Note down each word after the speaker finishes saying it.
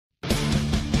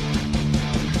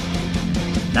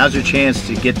Now's your chance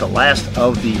to get the last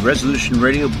of the Resolution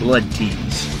Radio blood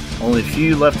tees. Only a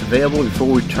few left available before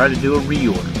we try to do a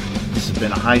reorder. This has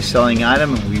been a high-selling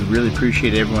item, and we really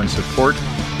appreciate everyone's support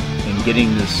in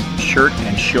getting this shirt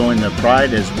and showing their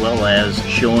pride as well as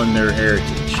showing their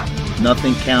heritage.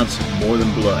 Nothing counts more than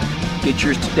blood. Get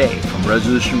yours today from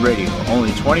Resolution Radio.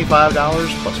 Only $25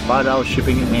 plus $5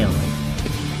 shipping and handling.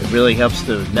 It really helps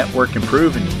the network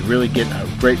improve, and you really get a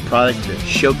great product to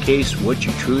showcase what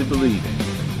you truly believe in.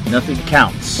 Nothing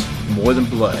counts more than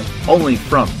blood. Only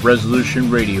from Resolution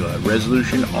Radio at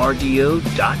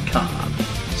resolutionrdo.com.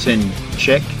 Send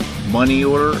check, money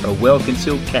order, or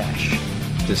well-concealed cash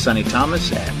to Sonny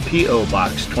Thomas at P.O.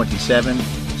 Box 27,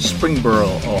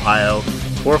 Springboro, Ohio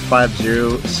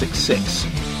 45066.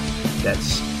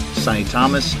 That's Sonny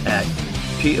Thomas at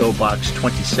P.O. Box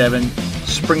 27,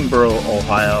 Springboro,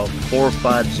 Ohio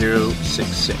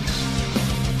 45066.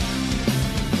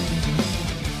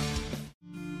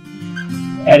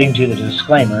 Adding to the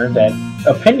disclaimer that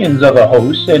opinions of a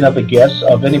host and of the guests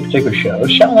of any particular show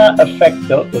shall not affect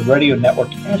the radio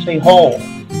network as a whole.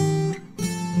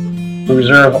 We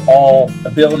reserve all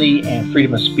ability and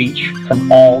freedom of speech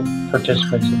from all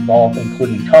participants involved,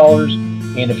 including callers,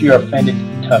 and if you're offended,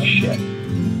 tough shit.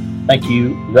 Thank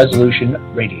you, Resolution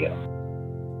Radio.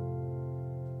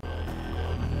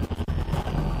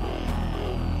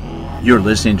 You're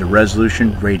listening to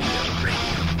Resolution Radio.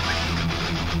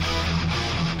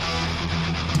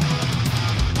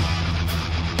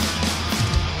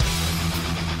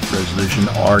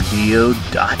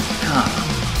 ResolutionRDO.com.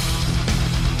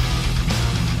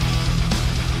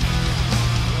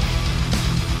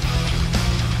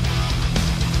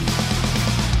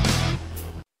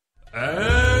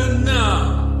 And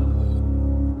now,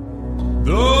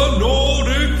 the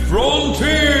Nordic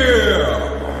Frontier!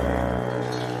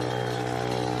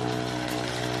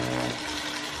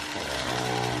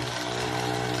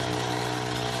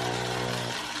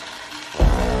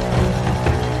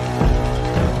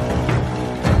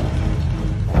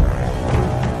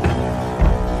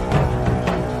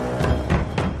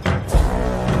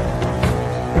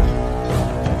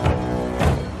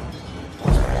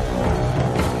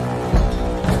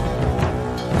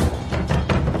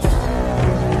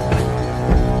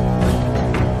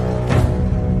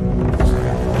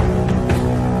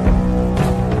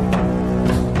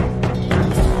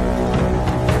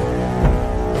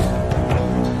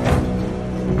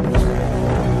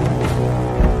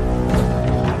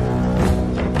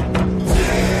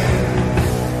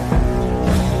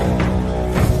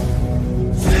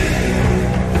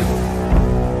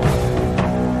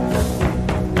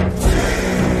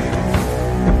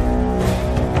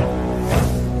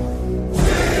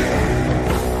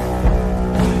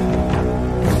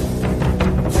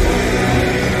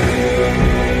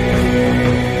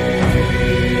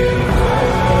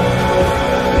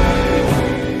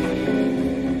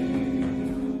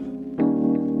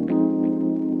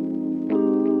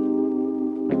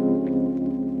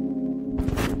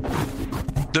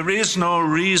 There is no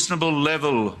reasonable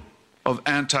level of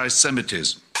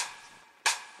anti-Semitism.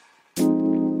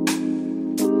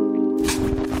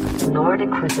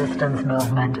 Nordic resistance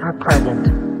movement are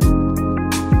present.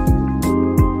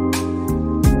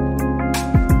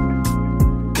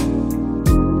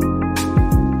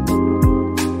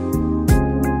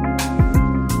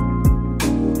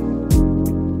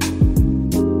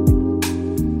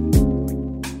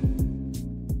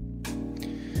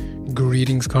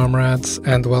 Greetings, comrades,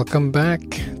 and welcome back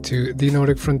to the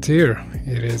Nordic Frontier.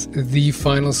 It is the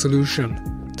final solution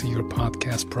to your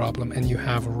podcast problem, and you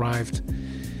have arrived.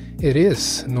 It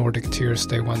is Nordic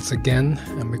Tuesday once again,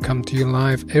 and we come to you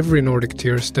live every Nordic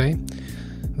Tuesday.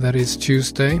 That is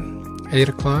Tuesday, 8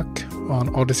 o'clock on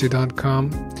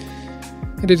Odyssey.com.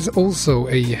 And it is also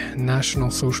a National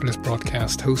Socialist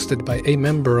broadcast hosted by a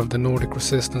member of the Nordic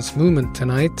Resistance Movement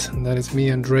tonight. And that is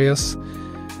me, Andreas.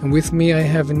 And with me I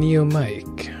have Neo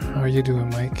Mike. How are you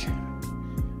doing, Mike?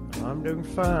 I'm doing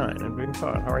fine.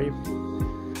 How are you?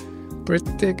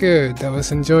 Pretty good. I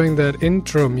was enjoying that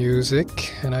intro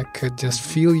music, and I could just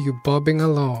feel you bobbing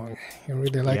along. You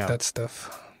really like that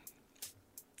stuff.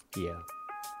 Yeah.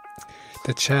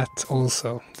 The chat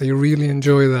also. They really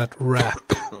enjoy that rap.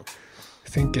 I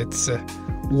think it's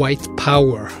white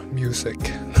power music.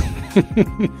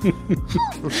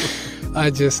 I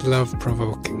just love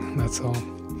provoking, that's all.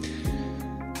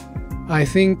 I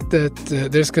think that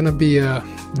there's going to be a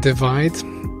divide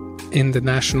in the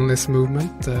nationalist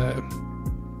movement.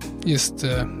 It's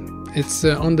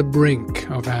on the brink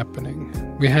of happening.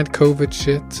 We had COVID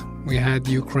shit, we had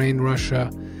Ukraine,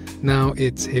 Russia, now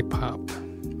it's hip-hop.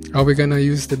 Are we going to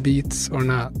use the beats or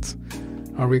not?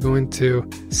 Are we going to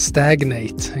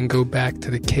stagnate and go back to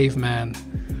the caveman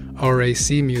RAC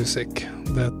music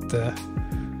that the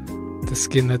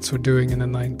skinheads were doing in the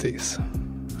 90s?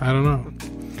 I don't know.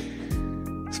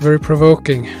 It's very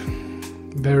provoking,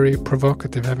 very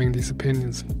provocative having these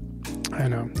opinions. I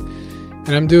know.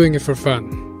 And I'm doing it for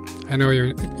fun. I know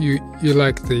you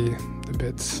like the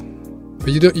bits. But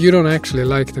you don't actually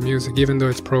like the music, even though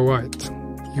it's pro-white.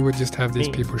 You would just have these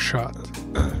people shot.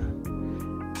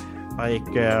 I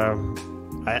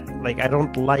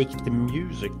don't like the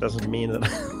music. Doesn't mean that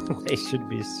they should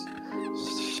be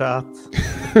shot.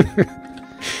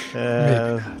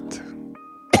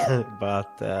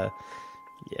 But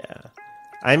yeah,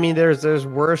 I mean, there's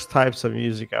worse types of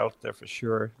music out there for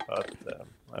sure. But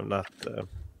I'm not.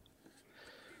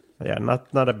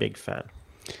 Not a big fan.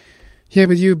 Yeah,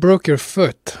 but you broke your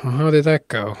foot. How did that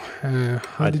go?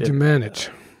 How did you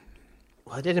manage?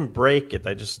 Well, I didn't break it.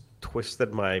 I just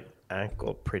twisted my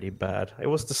ankle pretty bad. It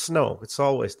was the snow. It's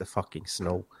always the fucking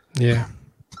snow. Yeah.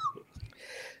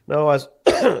 No, I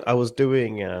was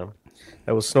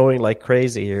snowing like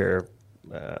crazy here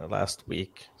last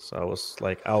week. So I was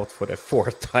like out for the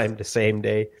fourth time the same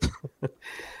day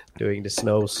doing the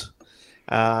snows.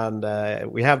 And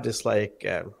we have this like,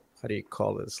 how do you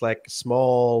call it? It's like a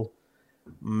small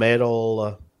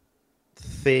metal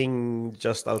thing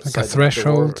just outside, like a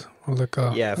threshold, or like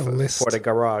a list for the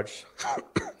garage.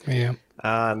 Yeah.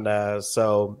 And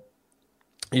so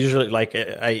usually, like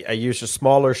I use a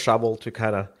smaller shovel to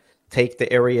kind of take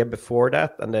the area before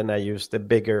that, and then I use the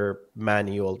bigger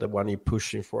manual, the one you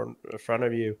push in front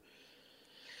of you,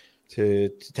 to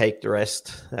take the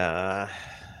rest. And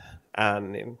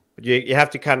you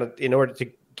have to kind of, in order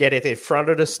to get it in front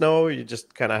of the snow, you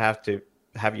just kind of have to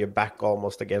have your back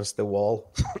almost against the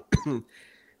wall.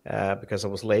 Because I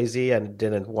was lazy and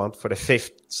didn't want for the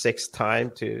sixth time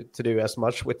to do as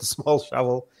much with the small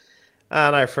shovel.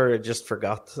 And I just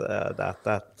forgot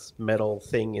that metal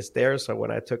thing is there. So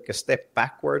when I took a step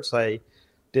backwards, I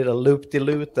did a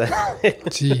loop-de-loop.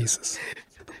 Jesus.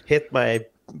 Hit my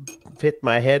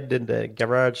head in the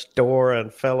garage door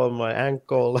and fell on my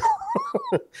ankle.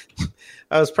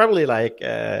 I was probably like,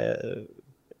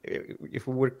 if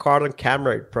we were caught on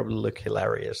camera, it'd probably look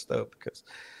hilarious though, because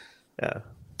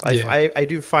I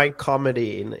do find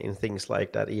comedy in things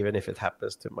like that, even if it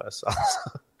happens to myself.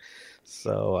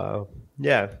 So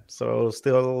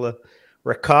still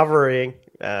recovering,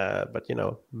 but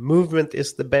movement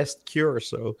is the best cure.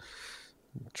 So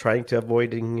trying to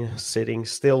avoiding sitting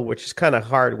still, which is kind of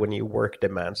hard when your work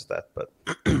demands that. But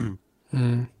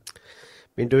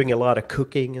been doing a lot of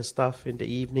cooking and stuff in the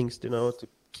evenings, to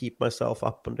keep myself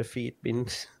up on the feet. Been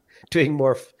doing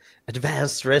more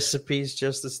advanced recipes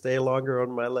just to stay longer on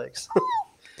my legs.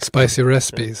 Spicy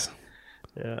recipes.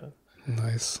 Yeah.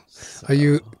 Nice.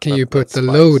 Can you put the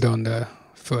load on the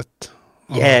foot?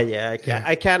 Yeah,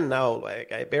 I can now.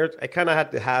 Like I kind of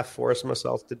had to half force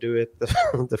myself to do it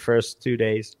the first 2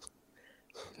 days.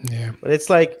 Yeah. But it's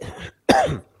like,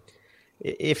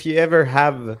 if you ever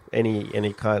have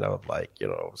any kind of like,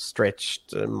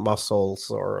 stretched muscles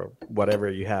or whatever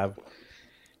you have,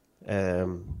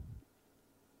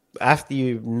 after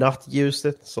you've not used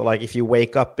it, so like if you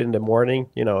wake up in the morning,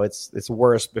 it's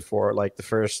worse before, like the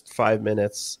first 5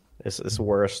 minutes is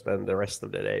worse than the rest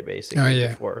of the day, basically. Oh yeah,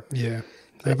 before. Yeah.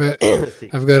 I've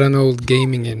got an old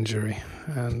gaming injury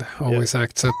and always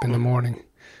acts up in the morning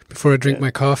before I drink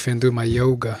my coffee and do my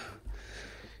yoga.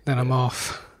 Then I'm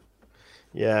off.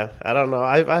 Yeah, I don't know.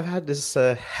 I've had this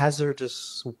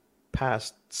hazardous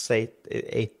past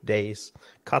 8 days.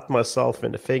 Cut myself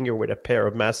in the finger with a pair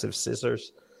of massive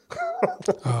scissors.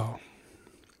 Oh.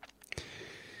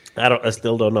 I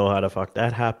still don't know how the fuck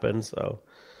that happened. So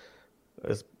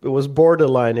it was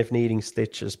borderline if needing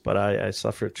stitches, but I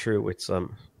suffered through with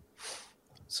some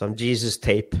Jesus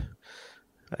tape.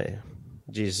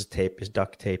 Jesus tape is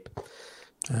duct tape.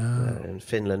 In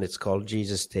Finland, it's called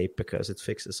Jesus tape because it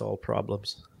fixes all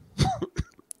problems.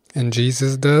 And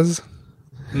Jesus does?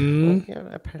 Well, yeah,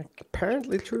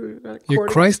 apparently true. You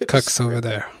Christ cucks over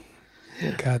there.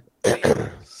 God.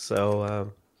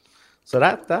 So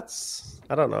that's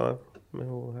I don't know.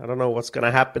 I don't know what's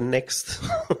gonna happen next.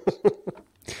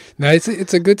 No,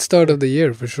 it's a good start of the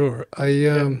year for sure.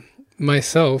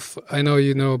 Myself, I know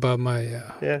you know about my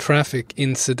traffic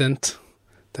incident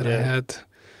that I had.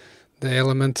 The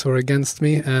elements were against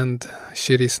me, and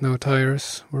shitty snow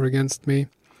tires were against me.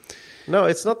 No,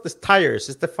 it's not the tires;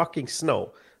 it's the fucking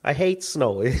snow. I hate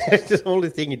snow. The only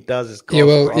thing it does is cause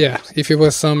problems. If it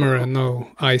was summer and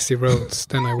no icy roads,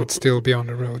 then I would still be on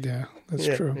the road. Yeah, that's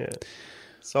true. Yeah.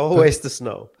 It's always the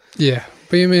snow. Yeah,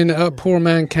 but you mean a poor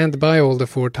man can't buy all the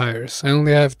 4 tires. I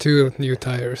only have 2 new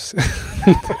tires.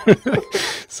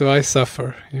 So I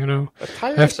suffer, you know. But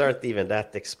tires aren't even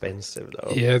that expensive,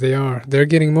 though. Yeah, they are. They're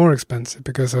getting more expensive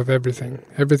because of everything.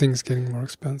 Everything's getting more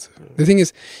expensive. The thing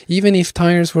is, even if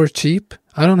tires were cheap,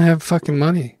 I don't have fucking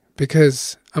money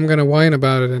because I'm going to whine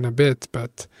about it in a bit,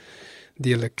 but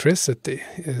the electricity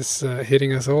is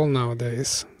hitting us all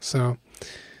nowadays. So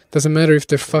doesn't matter if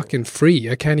they're fucking free.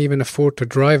 I can't even afford to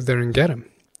drive there and get them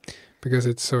because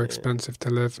it's so expensive to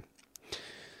live.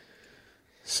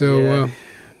 So, yeah.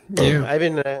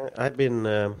 I've been.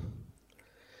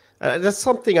 That's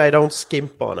something I don't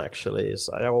skimp on. Actually, is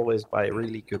I always buy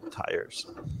really good tires.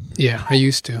 Yeah, I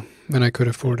used to when I could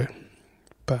afford it,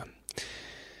 but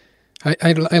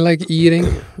I like eating.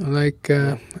 I like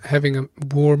having a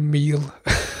warm meal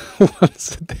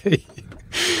once a day.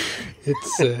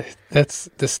 It's that's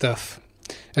the stuff,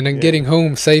 and then getting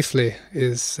home safely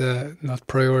is not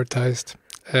prioritized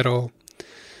at all.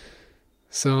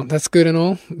 So that's good and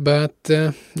all, but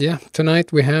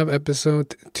tonight we have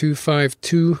episode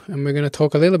 252, and we're going to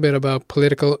talk a little bit about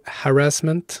political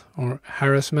harassment, I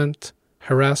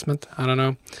don't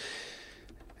know.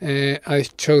 I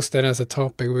chose that as a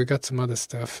topic. We got some other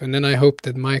stuff, and then I hoped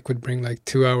that Mike would bring like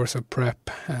 2 hours of prep,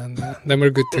 and then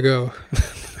we're good to go.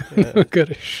 We've got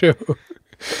a show.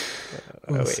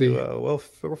 We'll see. We'll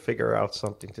figure out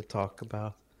something to talk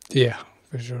about. Yeah,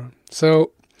 for sure.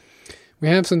 So we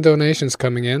have some donations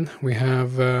coming in. We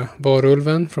have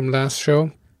Varulven from last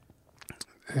show.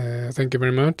 Thank you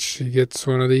very much. He gets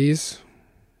one of these.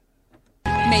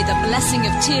 May the blessing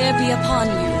of Tyr be upon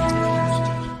you.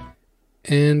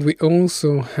 And we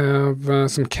also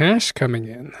have some cash coming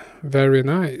in. Very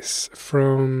nice.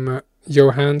 From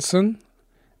Johansson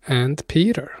and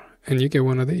Peter. And you get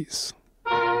one of these.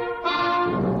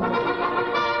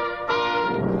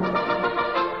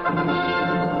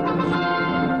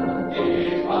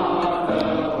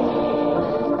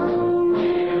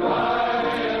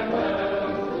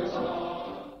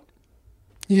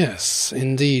 Yes,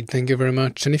 indeed. Thank you very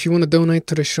much. And if you want to donate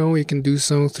to the show, you can do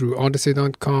so through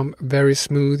odyssey.com. Very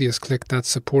smooth. Just click that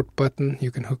support button.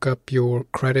 You can hook up your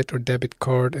credit or debit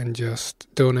card and just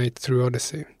donate through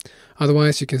Odyssey.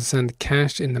 Otherwise, you can send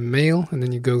cash in the mail, and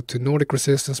then you go to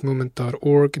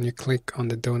NordicResistanceMovement.org and you click on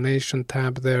the donation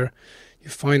tab there. You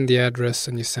find the address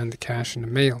and you send the cash in the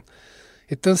mail.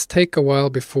 It does take a while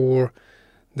before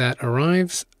that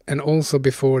arrives, and also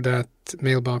before that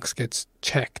mailbox gets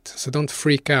checked. So don't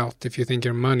freak out if you think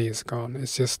your money is gone.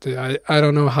 It's just, I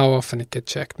don't know how often it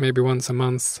gets checked. Maybe once a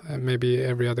month, maybe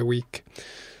every other week,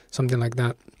 something like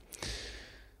that.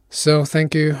 So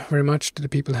thank you very much to the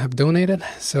people who have donated.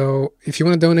 So if you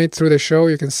want to donate through the show,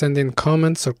 you can send in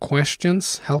comments or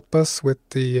questions. Help us with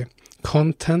the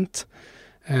content.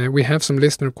 We have some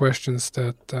listener questions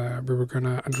that we were going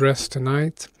to address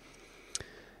tonight.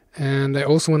 And I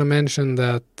also want to mention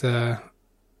that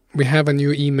we have a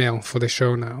new email for the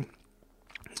show now.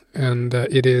 And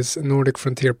it is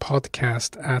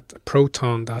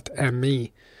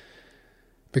nordicfrontierpodcast@proton.me,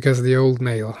 because the old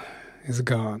mail is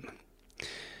gone.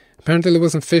 Apparently it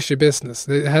wasn't fishy business.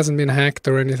 It hasn't been hacked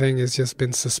or anything. It's just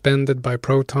been suspended by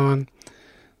Proton.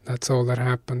 That's all that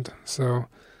happened. So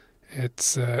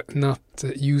it's not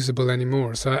usable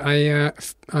anymore. So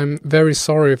I'm very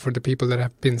sorry for the people that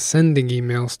have been sending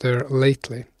emails there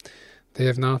lately. They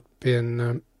have not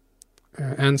been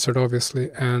answered,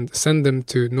 obviously, and send them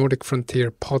to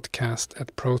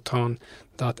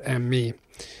nordicfrontierpodcast@proton.me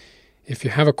if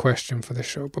you have a question for the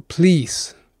show. But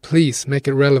please make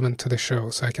it relevant to the show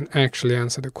so I can actually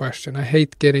answer the question. I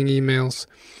hate getting emails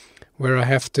where I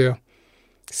have to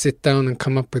sit down and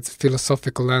come up with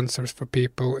philosophical answers for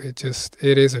people. It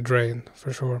is a drain,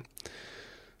 for sure.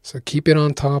 So keep it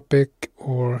on topic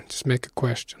or just make a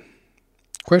question.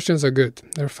 Questions are good.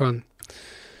 They're fun.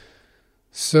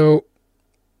 So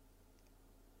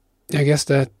I guess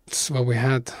that's what we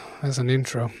had as an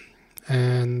intro.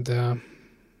 And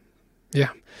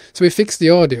so we fixed the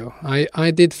audio.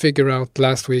 I did figure out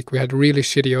last week we had really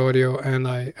shitty audio, and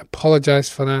I apologize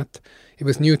for that. It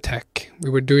was new tech. We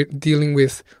were dealing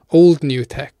with old new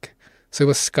tech. So it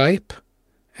was Skype,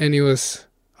 and it was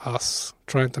us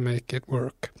trying to make it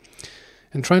work.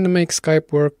 And trying to make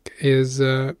Skype work is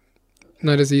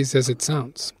not as easy as it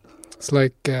sounds. It's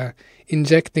like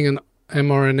injecting an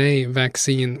mRNA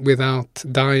vaccine without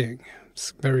dying.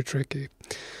 It's very tricky.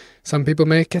 Some people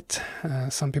make it,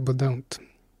 some people don't.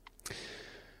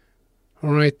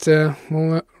 All right,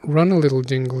 we'll run a little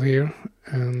jingle here,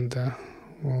 and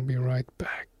we'll be right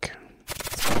back.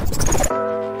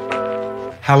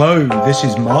 Hello, this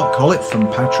is Mark Collett from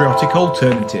Patriotic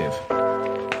Alternative.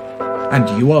 and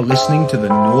you are listening to the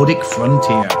Nordic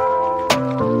Frontier,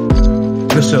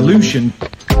 the solution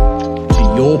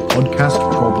to your podcast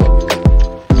problem.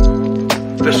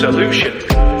 The solution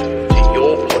to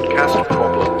your podcast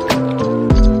problem.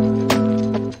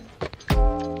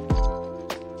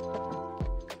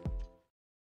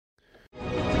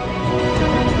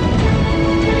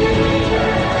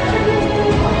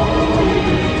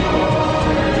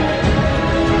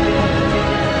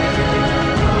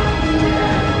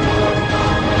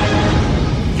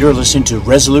 You're listening to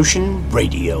Resolution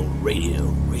Radio.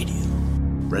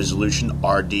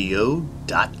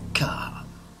 ResolutionRDO.com.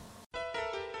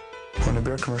 When a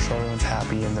beer commercial, everyone's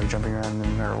happy and they're jumping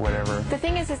around or whatever. The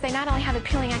thing is they not only have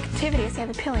appealing activities, they have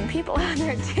appealing people out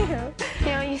there too. You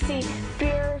know, you see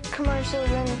beer commercials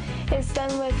and it's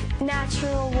done with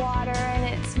natural water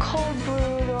and it's cold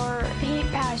brewed or heat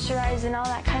pasteurized and all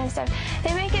that kind of stuff.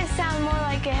 They make it sound more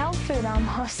like a health food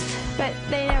almost, but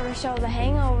they never show the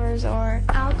hangovers or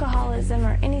alcoholism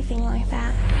or anything like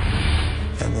that.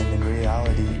 And then in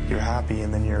reality, you're happy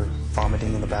and then you're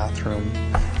vomiting in the bathroom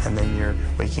and then you're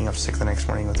waking up sick the next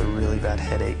morning with a really bad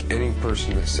headache. Any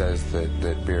person that says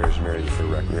that beer is merely for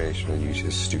recreational use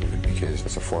is stupid because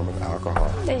it's a form of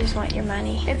alcohol. They just want your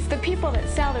money. It's the people that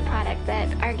sell the product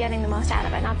that are getting the most out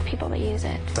of it, not the people that use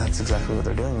it. That's exactly what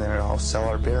they're doing. They'll sell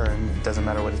our beer and it doesn't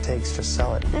matter what it takes, just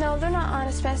sell it. No, they're not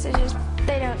honest messages.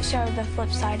 They don't show the flip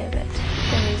side of it,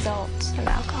 the results of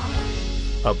alcohol.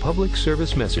 A public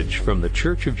service message from The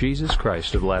Church of Jesus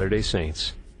Christ of Latter-day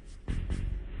Saints.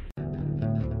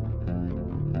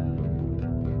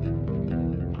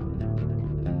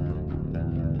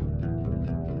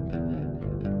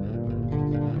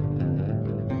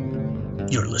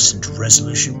 You're listening to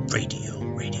Resolution Radio.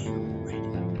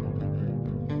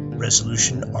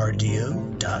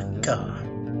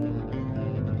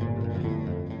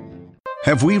 ResolutionRDO.com.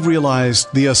 Have we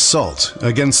realized the assault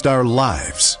against our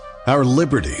lives, our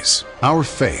liberties, our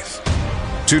faith?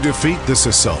 To defeat this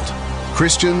assault,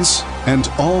 Christians and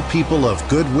all people of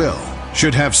goodwill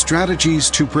should have strategies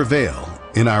to prevail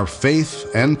in our faith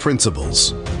and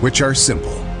principles, which are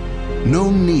simple. No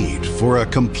need for a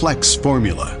complex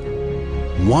formula.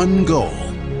 One goal,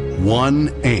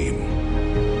 one aim.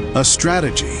 A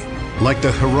strategy like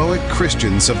the heroic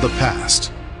Christians of the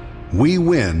past. We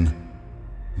win,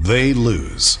 they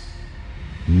lose.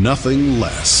 Nothing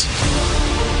less.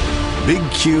 Big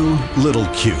Q, Little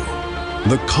Q.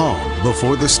 The Calm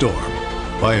Before the Storm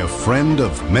by a friend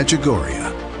of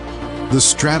Medjugorje. The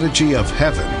strategy of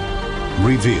heaven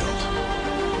revealed.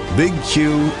 Big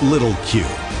Q, Little Q.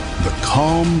 The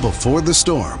Calm Before the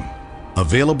Storm.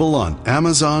 Available on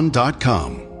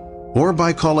Amazon.com or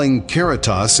by calling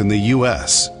Caritas in the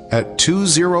U.S. at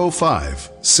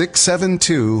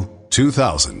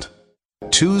 205-672-2000.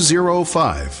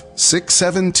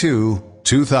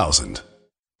 205-672-2000.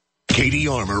 KD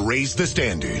Armor raised the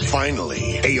standard.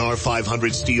 Finally,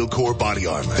 AR-500 steel core body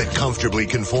armor that comfortably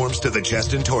conforms to the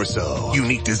chest and torso.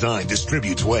 Unique design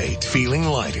distributes weight, feeling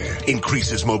lighter,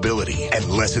 increases mobility, and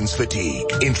lessens fatigue.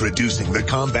 Introducing the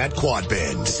Combat Quad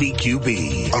Bend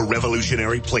CQB, a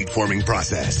revolutionary plate forming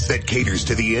process that caters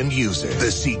to the end user. The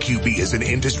CQB is an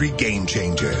industry game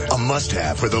changer, a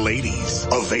must-have for the ladies.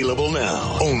 Available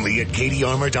now, only at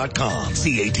KDArmor.com,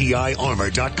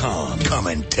 CATIarmor.com. Come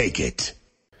and take it.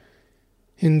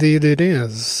 Indeed it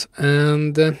is.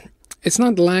 And it's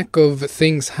not lack of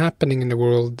things happening in the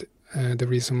world the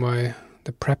reason why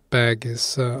the prep bag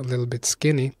is a little bit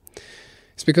skinny.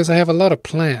 It's because I have a lot of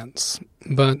plans.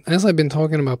 But as I've been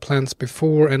talking about plans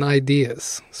before and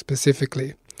ideas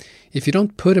specifically, if you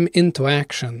don't put them into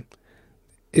action,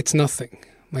 it's nothing.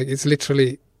 Like, it's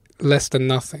literally less than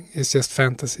nothing. It's just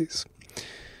fantasies.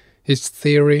 It's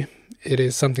theory. It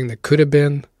is something that could have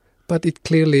been, but it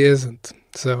clearly isn't.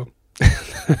 So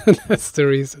that's the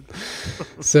reason.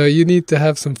 So you need to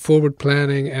have some forward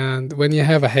planning, and when you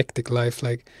have a hectic life,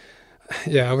 like,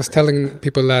 I was telling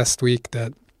people last week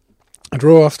that I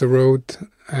drove off the road,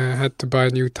 had to buy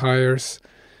new tires,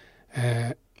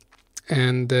 and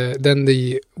then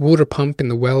the water pump in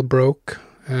the well broke.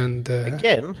 And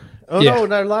again? No,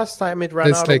 last time it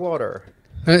ran out of water.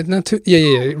 It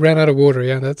ran out of water.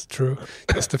 Yeah, that's true.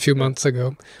 Just a few months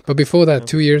ago. But before that,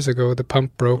 2 years ago, the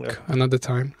pump broke another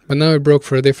time. But now it broke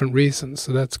for a different reason,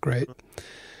 so that's great.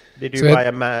 Did you buy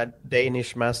a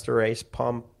Danish Master Race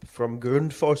pump from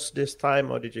Grundfos this time,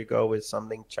 or did you go with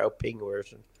something Chaoping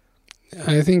version?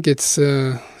 I think it's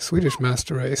Swedish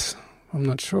Master Race. I'm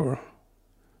not sure.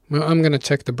 Well, I'm going to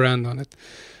check the brand on it.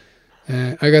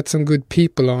 I got some good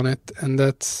people on it, and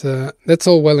that's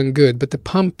all well and good. But the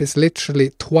pump is literally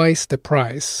twice the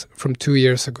price from 2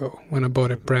 years ago when I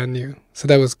bought it brand new. So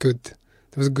that was good.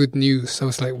 There was good news. I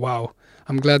was like, wow,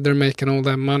 I'm glad they're making all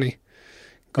that money.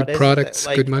 Good products,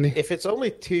 good money. If it's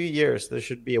only 2 years, there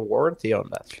should be a warranty on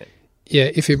that shit.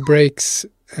 Yeah, if it breaks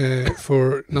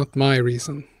for not my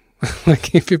reason.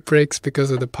 Like if it breaks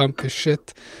because of the pump is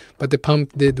shit, but the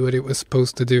pump did what it was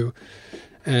supposed to do,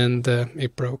 and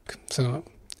it broke. So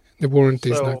the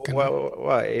warranty is not gonna...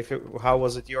 Why? How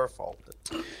was it your fault?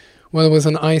 Well, it was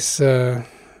an ice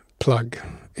plug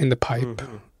in the pipe,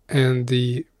 and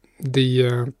the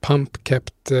pump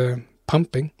kept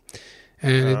pumping,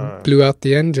 and it blew out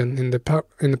the engine in the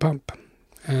pump,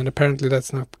 and apparently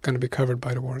that's not going to be covered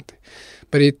by the warranty,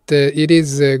 but it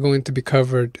is going to be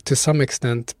covered to some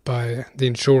extent by the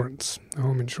insurance, the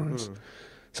home insurance.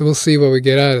 So we'll see what we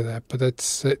get out of that, but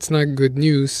it's not good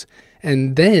news.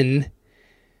 And then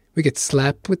we get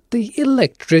slapped with the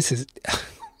electricity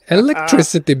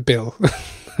bill.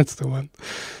 That's the one.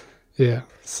 Yeah.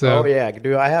 So. Oh yeah.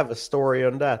 Do I have a story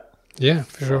on that? Yeah,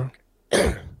 for sure.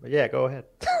 Yeah, go ahead.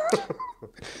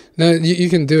 No, you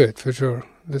can do it for sure.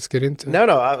 Let's get into it. No.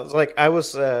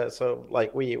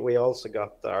 We also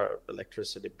got our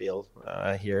electricity bill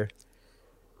here,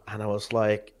 and I was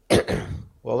like,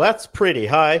 well, that's pretty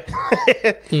high.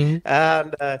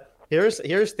 And here's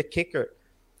the kicker.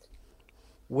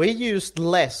 We used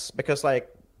less because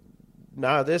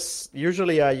now this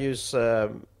usually I use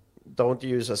don't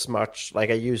use as much. Like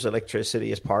I use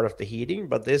electricity as part of the heating,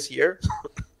 but this year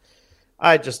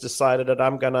I just decided that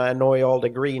I'm gonna annoy all the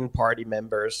Green Party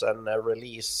members and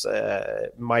release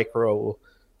micro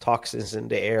toxins in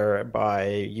the air by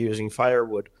using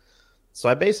firewood. So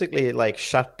I basically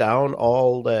shut down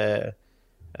all the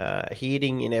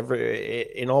heating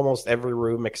in almost every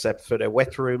room except for the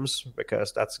wet rooms,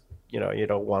 because that's you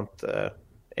don't want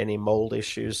any mold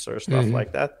issues or stuff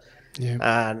like that. Yeah.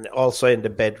 And also in the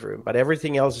bedroom, but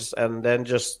everything else, and then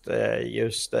just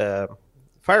used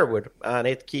firewood, and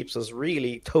it keeps us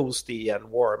really toasty and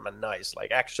warm and nice.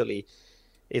 Actually,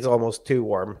 it's almost too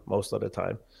warm most of the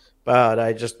time. But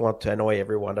I just want to annoy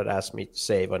everyone that asks me to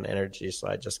save on energy, so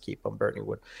I just keep on burning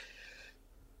wood.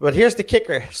 But here's the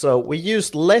kicker. So we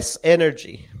used less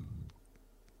energy,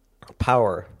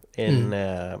 power, in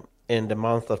the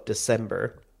month of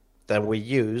December than we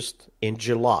used in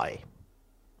July.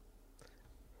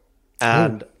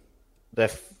 And the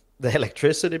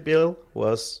electricity bill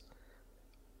was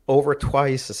over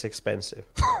twice as expensive.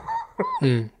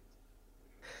 So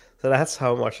that's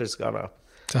how much it's gone up.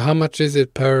 So how much is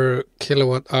it per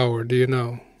kilowatt hour? Do you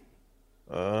know?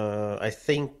 I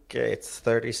think it's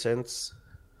 30 cents.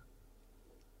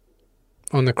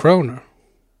 On the kroner?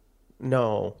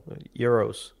 No,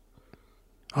 euros.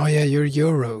 Oh yeah, your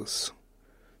euros.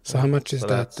 So how much is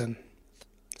that then?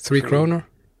 3 kroner?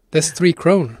 That's 3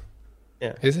 kroner.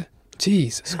 Yeah. Is it?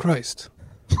 Jesus Christ.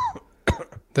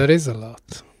 That is a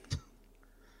lot.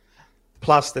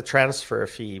 Plus the transfer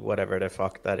fee, whatever the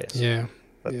fuck that is. Yeah.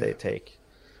 That they take.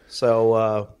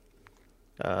 So,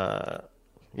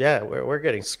 we're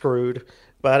getting screwed.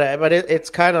 But it's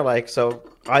kind of so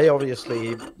I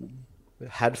obviously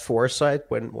had foresight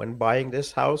when buying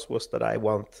this house, was that I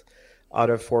want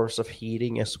other forms of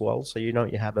heating as well. So, you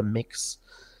have a mix.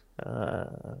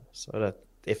 So that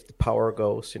if the power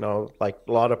goes, a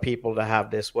lot of people that have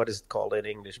this, what is it called in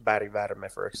English? Bergvärme,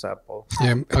 for example.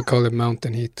 Yeah, I call it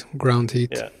mountain heat, ground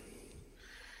heat. Yeah.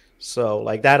 So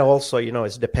that also,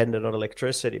 is dependent on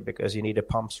electricity because you need the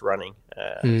pumps running.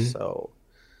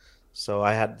 So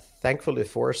I had thankfully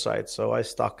foresight. So I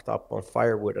stocked up on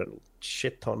firewood and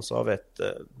shit tons of it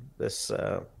this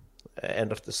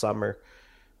end of the summer.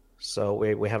 So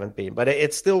we haven't been, but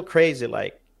it's still crazy.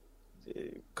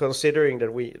 Considering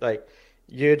that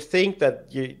you'd think that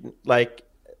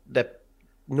that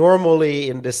normally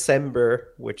in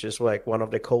December, which is one of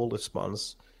the coldest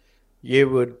months,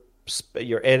 your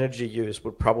energy use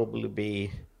would probably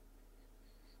be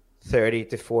 30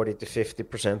 to 40 to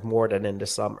 50% more than in the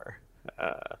summer.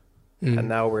 And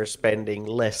now we're spending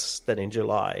less than in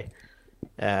July.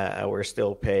 And we're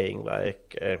still paying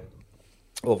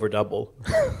over double.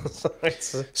 So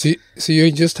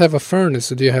you just have a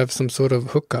furnace, or do you have some sort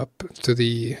of hookup to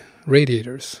the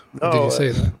radiators? No, did you say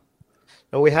that?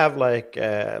 No, we have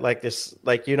this, in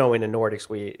the Nordics,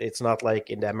 it's not like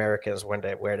in the Americans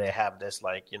where they have this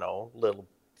little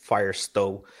fire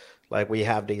stove. We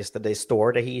have these that they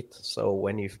store the heat. So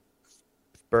when you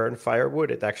burn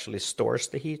firewood, it actually stores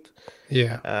the heat.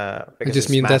 Yeah, I just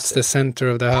mean massive. That's the center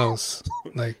of the house.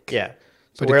 Yeah.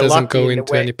 So but it doesn't go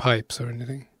into any pipes or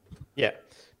anything. Yeah.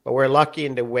 But we're lucky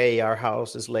in the way our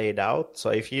house is laid out. So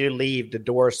if you leave the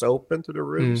doors open to the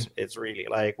rooms, it's really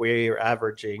we're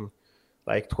averaging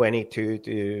 22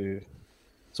 to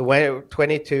So when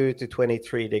 22 to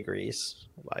 23 degrees,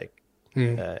 like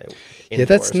indoors,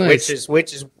 that's which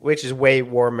nice. is way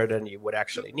warmer than you would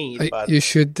actually need. But you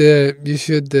should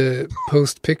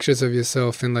post pictures of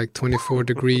yourself in like 24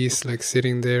 degrees, like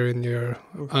sitting there in your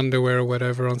underwear or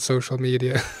whatever on social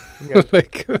media,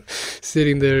 like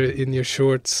sitting there in your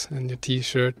shorts and your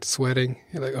t-shirt, sweating.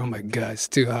 You're like, oh my god, it's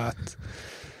too hot.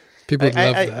 People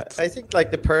love that. I think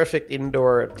like the perfect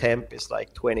indoor temp is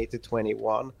like 20 to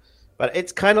 21. But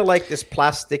it's kind of like this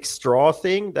plastic straw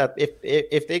thing that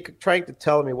if they're trying to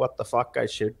tell me what the fuck I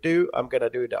should do, I'm going to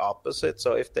do the opposite.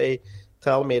 So if they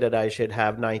tell me that I should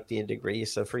have 19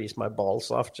 degrees and freeze my balls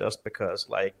off just because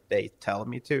like they tell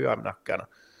me to, I'm not going to.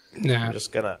 Nah. I'm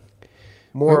just going to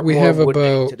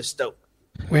to the stove.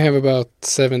 We have about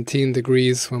 17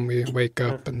 degrees when we wake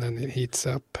up and then it heats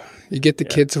up. You get the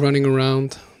kids running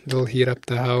around, they'll heat up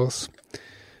the house.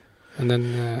 And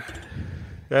then...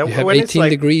 you have 18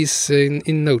 degrees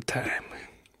in no time.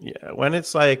 Yeah, when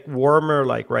it's like warmer,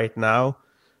 like right now,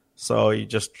 so you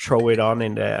just throw it on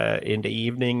in the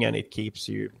evening, and it keeps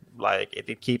you like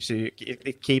it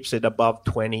keeps it above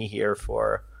 20 here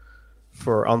for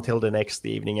until the next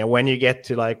evening. And when you get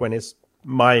to like when it's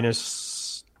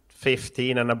minus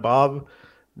 15 and above,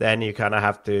 then you kind of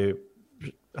have to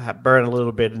burn a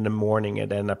little bit in the morning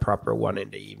and then a proper one in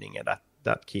the evening, and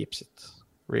that keeps it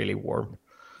really warm.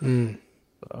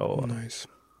 Oh, nice.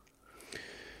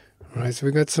 All right, so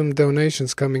we got some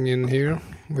donations coming in here.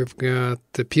 We've got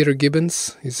Peter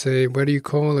Gibbons. He say, what do you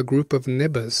call a group of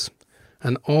nibbers?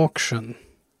 An auction.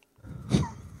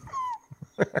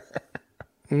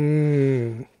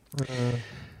 And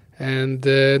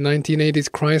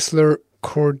 1980s Chrysler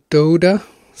Cordova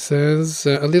says,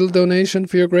 a little donation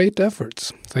for your great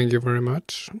efforts. Thank you very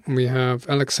much. We have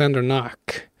Alexander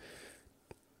Nack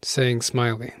saying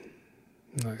smiley.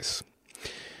 Nice.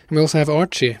 And we also have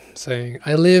Archie saying,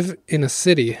 I live in a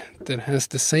city that has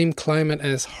the same climate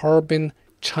as Harbin,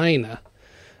 China,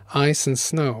 ice and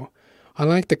snow. I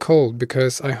like the cold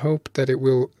because I hope that it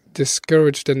will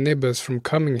discourage the nibbers from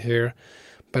coming here,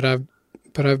 but I've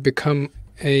become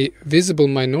a visible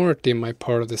minority in my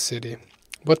part of the city.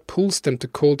 What pulls them to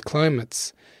cold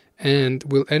climates, and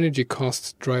will energy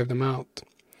costs drive them out?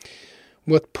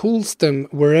 What pulls them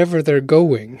wherever they're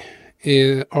going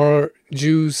are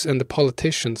Jews and the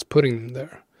politicians putting them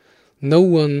there. No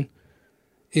one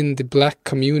in the black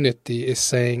community is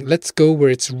saying, let's go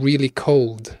where it's really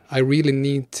cold. I really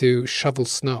need to shovel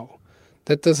snow.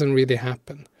 That doesn't really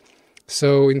happen.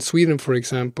 So in Sweden, for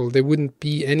example, there wouldn't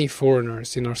be any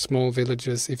foreigners in our small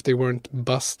villages if they weren't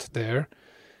bussed there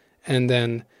and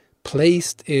then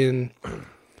placed in...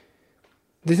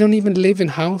 They don't even live in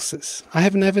houses. I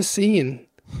have never seen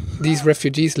these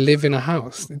refugees live in a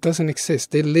house. It doesn't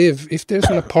exist. They live, if there's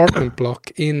an apartment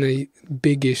block in a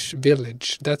biggish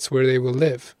village, that's where they will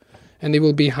live. And they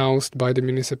will be housed by the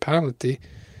municipality,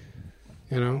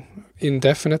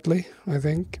 indefinitely, I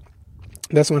think.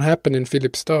 That's what happened in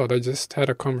Filipstad. I just had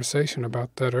a conversation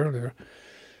about that earlier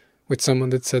with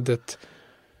someone that said that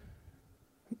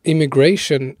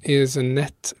immigration is a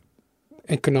net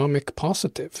economic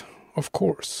positive. Of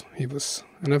course, he was.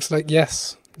 And I was like,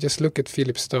 yes. Just look at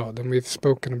Filipstad, and we've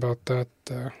spoken about that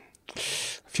a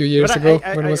few years ago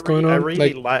when it was going on.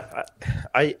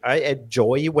 I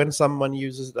enjoy when someone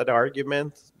uses that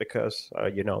argument because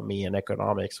me and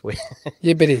economics.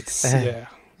 Yeah, but it's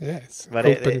it's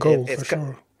open goal for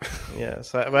sure. Yeah,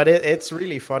 but it's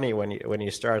really funny when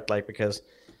you start because.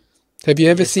 Have you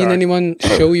ever seen anyone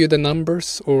show you the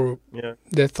numbers or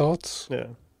their thoughts?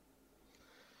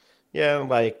 Yeah,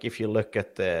 like if you look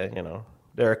at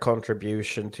their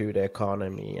contribution to the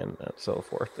economy and so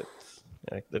forth.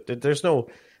 There's no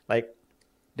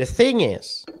the thing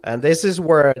is, and this is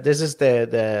the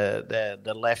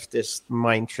leftist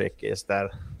mind trick is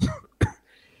that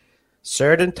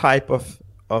certain type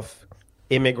of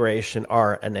immigration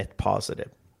are a net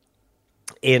positive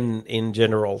in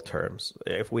general terms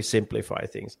if we simplify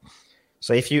things.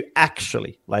 So if you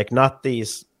actually not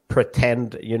these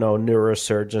pretend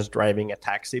neurosurgeons driving a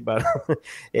taxi, but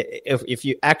if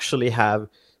you actually have,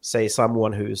 say,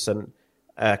 someone who's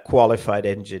a qualified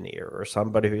engineer or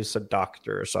somebody who's a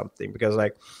doctor or something, because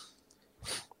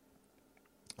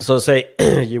so say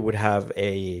you would have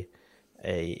a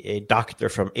doctor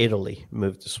from Italy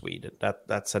move to Sweden,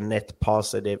 that's a net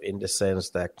positive in the sense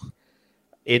that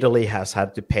Italy has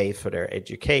had to pay for their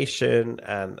education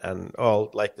and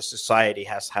all, the society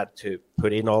has had to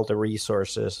put in all the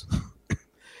resources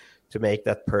to make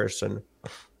that person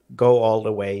go all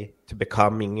the way to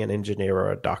becoming an engineer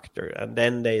or a doctor. And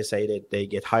then they say that they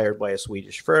get hired by a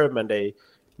Swedish firm and they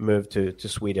move to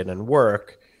Sweden and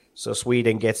work. So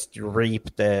Sweden gets to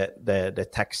reap the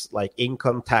tax, like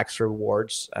income tax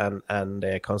rewards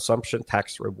and consumption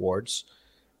tax rewards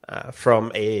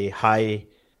from a high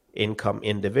income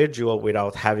individual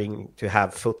without having to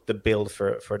have foot the bill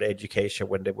for the education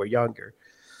when they were younger.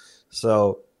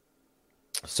 So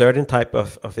certain type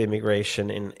of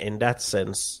immigration in that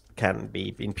sense can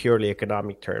be, in purely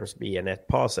economic terms, be a net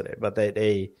positive. But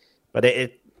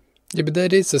but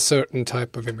that is a certain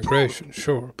type of immigration,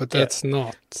 sure, but that's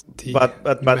not the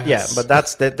but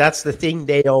that's the thing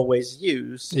they always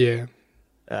use. Yeah.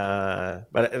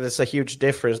 But there's a huge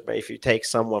difference if you take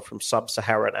someone from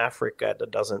sub-Saharan Africa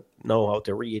that doesn't know how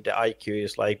to read, the IQ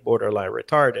is like borderline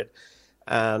retarded,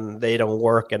 and they don't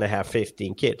work and they have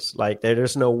 15 kids. Like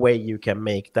there's no way you can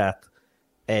make that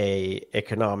a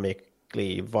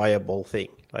economically viable thing.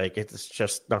 Like it's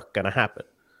just not going to happen.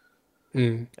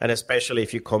 And especially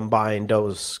if you combine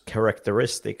those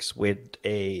characteristics with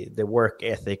the work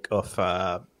ethic of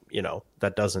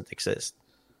that doesn't exist.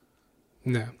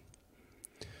 No.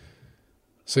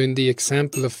 So in the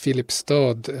example of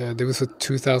Filipstad, there was a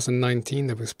 2019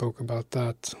 that we spoke about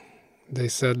that. They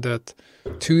said that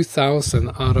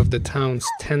 2,000 out of the town's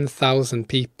 10,000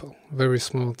 people, very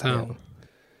small town,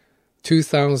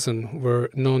 2,000 were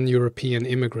non-European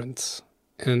immigrants,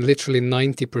 and literally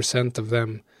 90% of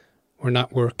them were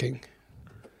not working.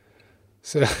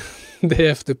 So they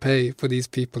have to pay for these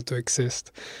people to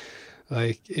exist.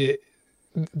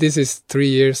 This is 4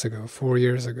 years ago,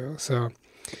 so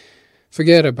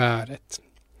forget about it.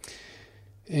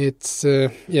 It's,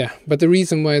 but the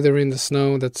reason why they're in the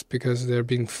snow, that's because they're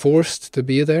being forced to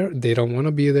be there. They don't want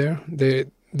to be there.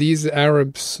 These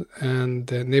Arabs and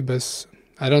Nibbas,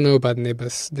 I don't know about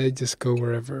Nibbas, they just go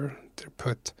wherever they're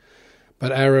put.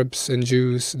 But Arabs and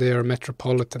Jews, they are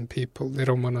metropolitan people. They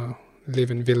don't want to live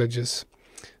in villages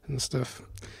and stuff.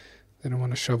 They don't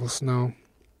want to shovel snow.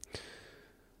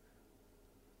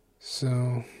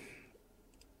 So...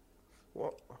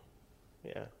 Well,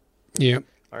 yeah. Yeah.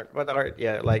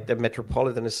 Like the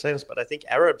metropolitan sense, but I think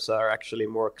Arabs are actually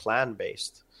more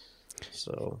clan-based.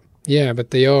 So... Yeah, but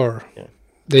they are. Yeah.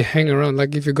 They hang around.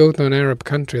 Like if you go to an Arab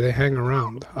country, they hang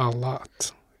around a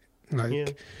lot.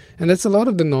 And that's a lot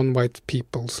of the non-white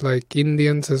peoples, like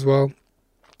Indians as well.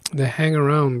 They hang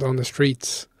around on the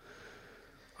streets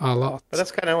a lot. But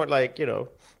that's kind of what,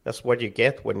 that's what you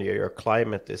get when your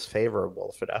climate is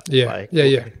favorable for that. Yeah,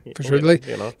 for sure.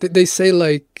 They say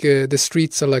the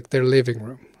streets are like their living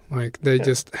room. Like they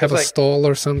just have a stall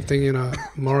or something in a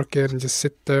market and just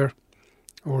sit there,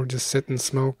 or just sit and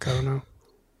smoke. I don't know.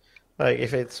 Like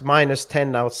if it's minus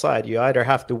 10 outside, you either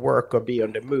have to work or be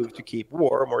on the move to keep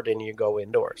warm, or then you go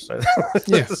indoors. So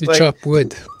you chop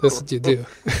wood. That's what you do.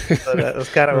 So that's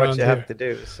kind of what you have to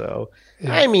do. So,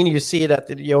 yeah. I mean, you see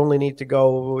that you only need to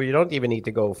go, you don't even need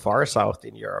to go far south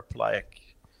in Europe,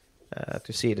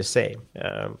 to see the same.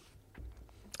 And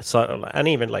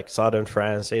even like southern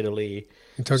France, Italy.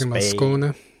 You're talking Spain.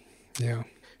 About Skåne? Yeah.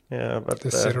 Yeah, but... They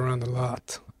sit around a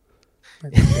lot.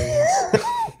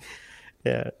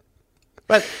 Yeah.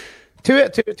 But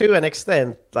to an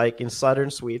extent, like in southern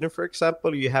Sweden, for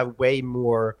example, you have way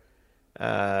more,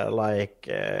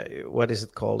 what is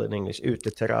it called in English?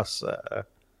 Uteterrass.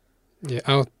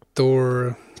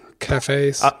 Outdoor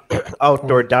cafes.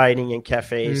 Outdoor dining and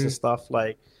cafes and stuff,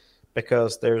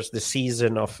 because there's the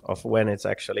season of when it's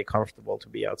actually comfortable to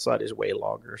be outside is way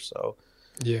longer. So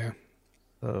yeah.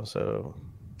 So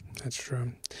that's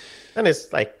true. And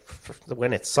it's like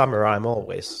when it's summer, I'm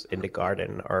always in the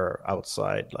garden or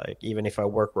outside. Like even if I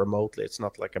work remotely, it's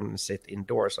not like I'm gonna sit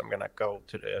indoors. I'm gonna go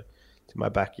to my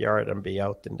backyard and be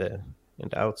out in the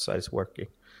outside working.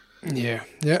 Yeah.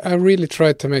 I really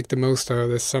tried to make the most out of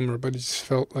this summer, but it just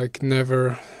felt like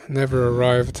never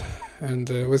arrived. And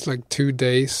it was like 2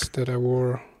 days that I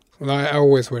wore. Well, I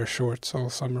always wear shorts all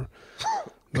summer,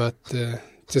 but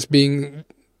just being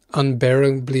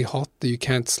unbearably hot that you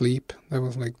can't sleep. That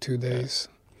was like 2 days.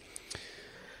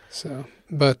 So,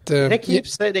 but they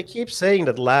keep saying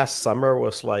that last summer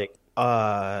was like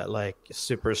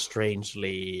super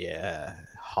strangely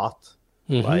hot.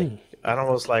 Mm-hmm. And I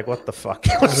was like, what the fuck?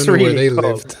 I don't know where they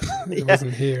lived. It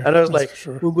wasn't here. And I was like,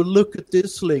 sure. Well, look at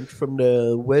this link from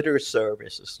the weather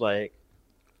service. It's like,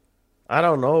 I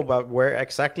don't know about where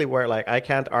like I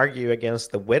can't argue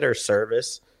against the weather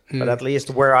service. But at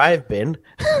least where I've been.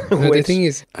 The thing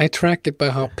is, I track it by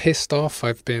how pissed off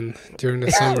I've been during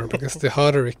the summer, because the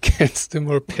hotter it gets, the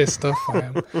more pissed off I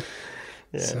am.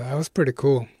 Yeah. So that was pretty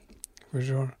cool, for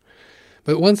sure.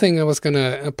 But one thing a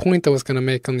point I was gonna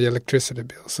make on the electricity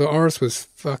bill. So ours was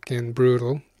fucking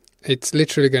brutal. It's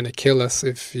literally gonna kill us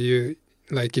if you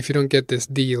don't get this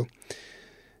deal.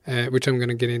 which I'm going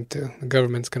to get into. The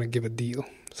government's going to give a deal.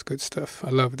 It's good stuff. I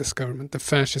love this government. The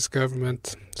fascist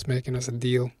government is making us a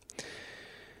deal.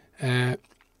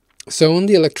 So on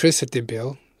the electricity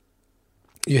bill,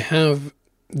 you have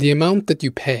the amount that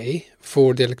you pay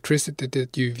for the electricity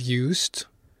that you've used,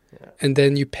 and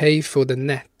then you pay for the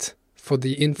net, for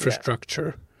the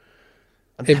infrastructure,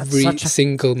 every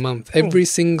single month. Every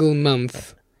single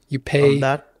month you pay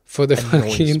for the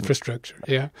fucking infrastructure.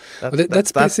 Yeah,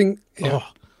 that's pissing. Yeah,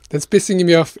 that's pissing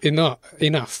me off enough.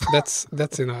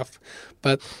 That's enough.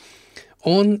 But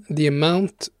on the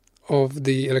amount of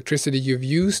the electricity you've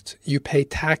used, you pay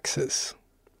taxes.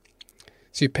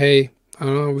 So you pay, I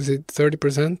don't know, was it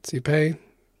 30%? You pay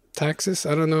taxes?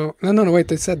 I don't know. No, wait,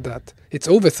 they said that. It's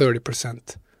over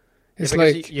 30%. It's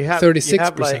like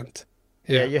 36%.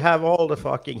 Yeah, you have all the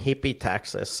fucking hippie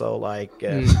taxes. So like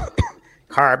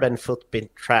carbon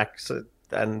footprint tax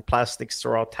and plastic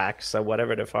straw tax or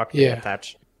whatever the fuck they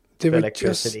attach to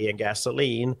electricity and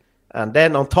gasoline. And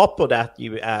then on top of that,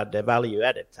 you add the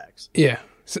value-added tax. Yeah.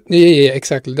 So, yeah,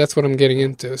 exactly. That's what I'm getting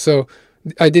into. So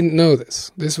I didn't know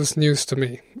this. This was news to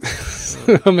me.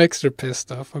 So I'm extra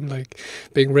pissed off. I'm like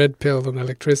being red-pilled on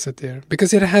electricity here.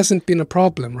 Because it hasn't been a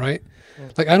problem, right?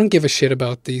 Like, I don't give a shit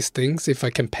about these things if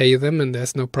I can pay them and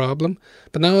there's no problem.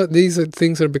 But now these are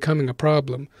things that are becoming a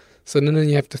problem. So then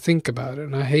you have to think about it,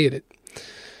 and I hate it.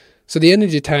 So the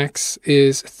energy tax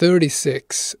is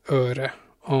 36 öre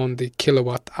on the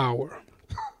kilowatt hour.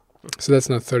 So that's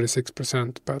not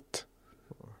 36%, but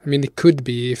I mean it could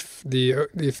be if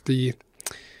the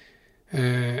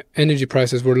energy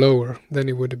prices were lower, then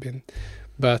it would have been.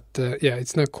 But yeah,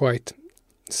 it's not quite.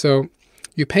 So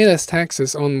you pay less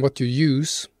taxes on what you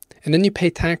use, and then you pay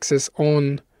taxes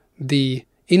on the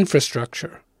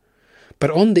infrastructure.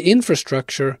 But on the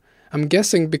infrastructure, I'm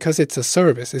guessing because it's a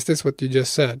service. Is this what you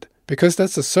just said? Because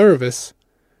that's a service,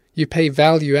 you pay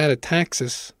value-added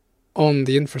taxes on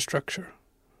the infrastructure.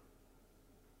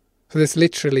 So there's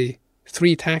literally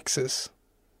 3 taxes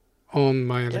on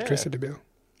my electricity bill.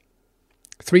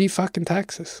 3 fucking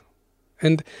taxes.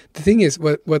 And the thing is,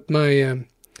 what my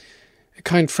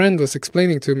kind friend was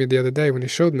explaining to me the other day when he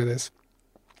showed me this,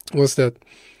 was that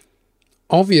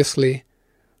obviously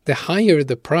the higher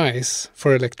the price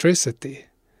for electricity,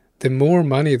 the more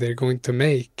money they're going to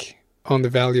make on the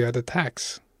value-added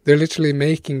tax. They're literally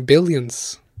making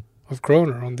billions of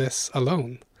kroner on this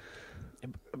alone.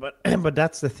 But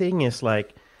that's the thing is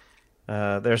like,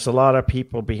 there's a lot of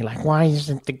people being like, why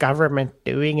isn't the government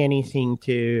doing anything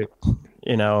to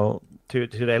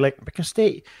the because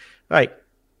they, like,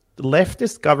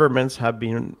 leftist governments have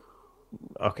been,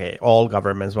 all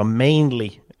governments, but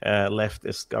mainly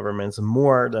leftist governments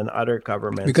more than other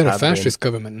governments. We got a fascist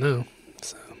government now.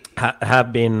 So.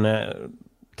 Have been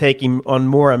taking on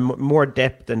more and more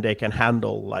debt than they can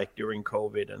handle, like during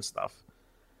COVID and stuff.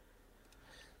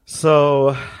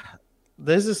 So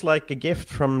this is like a gift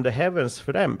from the heavens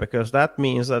for them, because that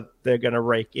means that they're going to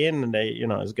rake in, and they,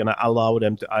 it's going to allow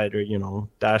them to either,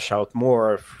 dash out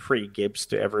more free gifts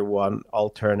to everyone.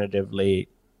 Alternatively,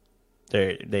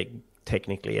 they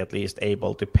technically at least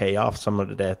able to pay off some of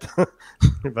the debt.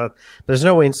 But there's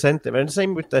no incentive. And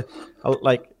same with the,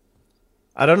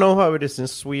 I don't know how it is in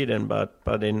Sweden, but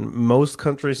in most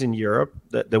countries in Europe,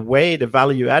 the way the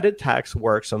value-added tax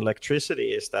works on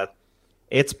electricity is that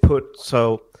it's put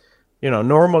so,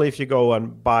 normally if you go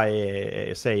and buy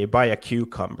a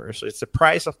cucumber, so it's the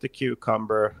price of the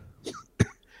cucumber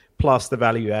plus the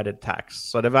value-added tax.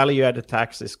 So the value-added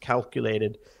tax is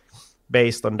calculated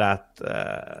based on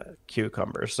that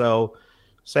cucumber. So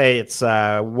say it's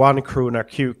 1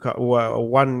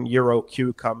 euro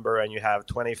cucumber, and you have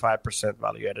 25%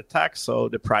 value-added tax. So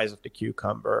the price of the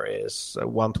cucumber is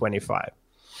 1.25.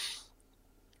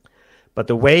 But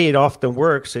the way it often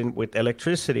works with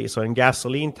electricity, so in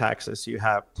gasoline taxes, you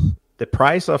have the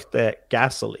price of the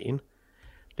gasoline,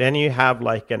 then you have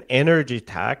like an energy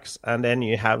tax, and then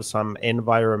you have some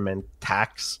environment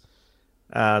tax,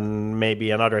 and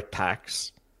maybe another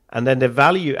tax. And then the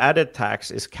value-added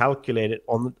tax is calculated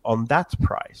on that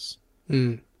price.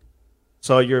 Mm.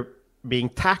 So you're being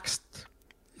taxed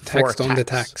on the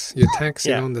tax. You're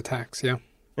taxing on the tax, yeah.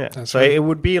 So right. It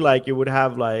would be like you would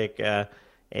have like the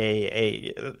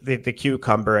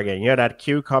cucumber again. You had that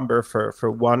cucumber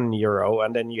for 1 euro,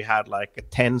 and then you had like a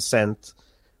 10-cent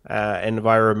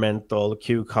environmental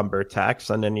cucumber tax,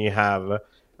 and then you have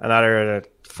another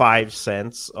 5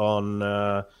 cents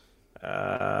on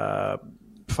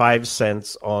 5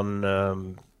 cents on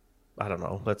I don't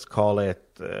know, let's call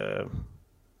it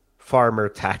farmer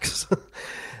tax.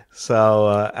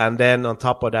 So and then on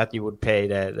top of that you would pay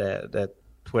the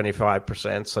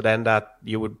 25%. So then that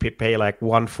you would pay like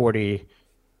 140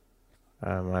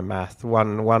 my math,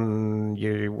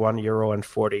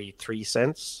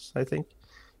 €1.43, I think.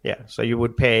 Yeah, so you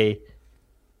would pay,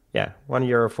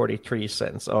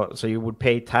 €1.43. Oh, so you would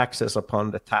pay taxes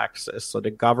upon the taxes. So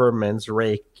the government's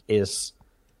rake is,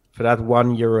 for that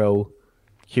 €1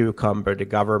 cucumber, the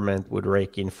government would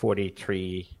rake in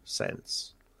 43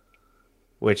 cents,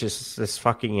 which is this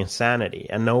fucking insanity,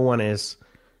 and no one is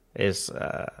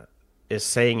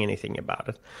saying anything about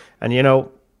it. And you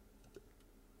know,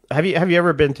 have you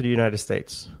ever been to the United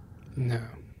States? No.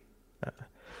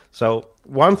 So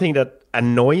one thing that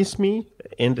annoys me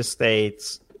in the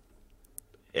States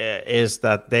is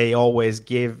that they always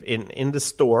give in the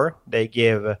store, they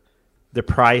give the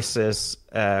prices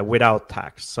without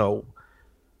tax. So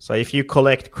if you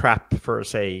collect crap for,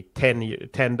 say,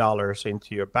 $10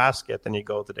 into your basket and you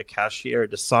go to the cashier,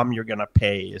 the sum you're going to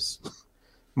pay is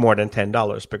more than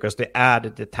 $10 because they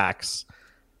added the tax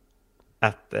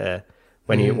at the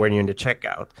when you're in the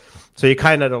checkout. So you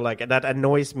kind of like, that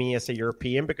annoys me as a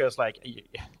European because like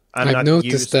I've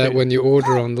noticed that when you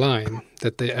order online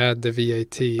that they add the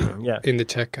VAT in the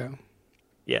checkout.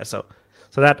 Yeah, so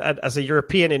that as a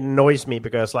European it annoys me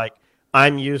because like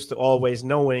I'm used to always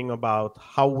knowing about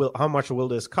how much will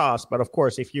this cost, but of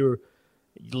course if you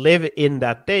live in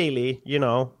that daily, you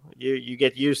know, you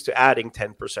get used to adding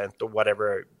 10% or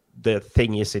whatever the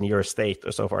thing is in your state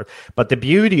or so forth. But the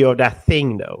beauty of that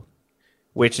thing though,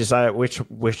 which is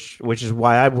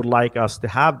why I would like us to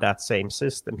have that same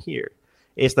system here,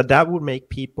 is that would make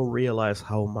people realize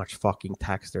how much fucking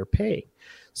tax they're paying.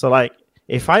 So like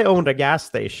if I owned a gas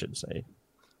station, say,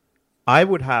 I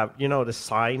would have, you know, the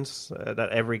signs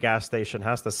that every gas station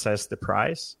has that says the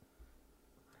price.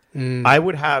 I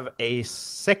would have a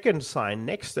second sign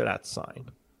next to that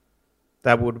sign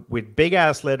that would, with big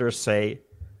ass letters, say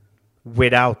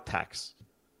without tax.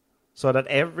 So that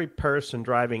every person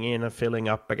driving in and filling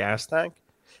up a gas tank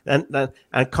and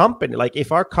company, like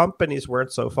if our companies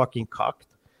weren't so fucking cocked,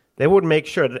 they would make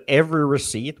sure that every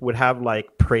receipt would have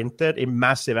like printed in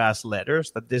massive ass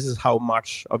letters that this is how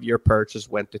much of your purchase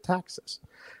went to taxes.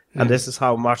 And this is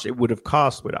how much it would have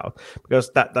cost without,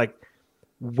 because that like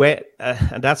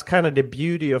and that's kind of the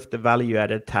beauty of the value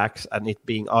added tax and it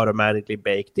being automatically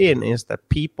baked in, is that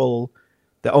people,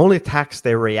 the only tax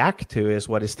they react to is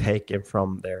what is taken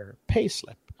from their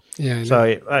payslip. Yeah.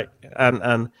 So like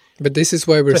but this is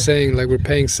why we're saying like we're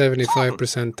paying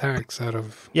 75% tax out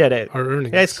of our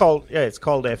earnings. Yeah, it's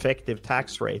called the effective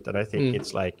tax rate, and I think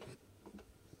it's like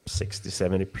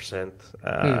 60-70%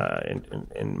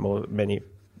 in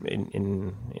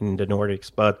the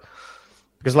Nordics. But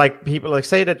because like people like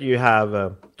say that you have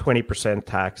a 20%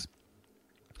 tax.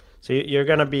 So you're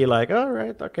going to be like, all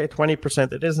right, okay,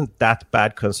 20%. It isn't that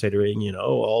bad considering, you know,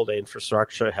 all the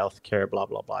infrastructure, healthcare, blah,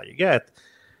 blah, blah you get.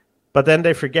 But then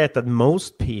they forget that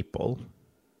most people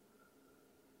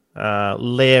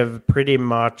live pretty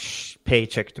much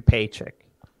paycheck to paycheck.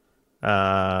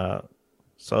 So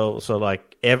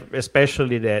like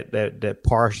especially the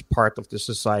part of the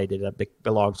society that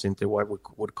belongs into what we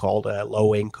would call the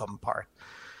low income part.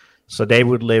 So they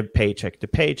would live paycheck to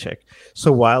paycheck.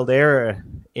 So while their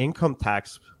income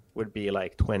tax would be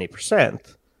like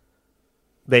 20%,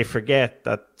 they forget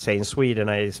that, say in Sweden,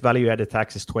 its value-added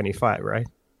tax is 25, right?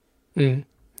 Yep.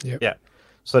 Yeah.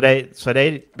 So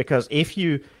they because if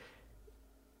you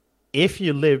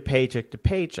live paycheck to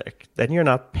paycheck, then you're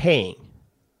not paying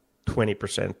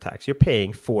 20% tax. You're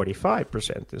paying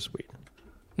 45% in Sweden.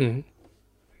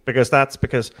 Because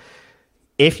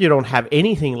if you don't have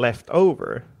anything left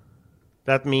over,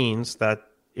 that means that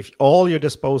if all your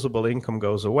disposable income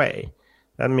goes away,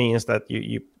 that means that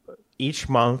you each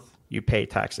month you pay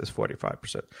taxes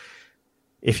 45%.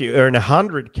 If you earn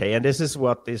 100K, and this is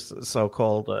what these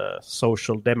so-called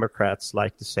social democrats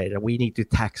like to say, that we need to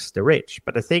tax the rich.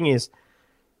 But the thing is,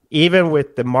 even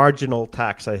with the marginal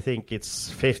tax, I think it's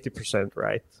 50%,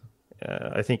 right?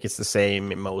 I think it's the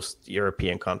same in most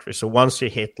European countries. So once you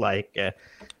hit like a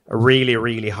really,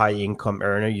 really high income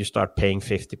earner, you start paying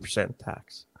 50%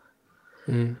 tax.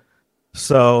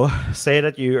 So say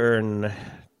that you earn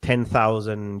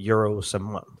 10,000 euros a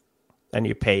month and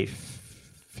you pay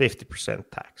 50%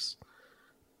 tax.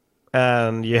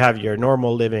 And you have your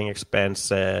normal living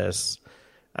expenses,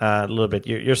 a little bit.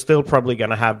 You're still probably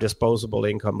going to have disposable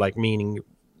income, like meaning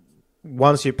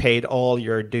once you paid all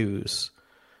your dues,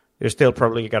 you're still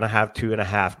probably going to have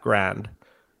 $2,500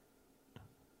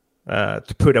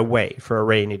 to put away for a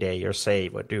rainy day or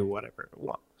save or do whatever you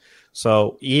want.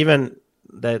 So even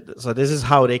that, so this is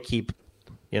how they keep,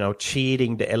 you know,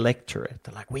 cheating the electorate.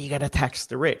 They're like, we got to tax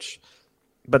the rich.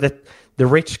 But the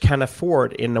rich can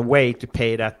afford in a way to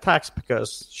pay that tax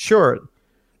because sure,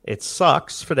 it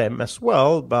sucks for them as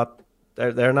well, but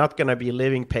they're not going to be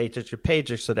living paycheck to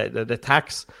paycheck. So that the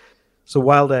tax, so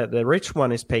while the rich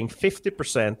one is paying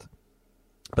 50%,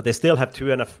 but they still have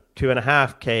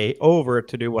 2.5K over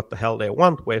to do what the hell they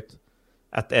want with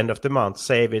at the end of the month.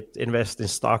 Save it, invest in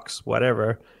stocks,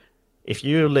 whatever. If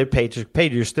you live paycheck to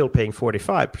paycheck, you're still paying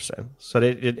 45%. So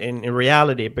in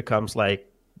reality, it becomes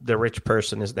like the rich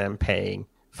person is then paying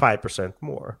 5%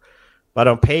 more. But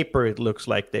on paper, it looks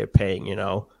like they're paying,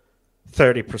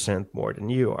 30% more than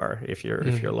you are if you're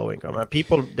low income. And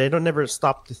people, they don't never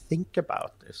stop to think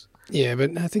about this. Yeah,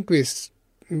 but I think we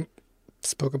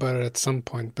spoke about it at some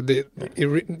point. But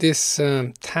this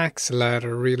tax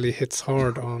ladder really hits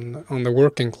hard on the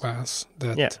working class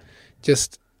that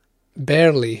just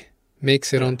barely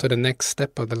makes it onto the next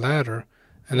step of the ladder,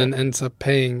 and then ends up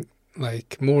paying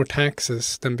like more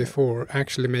taxes than before,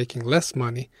 actually making less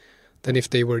money than if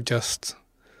they were just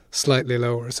slightly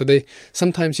lower. So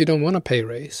sometimes you don't want to pay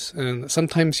raise, and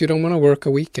sometimes you don't want to work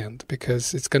a weekend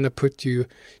because it's going to put you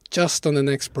just on the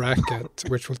next bracket,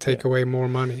 which will take away more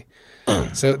money.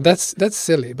 So that's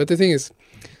silly. But the thing is,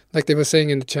 like they were saying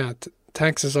in the chat,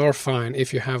 taxes are fine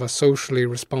if you have a socially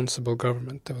responsible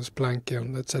government. There was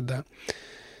Plankion that said that.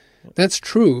 That's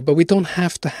true, but we don't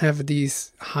have to have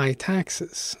these high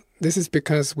taxes. This is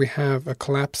because we have a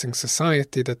collapsing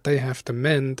society that they have to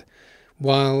mend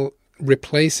while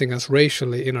replacing us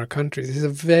racially in our country. This is a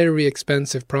very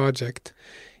expensive project.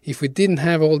 If we didn't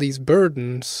have all these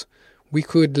burdens, we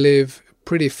could live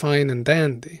pretty fine and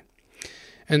dandy.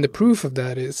 And the proof of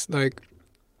that is like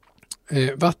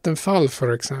Vattenfall,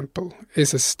 for example,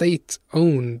 is a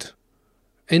state-owned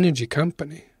energy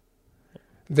company.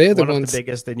 They're the ones, of the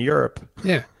biggest in Europe.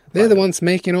 Yeah, they're the ones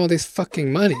making all this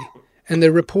fucking money, and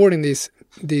they're reporting these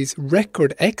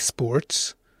record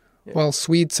exports while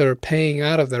Swedes are paying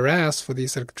out of their ass for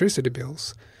these electricity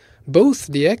bills. Both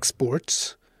the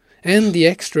exports and the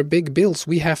extra big bills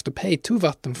we have to pay to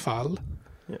Vattenfall,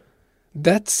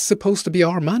 that's supposed to be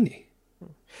our money.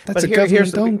 That's a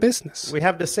government-owned business. We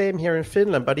have the same here in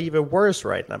Finland, but even worse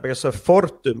right now, because of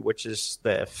Fortum, which is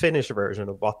the Finnish version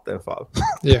of Vattenfall.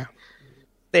 Yeah.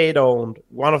 State-owned,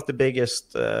 one of the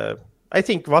biggest. I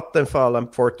think Vattenfall and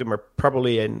Fortum are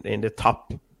probably in the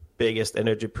top biggest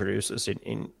energy producers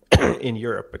in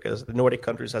Europe, because the Nordic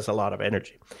countries has a lot of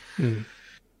energy.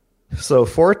 So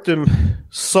Fortum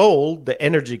sold the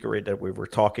energy grid that we were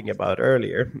talking about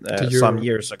earlier some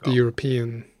years ago. The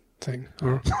European thing,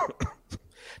 or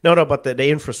no, but the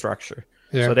infrastructure.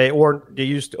 Yeah. So they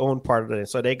used to own part of it.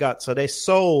 So they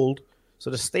sold. So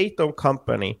the state-owned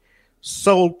company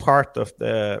sold part of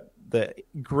the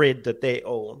grid that they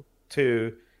own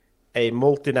to a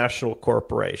multinational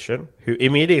corporation, who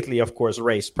immediately, of course,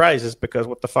 raised prices, because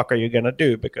what the fuck are you going to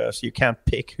do? Because you can't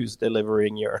pick who's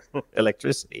delivering your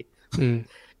electricity. And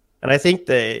I think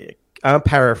I'm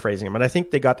paraphrasing, but I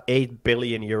think they got 8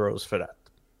 billion euros for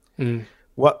that.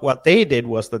 What they did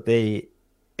was that they,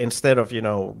 instead of,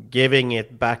 giving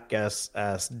it back as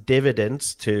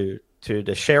dividends to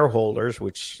the shareholders,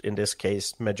 which in this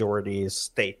case majority is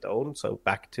state-owned, so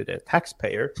back to the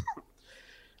taxpayer,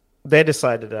 they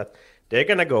decided that they're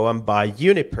going to go and buy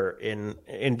Uniper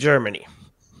in Germany.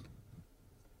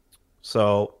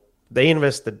 So they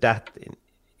invested that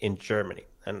in Germany.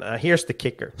 And here's the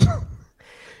kicker.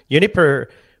 Uniper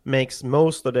makes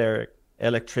most of their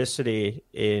electricity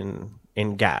in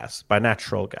gas, by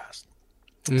natural gas.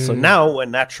 So now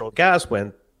when natural gas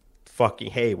went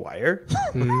fucking haywire,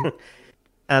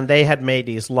 and they had made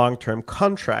these long-term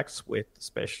contracts with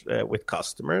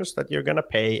customers that you're going to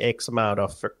pay X amount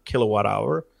of per kilowatt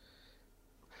hour.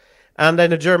 And then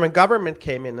the German government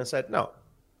came in and said, no,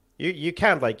 you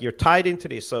can't, like, you're tied into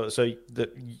this. So the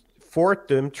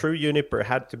Fortum, through Uniper,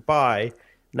 had to buy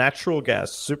natural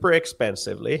gas super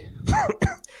expensively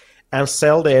and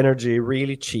sell the energy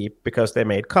really cheap because they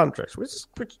made contracts, which is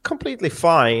completely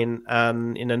fine.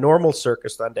 And in a normal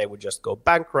circumstance, they would just go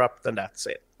bankrupt and that's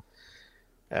it.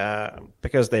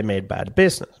 Because they made bad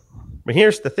business. But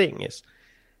here's the thing is,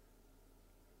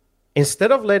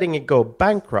 instead of letting it go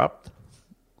bankrupt,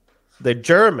 the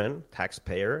German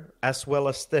taxpayer, as well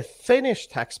as the Finnish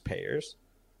taxpayers,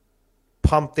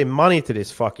 pumped in money to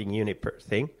this fucking Uniper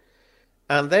thing.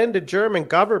 And then the German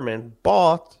government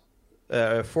bought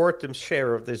Fortum's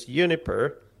share of this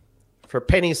Uniper for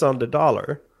pennies on the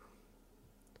dollar.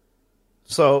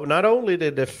 So not only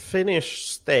did the Finnish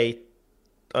state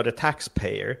or the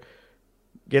taxpayer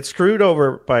get screwed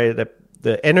over by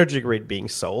the energy grid being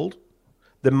sold,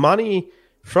 the money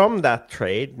from that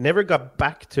trade never got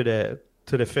back to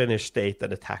the Finnish state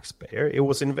and the taxpayer. It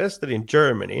was invested in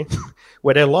Germany,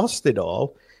 where they lost it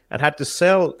all and had to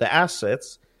sell the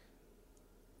assets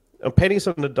pennies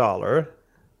on the dollar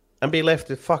and be left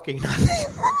with fucking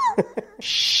nothing.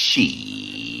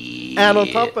 And on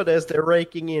top of this, they're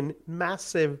raking in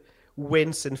massive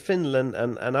wins in Finland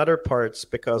and other parts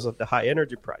because of the high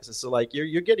energy prices. So like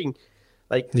you're getting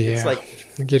like it's like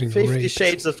you're getting 50 raped.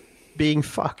 shades of being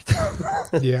fucked.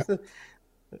 Yeah. But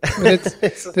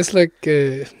it's like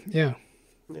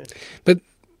But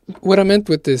what I meant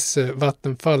with this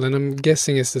Vattenfall, and I'm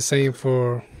guessing it's the same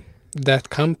for that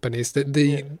company, is that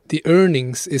the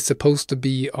earnings is supposed to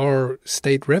be our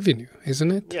state revenue,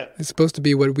 isn't it? Yeah. It's supposed to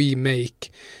be what we make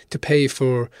to pay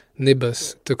for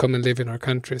nibbas to come and live in our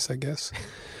countries, I guess.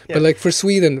 But like for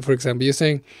Sweden, for example, you're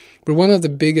saying we're one of the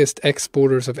biggest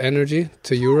exporters of energy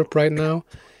to Europe right now,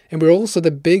 and we're also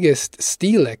the biggest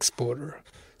steel exporter.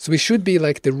 So we should be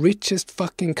like the richest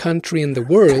fucking country in the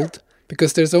world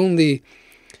because there's only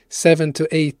 7 to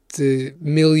 8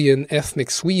 million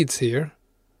ethnic Swedes here.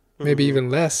 Maybe even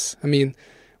less. I mean,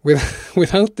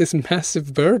 without this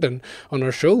massive burden on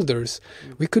our shoulders,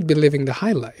 we could be living the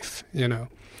high life, you know.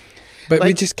 But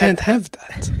we just can't have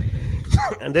that.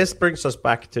 And this brings us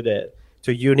back to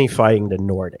unifying the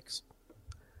Nordics.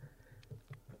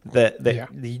 The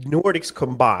Nordics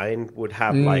combined would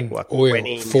have oil,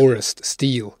 20 forest,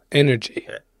 steel, energy.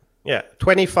 Yeah,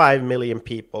 25 million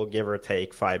people, give or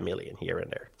take 5 million here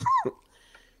and there.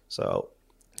 So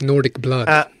Nordic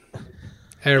blood.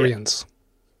 Aryans.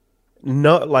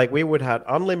 No, like we would have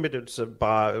unlimited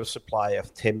supply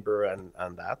of timber and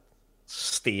that,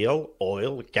 steel,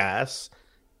 oil, gas,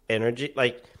 energy.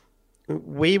 Like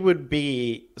we would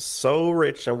be so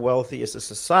rich and wealthy as a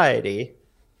society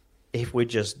if we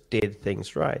just did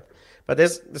things right. But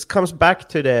this comes back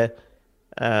to the,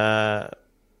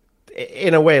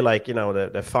 in a way, like, you know,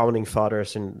 the founding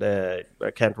fathers and I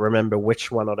can't remember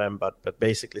which one of them, but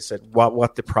basically said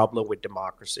what the problem with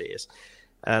democracy is.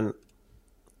 And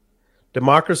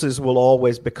democracies will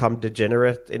always become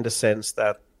degenerate in the sense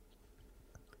that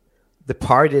the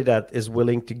party that is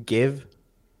willing to give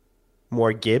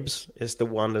more gives is the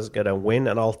one that's going to win,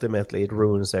 and ultimately it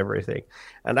ruins everything.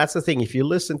 And that's the thing. If you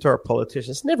listen to our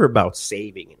politicians, it's never about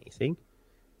saving anything.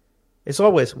 It's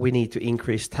always we need to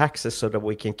increase taxes so that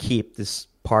we can keep this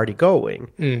party going.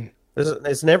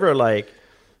 It's never like,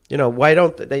 you know, why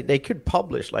don't they could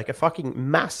publish like a fucking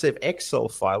massive Excel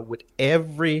file with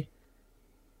every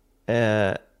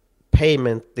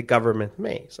payment the government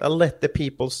makes and let the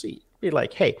people see. Be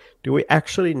like, hey, do we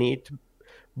actually need to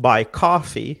buy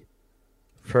coffee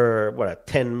for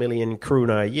 10 million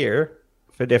krona a year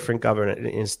for different government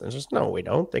instances? No, we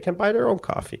don't. They can buy their own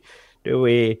coffee. Do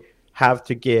we have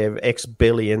to give X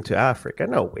billion to Africa?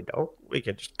 No, we don't. We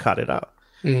can just cut it out.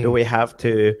 Do we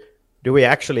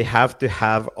actually have to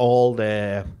have all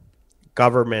the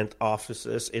government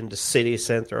offices in the city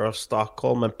center of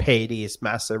Stockholm and pay these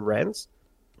massive rents?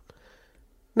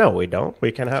 No, we don't.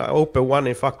 We can open one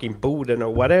in fucking Boden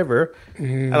or whatever.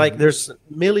 Like, there's a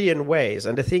million ways.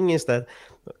 And the thing is that,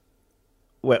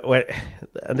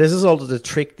 and this is also the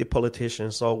trick the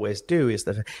politicians always do, is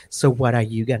that, so what are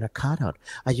you going to cut on?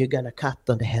 Are you going to cut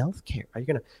on the healthcare? Are you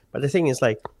going to? But the thing is,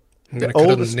 like, the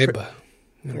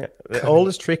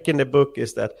oldest trick in the book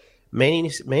is that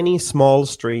many small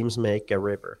streams make a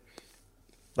river.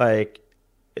 Like,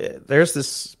 there's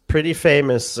this pretty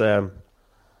famous, I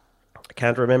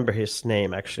can't remember his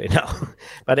name actually now,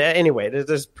 but anyway, there's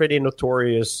this pretty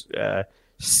notorious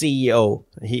CEO.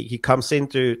 He comes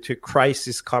into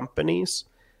crisis companies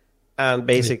and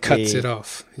basically he cuts it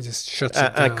off. He just shuts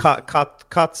it down.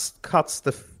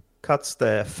 Cuts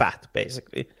the fat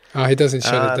basically. Oh, he doesn't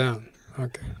shut it down.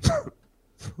 Okay.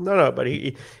 No, but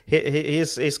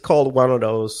he's called one of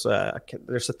those.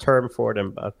 There's a term for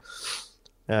them, but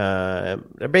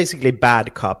they're basically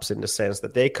bad cops in the sense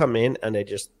that they come in and they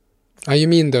just. Oh, you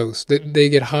mean those? They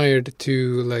get hired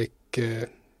to like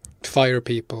fire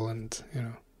people and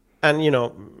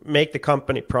make the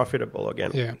company profitable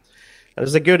again. Yeah. And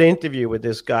there's a good interview with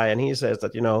this guy, and he says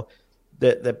that the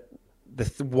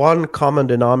one common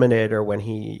denominator when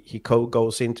he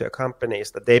goes into a company is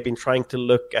that they've been trying to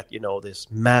look at this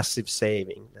massive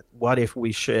saving. That what if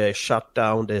we shut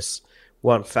down this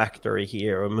one factory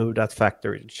here or move that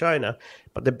factory to China?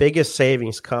 But the biggest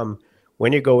savings come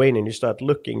when you go in and you start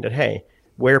looking that, hey,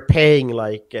 we're paying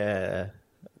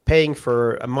paying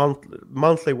for a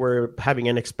monthly, we're having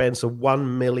an expense of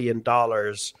 $1 million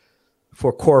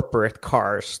for corporate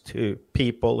cars to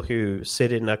people who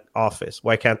sit in an office.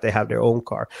 Why can't they have their own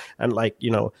car? And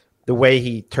the way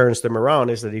he turns them around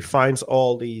is that he finds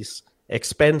all these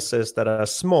expenses that are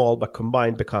small but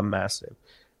combined become massive.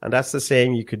 And that's the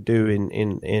same you could do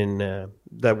in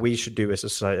that we should do as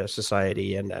a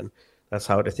society. And then that's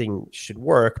how the thing should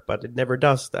work, but it never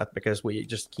does that because we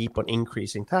just keep on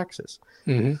increasing taxes.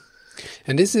 Mm-hmm.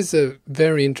 And this is a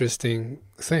very interesting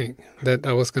thing that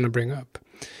I was going to bring up,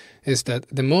 is that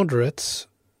the moderates,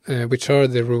 which are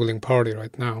the ruling party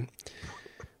right now,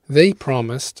 they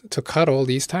promised to cut all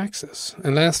these taxes.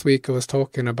 And last week I was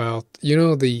talking about,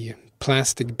 the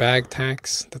plastic bag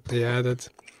tax that they added,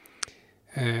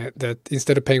 that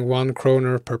instead of paying 1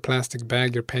 kroner per plastic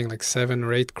bag, you're paying like 7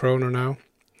 or 8 kroner now.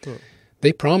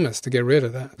 They promised to get rid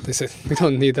of that. They said, we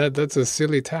don't need that. That's a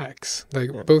silly tax.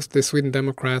 Both the Sweden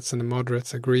Democrats and the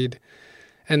moderates agreed.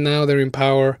 And now they're in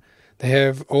power. They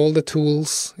have all the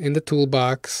tools in the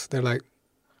toolbox. They're like,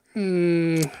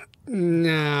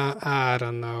 nah, I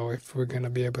don't know if we're going to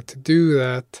be able to do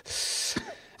that.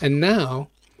 And now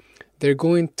they're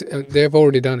going to, they've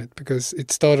already done it because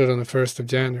it started on the 1st of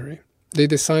January. They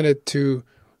decided to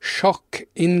shock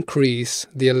increase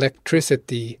the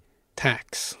electricity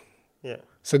tax. Yeah.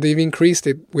 So they've increased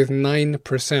it with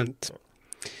 9%.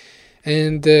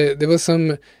 And there was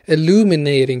some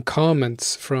illuminating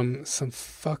comments from some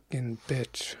fucking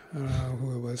bitch. I don't know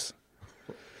who it was.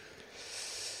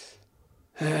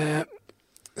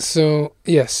 So,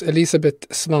 yes, Elisabeth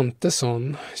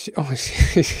Svantesson.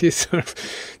 She's our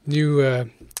new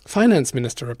finance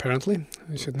minister, apparently.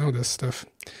 I should know this stuff.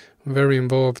 I'm very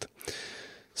involved.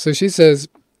 So she says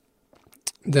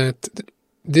that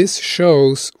this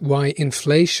shows why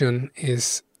inflation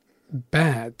is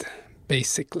bad,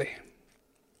 basically.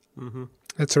 Mm-hmm.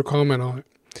 That's her comment on it.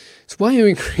 So why are you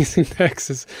increasing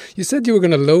taxes? You said you were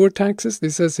going to lower taxes.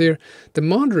 This says here, the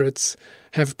moderates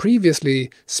have previously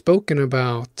spoken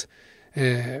about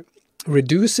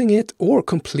reducing it or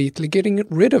completely getting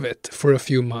rid of it for a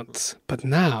few months. But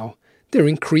now they're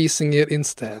increasing it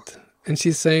instead. And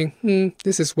she's saying,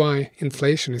 this is why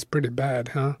inflation is pretty bad,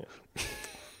 huh?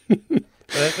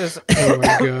 Oh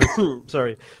my god!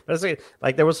 Sorry,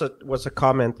 like there was a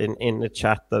comment in the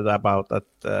chat about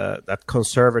that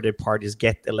conservative parties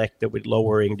get elected with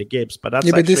lowering the Gibbs, but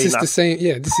that's but this is the same.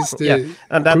 Yeah, this is the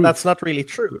and that's not really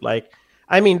true. Like,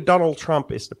 I mean, Donald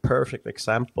Trump is the perfect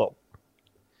example.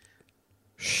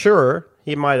 Sure,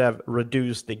 he might have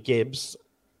reduced the Gibbs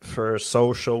for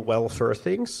social welfare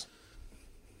things,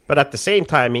 but at the same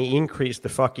time, he increased the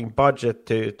fucking budget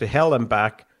to hell and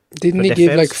back. Didn't he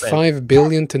give like $5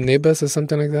 billion to Nibas or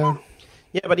something like that?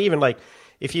 Yeah, but even like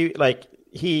if you like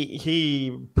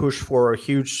he pushed for a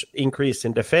huge increase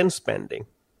in defense spending.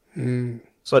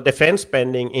 So defense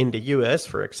spending in the US,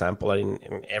 for example,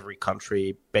 in every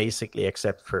country basically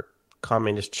except for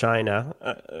communist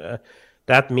China,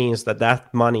 that means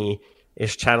that money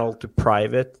is channeled to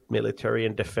private military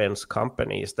and defense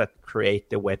companies that create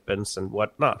the weapons and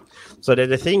whatnot. So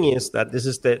the thing is that this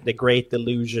is the great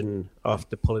illusion of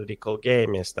the political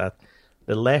game, is that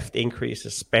the left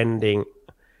increases spending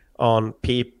on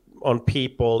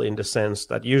people in the sense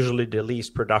that usually the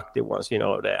least productive ones,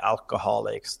 the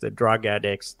alcoholics, the drug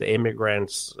addicts, the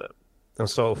immigrants, and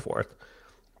so forth.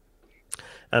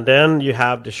 And then you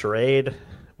have the charade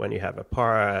when you have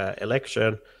a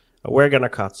election. We're going to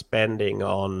cut spending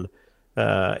on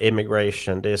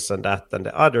immigration, this and that and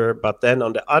the other. But then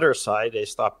on the other side, they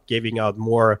stop giving out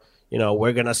more,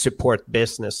 we're going to support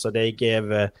business. So they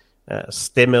give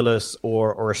stimulus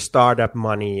or startup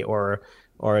money or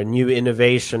new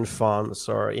innovation funds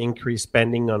or increased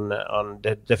spending on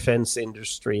the defense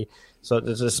industry. So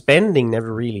the spending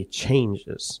never really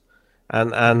changes.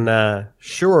 And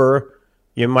sure,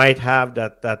 you might have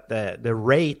that the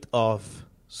rate of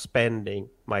spending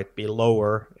might be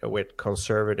lower with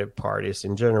conservative parties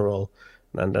in general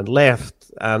than the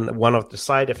left, and one of the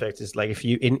side effects is like if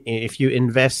you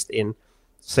invest in,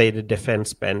 say, the defense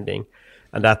spending,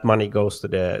 and that money goes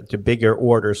to bigger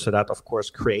orders, so that of course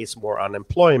creates more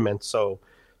unemployment. So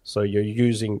you're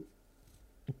using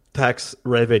tax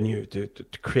revenue to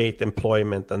create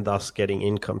employment and thus getting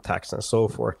income tax and so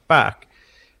forth back.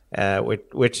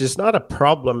 Which is not a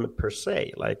problem per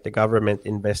se, like the government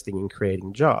investing in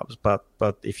creating jobs. But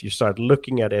if you start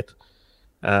looking at it,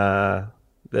 the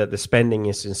spending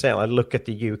is insane. I look at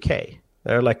the UK;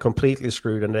 they're like completely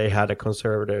screwed, and they had a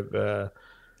conservative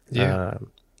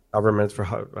government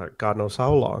for God knows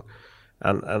how long,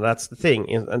 and that's the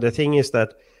thing. And the thing is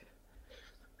that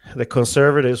the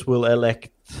conservatives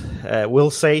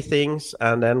will say things,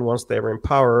 and then once they're in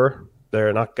power,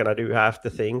 they're not going to do half the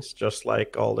things, just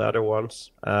like all the other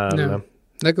ones. No.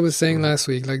 Like I was saying last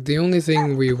week, like the only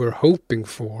thing we were hoping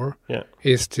for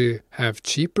is to have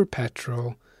cheaper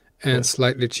petrol and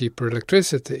slightly cheaper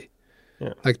electricity.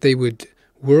 Yeah. Like they would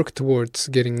work towards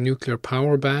getting nuclear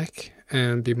power back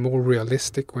and be more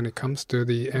realistic when it comes to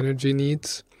the energy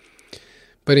needs.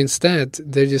 But instead,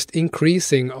 they're just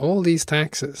increasing all these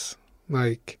taxes.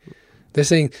 Like, they're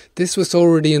saying, this was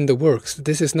already in the works.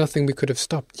 This is nothing we could have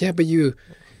stopped. Yeah, but you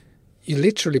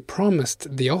literally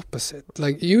promised the opposite.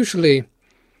 Like, usually,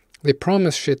 they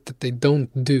promise shit that they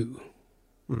don't do.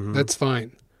 Mm-hmm. That's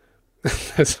fine.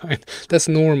 That's fine. That's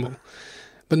normal.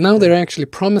 But now they're actually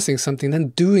promising something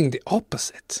and doing the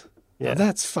opposite. Yeah. Now,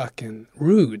 that's fucking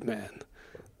rude, man.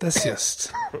 That's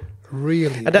just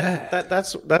really bad.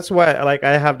 That's why, like,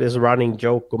 I have this running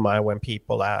joke of mine when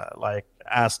people like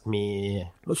ask me,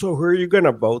 so who are you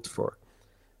gonna vote for?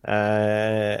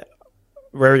 Very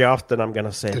often I'm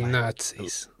gonna say the like,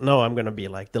 Nazis. No, I'm gonna be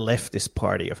like the leftist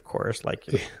party, of course. Like,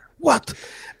 what?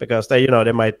 Because they,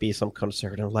 there might be some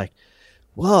conservative like,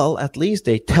 well, at least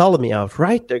they tell me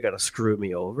outright they're going to screw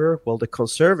me over. Well, the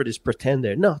conservatives pretend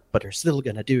they're not, but they're still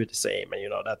going to do the same.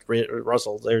 And, that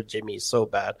Russell, their Jimmy is so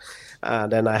bad.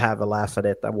 Then I have a laugh at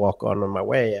it. I walk on my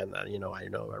way and, I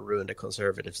ruined the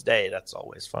conservatives' day. That's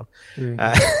always fun.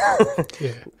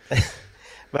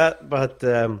 But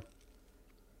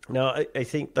no, I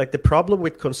think like the problem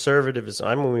with conservatism,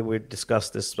 I mean, we've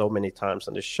discussed this so many times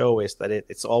on the show, is that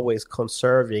it's always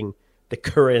conserving the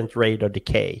current rate of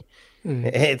decay.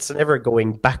 It's never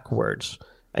going backwards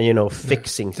and,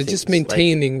 fixing they're things. Just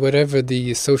maintaining whatever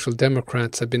the Social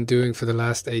Democrats have been doing for the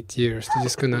last 8 years. They're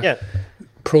just going to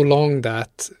prolong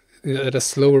that at a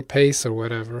slower pace or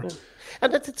whatever. Yeah.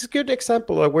 And it's a good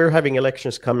example. Like, we're having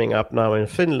elections coming up now in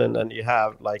Finland, and you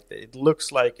have like, it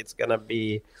looks like it's going to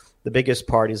be, the biggest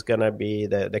party is going to be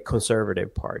the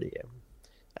Conservative Party.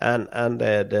 And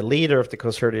the leader of the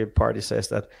Conservative Party says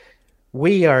that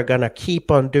we are going to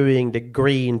keep on doing the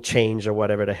green change or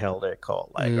whatever the hell they're called.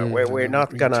 Like, we're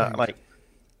not going to, like,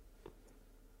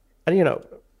 and,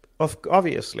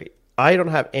 obviously, I don't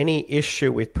have any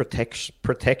issue with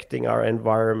protecting our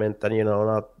environment and,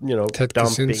 not,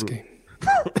 dumping,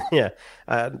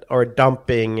 or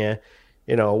dumping,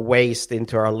 waste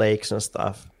into our lakes and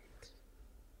stuff.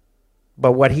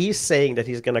 But what he's saying that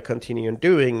he's going to continue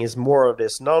doing is more of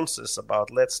this nonsense about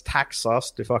let's tax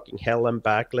us to fucking hell and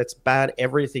back. Let's ban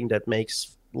everything that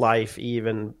makes life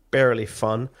even barely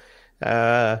fun.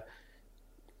 Driving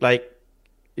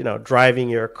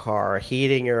your car,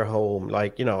 heating your home,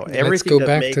 everything. Let's go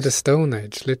back to the Stone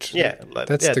Age, literally. Yeah,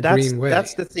 that's the green way.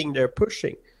 That's the thing they're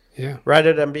pushing. Yeah.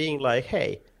 Rather than being like,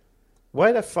 hey,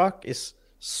 why the fuck is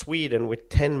Sweden with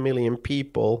 10 million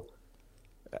people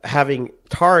having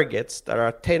targets that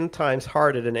are 10 times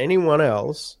harder than anyone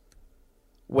else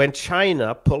when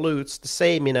China pollutes the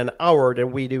same in an hour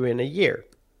than we do in a year?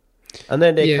 And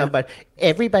then they come back,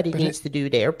 everybody needs to do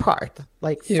their part.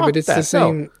 Like, fuck but it's that. The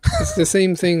same. It's the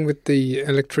same thing with the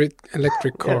electric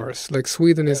cars. Like,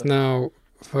 Sweden is now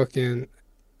fucking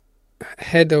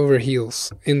head over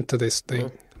heels into this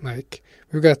thing. Like,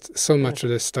 we've got so much of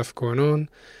this stuff going on.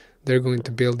 They're going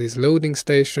to build these loading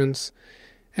stations.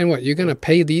 And what, you're going to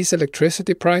pay these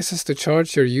electricity prices to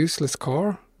charge your useless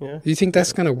car? Yeah. You think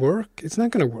that's going to work? It's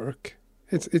not going to work.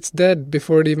 It's dead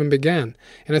before it even began.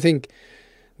 And I think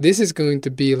this is going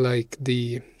to be like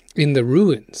in the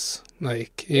ruins,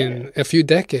 like in a few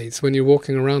decades when you're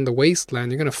walking around the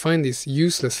wasteland, you're going to find these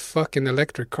useless fucking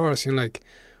electric cars. You're like,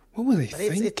 what were they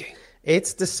thinking?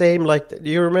 It's the same, like,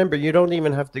 you remember, you don't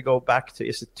even have to go back to,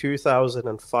 is it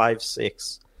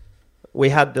 2005-06? We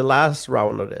had the last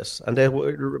round of this, and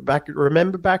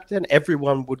remember back then,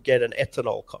 everyone would get an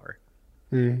ethanol car,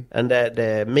 and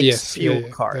the mixed fuel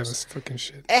cars. That was fucking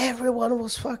shit. Everyone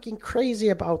was fucking crazy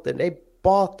about them. They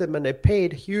bought them, and they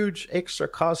paid huge extra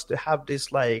cost to have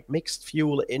this like mixed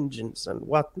fuel engines and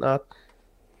whatnot.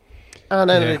 And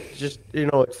then it just,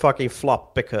 it fucking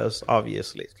flopped because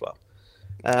obviously it flopped.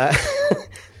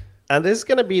 And this is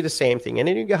gonna be the same thing. And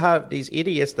then you have these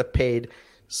idiots that paid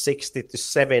 60 to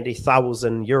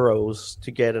 70,000 euros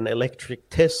to get an electric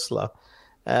Tesla,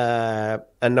 and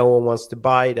no one wants to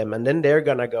buy them, and then they're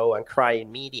gonna go and cry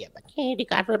in media, but hey, the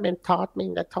government taught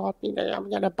me that I'm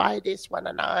gonna buy this one,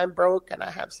 and now I'm broke and I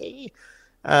have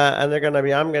and they're gonna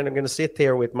be, I'm gonna sit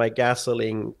here with my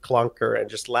gasoline clunker and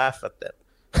just laugh at them.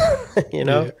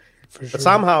 For sure. But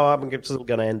somehow I'm still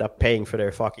gonna end up paying for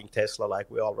their fucking Tesla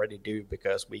like we already do,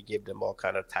 because we give them all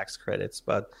kind of tax credits.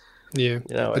 But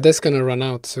but that's going to run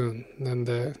out soon,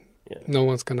 and no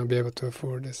one's going to be able to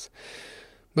afford this.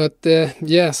 But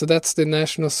so that's the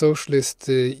National Socialist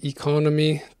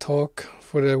economy talk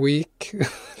for the week.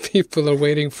 People are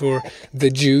waiting for the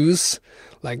Jews.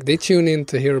 Like, they tune in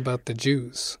to hear about the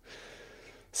Jews.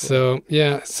 So,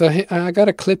 so I got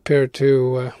a clip here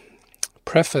to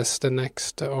preface the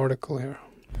next article here.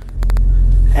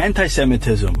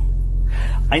 Anti-Semitism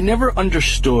I never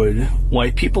understood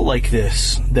why people like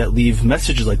this, that leave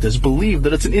messages like this, believe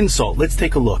that it's an insult. Let's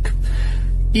take a look.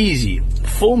 Easy.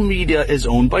 Full media is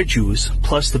owned by Jews,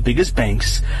 plus the biggest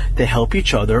banks. They help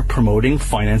each other, promoting,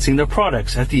 financing their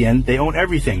products. At the end, they own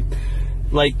everything.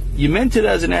 Like, you meant it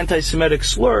as an anti-Semitic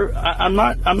slur. I'm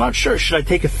not sure. Should I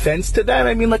take offense to that?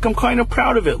 I mean, like, I'm kind of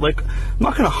proud of it. Like, I'm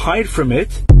not going to hide from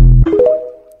it.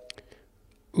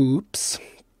 Oops.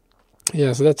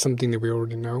 Yeah, so that's something that we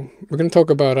already know. We're going to talk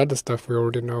about other stuff we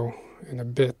already know in a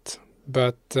bit.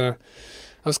 But I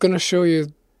was going to show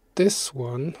you this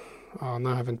one. Oh,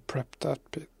 no, I haven't prepped that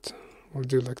bit. We'll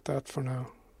do like that for now.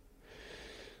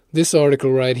 This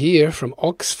article right here from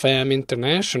Oxfam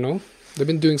International. They've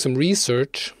been doing some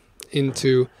research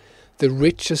into the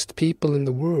richest people in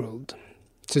the world.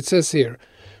 So it says here,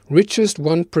 richest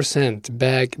 1%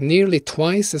 bag nearly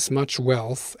twice as much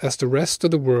wealth as the rest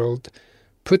of the world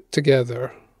put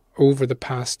together over the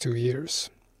past 2 years.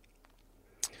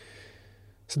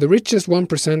 So the richest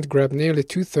 1% grabbed nearly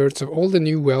 2/3 of all the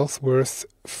new wealth worth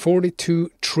 $42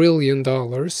 trillion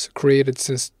created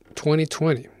since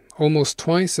 2020. Almost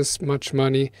twice as much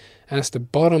money as the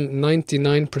bottom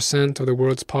 99% of the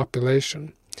world's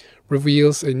population,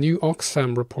 reveals a new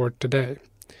Oxfam report today.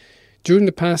 During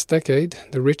the past decade,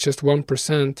 the richest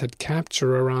 1% had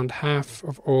captured around half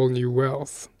of all new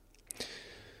wealth.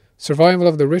 Survival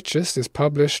of the Richest is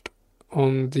published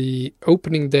on the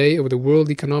opening day of the World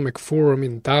Economic Forum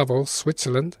in Davos,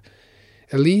 Switzerland.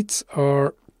 Elites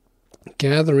are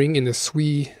gathering in the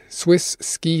Swiss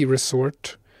ski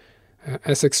resort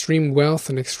as extreme wealth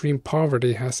and extreme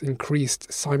poverty has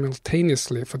increased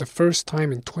simultaneously for the first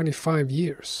time in 25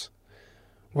 years.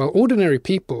 While ordinary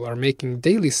people are making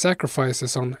daily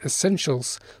sacrifices on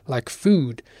essentials like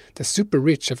food, the super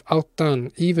rich have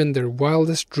outdone even their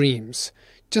wildest dreams.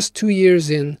 Just 2 years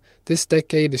in, this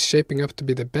decade is shaping up to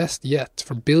be the best yet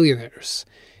for billionaires.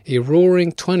 A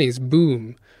roaring 20s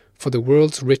boom for the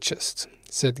world's richest,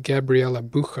 said Gabriela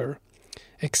Bucher,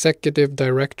 Executive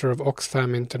Director of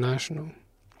Oxfam International.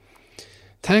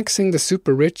 Taxing the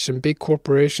super rich and big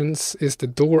corporations is the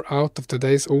door out of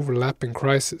today's overlapping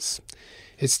crisis.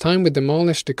 It's time we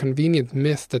demolish the convenient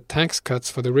myth that tax cuts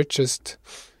for the richest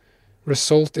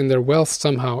result in their wealth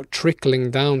somehow trickling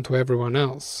down to everyone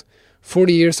else.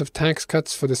 40 years of tax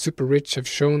cuts for the super rich have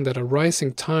shown that a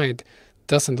rising tide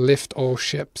doesn't lift all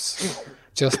ships,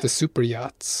 just the super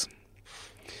yachts.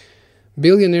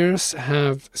 Billionaires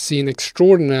have seen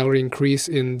extraordinary increase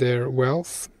in their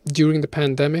wealth during the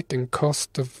pandemic and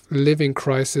cost of living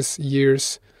crisis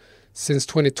years since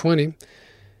 2020.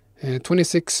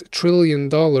 $26 trillion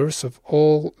of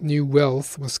all new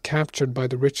wealth was captured by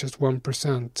the richest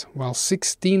 1%, while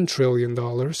 $16 trillion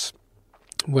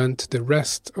went to the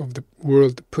rest of the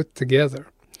world put together.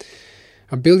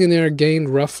 A billionaire gained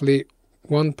roughly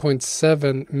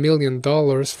 $1.7 million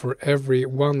for every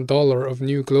 $1 of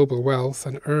new global wealth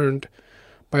and earned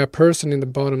by a person in the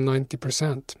bottom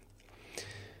 90%.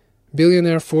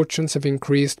 Billionaire fortunes have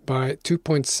increased by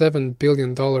 $2.7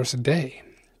 billion a day.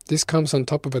 This comes on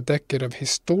top of a decade of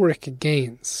historic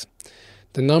gains,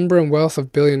 the number and wealth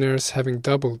of billionaires having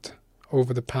doubled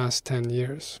over the past 10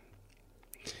 years.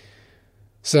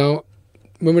 So,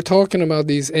 when we're talking about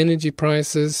these energy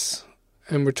prices,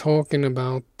 and we're talking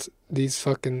about these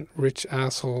fucking rich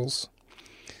assholes,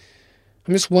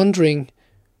 I'm just wondering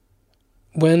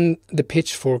when the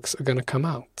pitchforks are going to come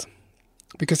out.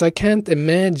 Because I can't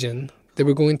imagine that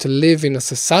we're going to live in a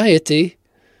society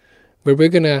where we're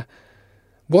going to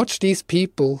watch these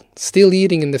people still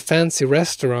eating in the fancy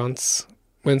restaurants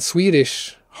when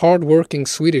hard-working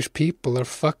Swedish people are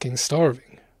fucking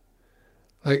starving.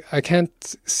 Like, I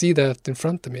can't see that in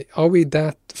front of me. Are we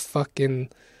that fucking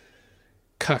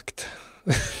cucked?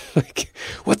 Like,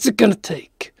 what's it gonna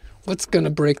take? What's gonna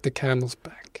break the camel's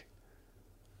back?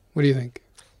 What do you think?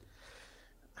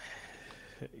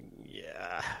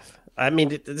 Yeah, I mean,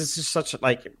 this is such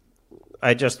like,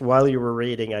 while you were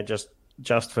reading, I just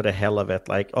for the hell of it,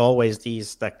 like always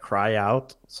these that cry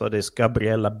out. So this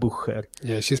Gabriela Bucher.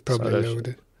 Yeah, she's probably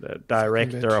loaded. The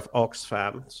director of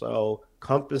Oxfam. So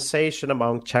compensation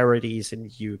among charities in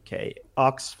the UK.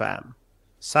 Oxfam.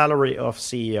 Salary of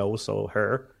CEO, so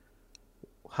her,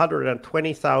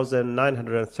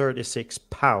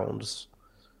 £120,936.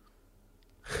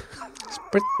 It's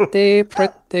pretty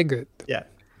good. Yeah.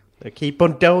 They keep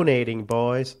on donating,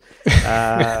 boys.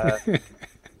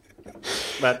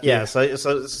 But yeah, so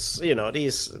you know,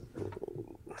 these...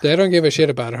 I don't give a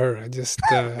shit about her. I just...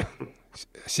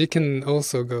 she can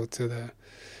also go to the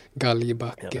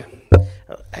Galliback. Yeah.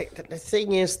 The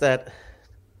thing is that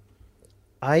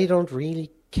I don't really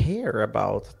care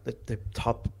about the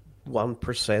top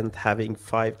 1% having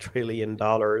 $5 trillion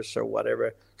or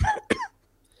whatever.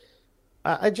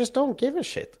 I just don't give a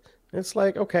shit. It's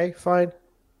like, okay, fine,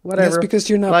 whatever. That's because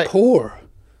you're not poor.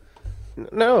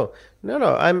 No.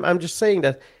 I'm just saying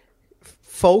that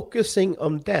focusing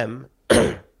on them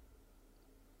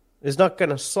is not going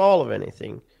to solve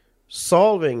anything.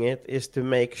 Solving it is to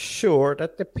make sure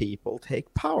that the people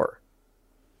take power.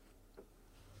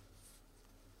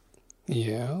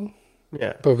 Yeah.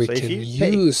 Yeah. But we can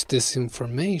use this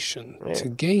information to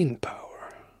gain power.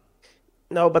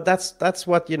 No, but that's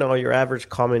what, your average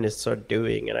communists are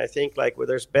doing. And I think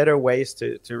there's better ways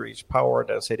to reach power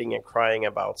than sitting and crying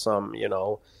about some,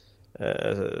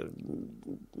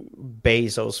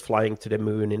 Bezos flying to the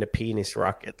moon in a penis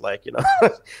rocket.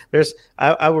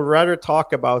 I would rather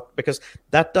talk about, because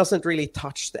that doesn't really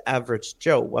touch the average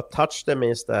Joe. What touched them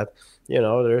is that,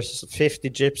 there's 50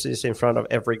 gypsies in front of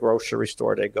every grocery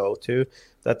store they go to,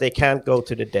 that they can't go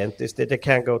to the dentist, that they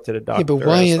can't go to the doctor. Yeah, but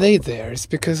why are they there? It's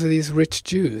because of these rich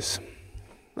Jews.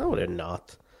 No, they're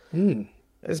not.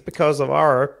 It's because of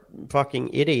our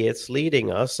fucking idiots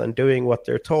leading us and doing what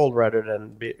they're told rather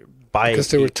than buying.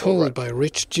 Because they were told by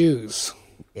rich Jews.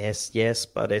 Yes,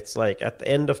 but it's like at the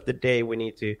end of the day, we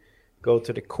need to go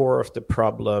to the core of the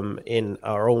problem in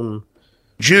our own.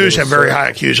 Jews have very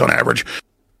high IQs on average.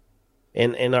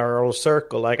 In our own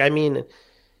circle, the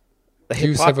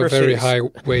Jews have a very high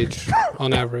wage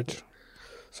on average.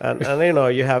 And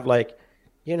you have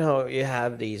you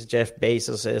have these Jeff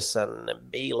Bezoses and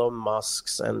Elon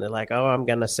Musks, and they're like, oh, I'm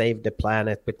gonna save the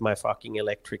planet with my fucking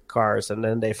electric cars, and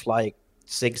then they fly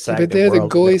zigzag. But they're the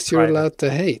guys you're allowed to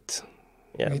hate.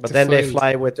 Yeah, but then they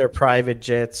fly with their private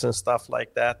jets and stuff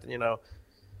like that.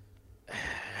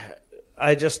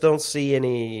 I just don't see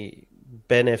any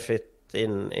benefit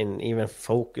in even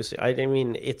focusing. I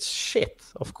mean, it's shit.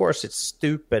 Of course, it's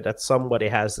stupid that somebody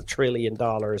has $1 trillion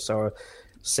or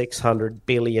 $600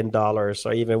 billion or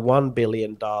even $1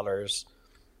 billion.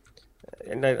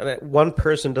 And one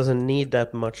person doesn't need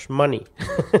that much money.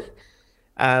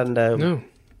 And no.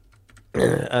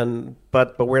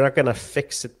 But we're not gonna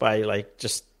fix it by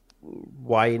just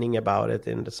whining about it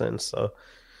in the sense. So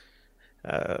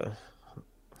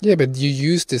yeah, but you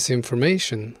use this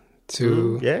information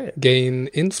to gain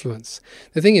influence.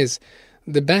 The thing is,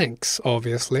 the banks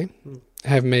obviously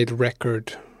have made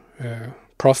record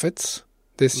profits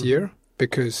this year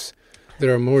because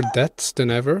there are more debts than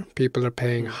ever. People are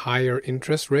paying higher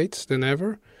interest rates than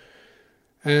ever.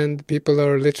 And people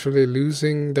are literally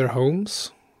losing their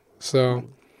homes. So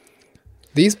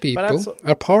these people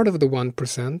are part of the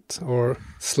 1% or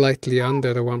slightly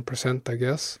under the 1%, I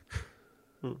guess.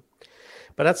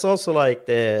 But that's also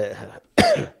the...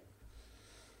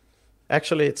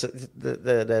 Actually, it's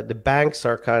the banks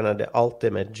are kind of the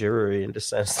ultimate jury in the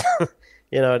sense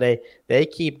they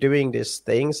keep doing these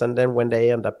things, and then when they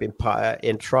end up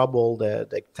in trouble,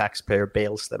 the taxpayer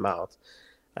bails them out.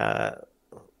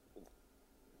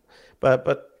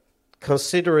 But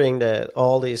considering that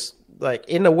all these,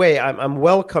 in a way, I'm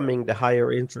welcoming the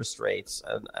higher interest rates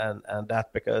and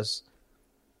that, because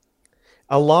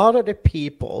a lot of the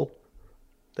people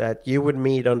that you would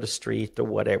meet on the street or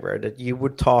whatever, that you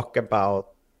would talk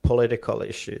about political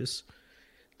issues,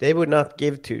 they would not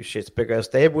give two shits because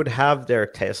they would have their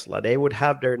Tesla, they would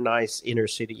have their nice inner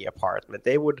city apartment,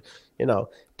 they would,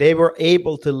 they were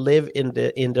able to live in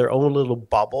their own little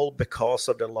bubble because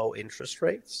of the low interest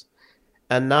rates.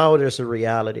 And now there's a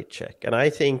reality check, and I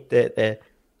think that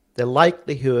the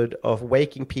likelihood of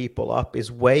waking people up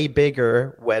is way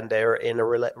bigger when they're in a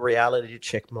reality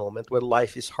check moment when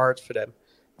life is hard for them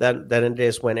than it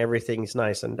is when everything's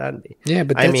nice and dandy. Yeah,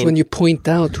 but that's when you point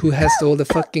out who has all the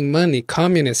fucking money,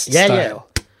 communist style.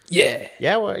 Yeah.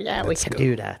 We can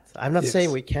do that. I'm not saying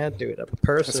we can't do it.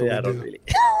 Personally, I don't really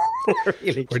care.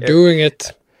 We're doing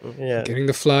it. Yeah. Getting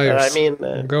the flyers.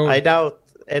 But I doubt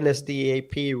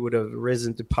NSDAP would have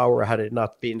risen to power had it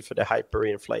not been for the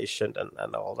hyperinflation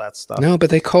and all that stuff. No,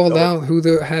 but they called out who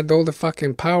had all the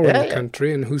fucking power in the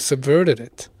country and who subverted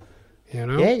it.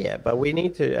 Yeah, but we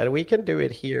need to, and we can do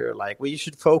it here. We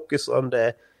should focus on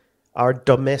our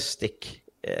domestic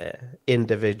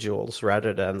individuals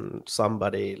rather than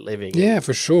somebody living. Yeah,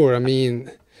 for sure.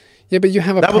 But you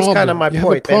have a problem. That was kind of my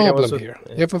point. You have a problem here.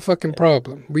 You have a fucking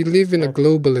problem. We live in a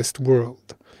globalist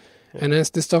world. Yeah. And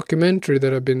as this documentary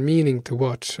that I've been meaning to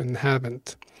watch and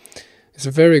haven't, it's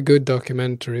a very good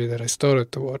documentary that I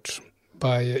started to watch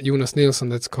by Jonas Nilsson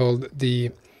that's called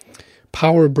The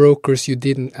Power Brokers You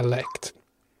Didn't Elect.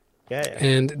 Yeah.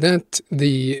 And that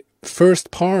the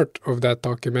first part of that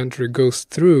documentary goes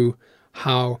through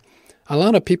how a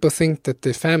lot of people think that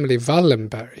the family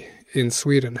Wallenberg in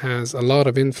Sweden has a lot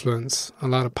of influence, a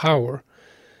lot of power.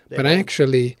 But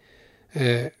actually,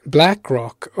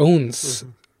 BlackRock owns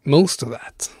most of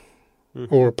that,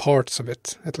 or parts of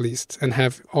it at least, and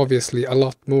have obviously a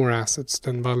lot more assets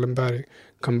than Wallenberg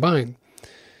combined.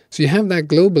 So you have that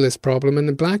globalist problem, and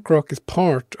the BlackRock is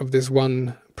part of this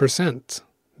 1%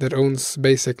 that owns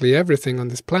basically everything on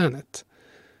this planet.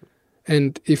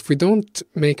 And if we don't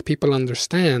make people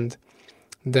understand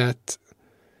that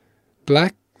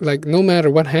no matter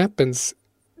what happens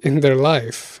in their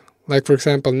life, like for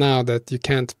example now that you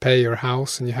can't pay your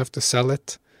house and you have to sell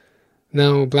it,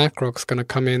 now BlackRock's going to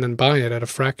come in and buy it at a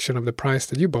fraction of the price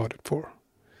that you bought it for.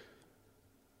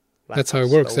 That's how it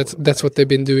works. That's what they've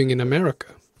been doing in America.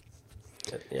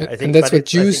 Yeah, and that's what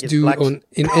Jews do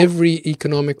in every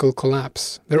economical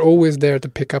collapse. They're always there to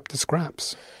pick up the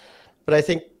scraps. But I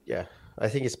think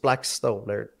it's Blackstone.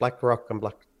 They're BlackRock and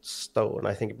Blackstone.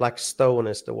 I think Blackstone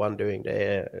is the one doing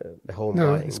the home buying.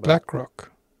 No, it's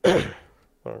BlackRock.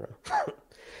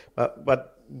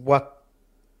 but what?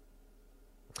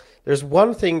 There's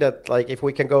one thing that, like, if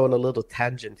we can go on a little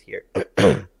tangent here,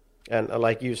 and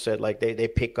like you said, like they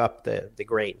pick up the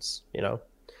grains, you know.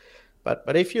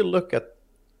 But if you look at,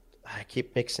 I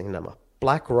keep mixing them up.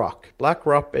 BlackRock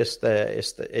is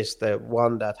the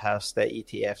one that has the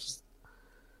ETFs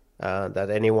that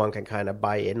anyone can kind of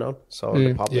buy in on, so in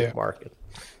the public market.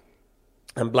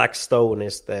 And Blackstone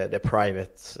is the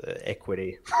private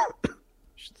equity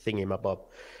thingamabob.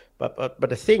 But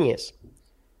the thing is,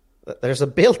 there's a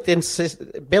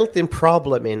built-in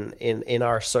problem in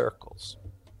our circles.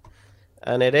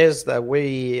 And it is that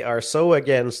we are so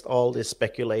against all this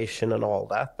speculation and all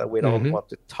that we don't want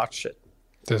to touch it.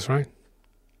 That's right.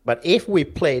 But if we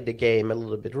played the game a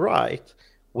little bit right,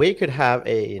 we could have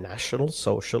a National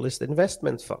Socialist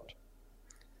Investment Fund.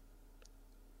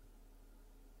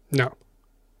 No.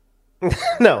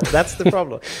 No, that's the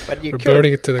problem. But you We're could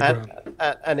burning it to the ground.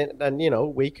 And you know,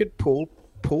 we could pool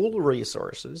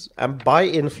resources and buy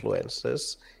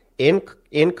influences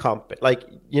in company, like,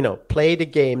 you know, play the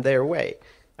game their way.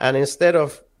 And instead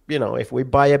of, you know, if we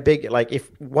buy a big, like, if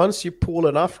once you pool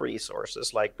enough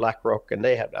resources like BlackRock and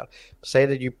they have that, say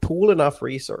that you pool enough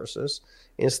resources,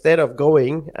 instead of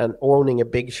going and owning a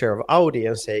big share of Audi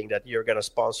and saying that you're going to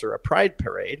sponsor a pride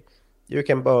parade, you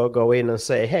can go in and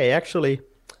say, hey, actually,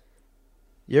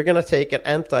 you're going to take an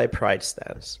anti-pride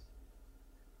stance.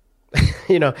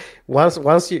 You know,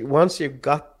 once you've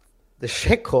got the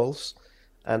shekels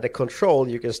and the control,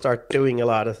 you can start doing a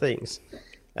lot of things.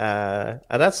 And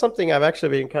that's something I've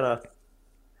actually been kind of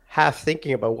half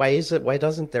thinking about. Why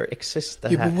doesn't there exist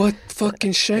that? Yeah, but what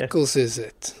fucking shekels is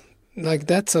it? Like,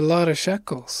 that's a lot of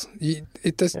shekels.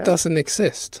 It doesn't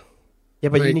exist. Yeah,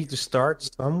 but you need to start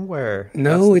somewhere.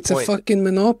 No, it's a fucking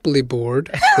monopoly board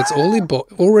that's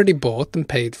already bought and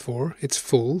paid for. It's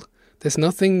full. There's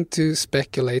nothing to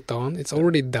speculate on. It's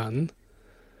already done.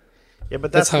 Yeah,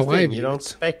 but that's how the thing. You don't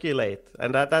speculate,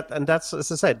 and that's,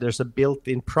 as I said, there's a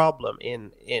built-in problem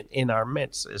in our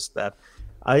midst. Is that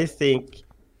I think,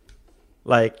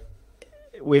 like,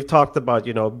 we've talked about,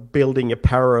 you know, building a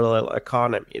parallel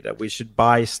economy, that we should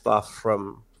buy stuff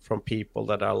from people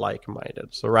that are like-minded.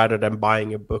 So rather than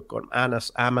buying a book on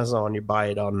Amazon, you buy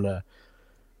it on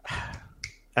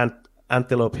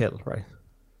Antelope Hill, right?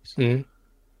 Mm.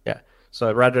 Yeah.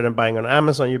 So rather than buying on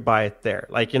Amazon, you buy it there.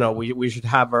 Like, you know, we should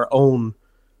have our own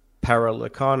parallel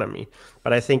economy.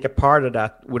 But I think a part of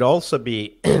that would also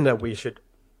be that we should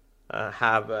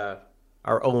have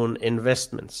our own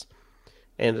investments,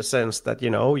 in the sense that, you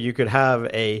know, you could have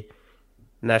a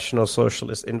National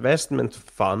Socialist Investment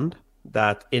Fund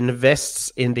that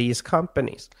invests in these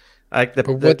companies. Like but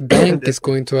what bank is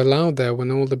going to allow that when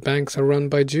all the banks are run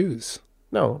by Jews?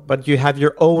 No, but you have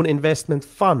your own investment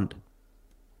fund.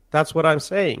 That's what I'm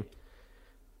saying.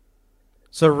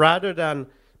 So rather than,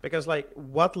 because, like,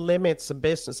 what limits a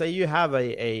business? Say you have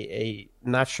a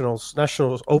national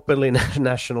openly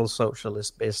national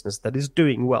socialist business that is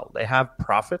doing well. They have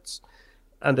profits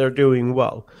and they're doing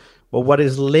well. But what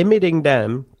is limiting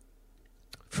them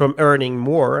from earning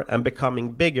more and becoming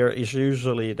bigger is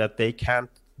usually that they can't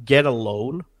get a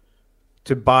loan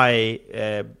to buy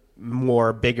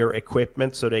more bigger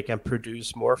equipment so they can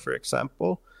produce more, for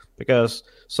example. Because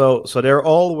so they're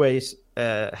always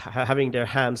having their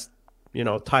hands, you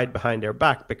know, tied behind their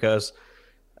back, because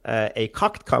a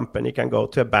cocked company can go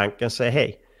to a bank and say,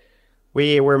 hey,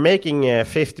 we're making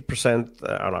 50%,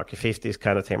 I don't know, 50 is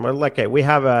kind of thing. Well, like, okay, we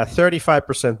have a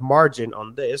 35% margin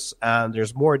on this, and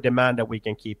there's more demand that we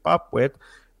can keep up with.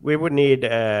 We would need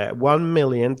 1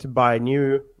 million to buy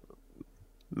new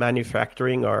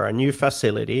manufacturing or a new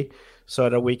facility so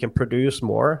that we can produce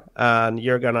more. And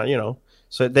you're gonna, you know,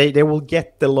 So they will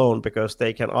get the loan because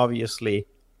they can obviously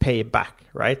pay back,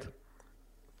 right?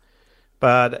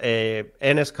 But a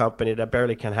NS company that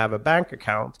barely can have a bank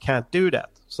account can't do that.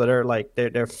 So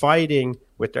they're fighting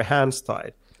with their hands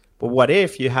tied. But what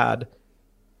if you had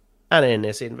an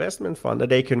NS investment fund that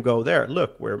they can go there?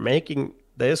 Look, we're making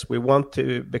this. We want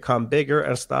to become bigger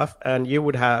and stuff. And you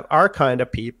would have our kind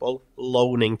of people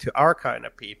loaning to our kind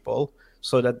of people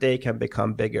so that they can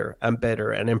become bigger and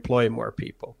better and employ more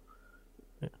people.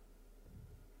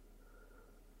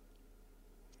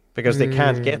 Because they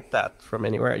can't get that from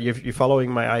anywhere. You're following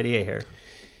my idea here?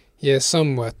 Yeah,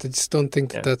 somewhat. I just don't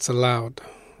think that's allowed.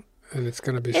 And it's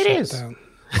going to be shut down.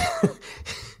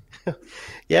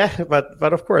 Yeah,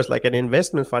 but of course, like an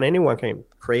investment fund, anyone can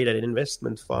create an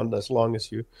investment fund as long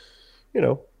as you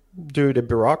do the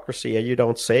bureaucracy and you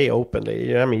don't say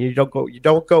openly. I mean, you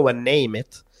don't go and name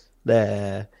it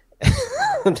the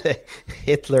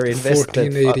Hitler investment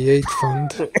 1488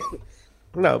 fund.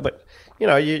 No, but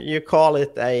you call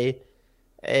it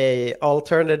a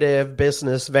alternative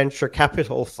business venture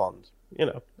capital fund,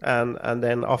 and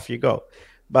then off you go.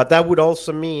 But that would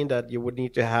also mean that you would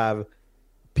need to have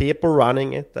people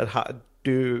running it that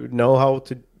know how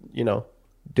to,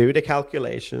 do the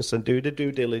calculations and do the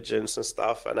due diligence and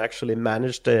stuff and actually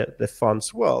manage the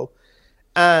funds well.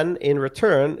 And in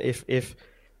return, if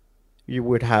you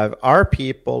would have our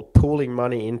people pooling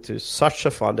money into such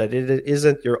a fund that it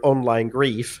isn't your online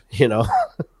grief,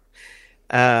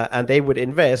 and they would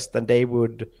invest and they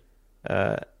would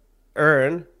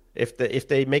earn, if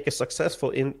they make a successful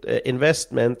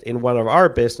investment in one of our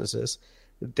businesses,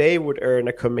 they would earn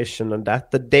a commission on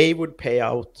that they would pay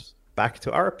out back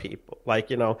to our people.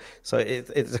 So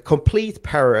it's a complete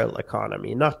parallel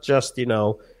economy, not just,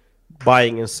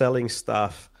 buying and selling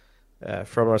stuff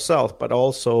from ourselves, but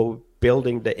also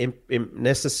building the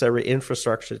necessary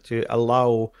infrastructure to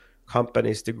allow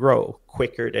companies to grow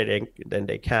quicker than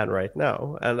they can right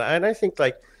now. And I think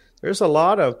there's a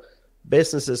lot of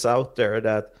businesses out there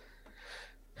that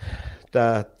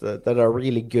are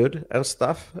really good and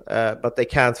stuff, but they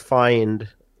can't find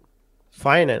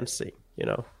financing,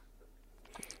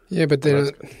 Yeah, but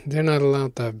they're not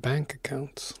allowed to have bank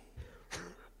accounts.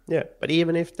 Yeah, but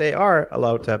even if they are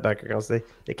allowed to have bank accounts,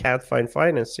 they can't find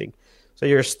financing. So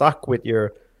you're stuck with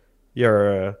your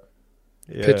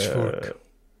pitchfork.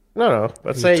 No.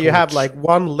 Let's say you have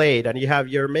one lathe and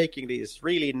you're making these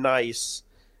really nice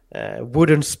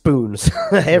wooden spoons.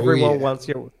 Everyone wants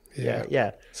your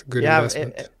It's a good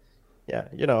investment.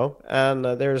 And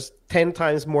there's 10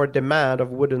 times more demand of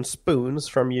wooden spoons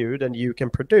from you than you can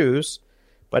produce.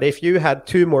 But if you had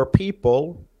 2 more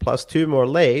people plus 2 more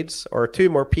lathes, or 2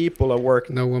 more people and work,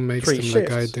 no one makes 3 them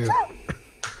shifts, like I do.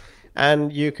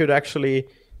 And you could actually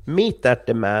meet that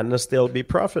demand and still be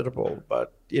profitable.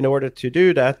 But in order to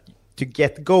do that, to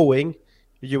get going,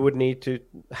 you would need to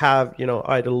have,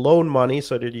 either loan money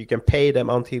so that you can pay them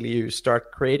until you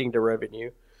start creating the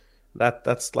revenue.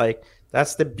 That's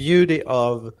the beauty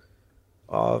of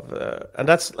and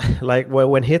that's like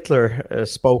when Hitler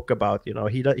spoke about,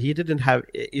 he didn't have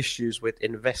issues with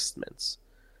investments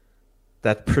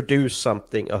that produce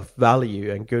something of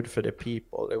value and good for the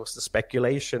people. It was the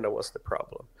speculation that was the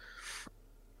problem.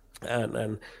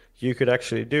 And you could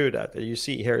actually do that. You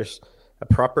see, here's a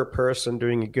proper person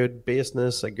doing a good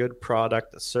business, a good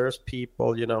product that serves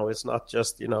people. It's not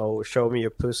just, show me your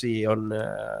pussy on,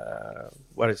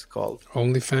 what is it called?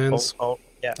 OnlyFans?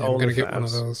 Yeah, I'm going to get one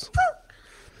of those.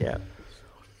 Yeah.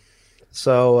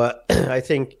 So I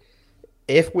think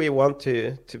if we want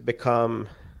to become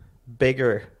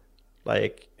bigger,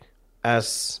 and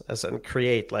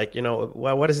create,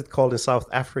 what is it called in South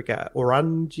Africa?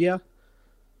 Orangia?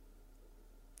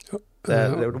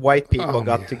 The white people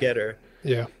got together.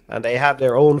 Yeah. And they have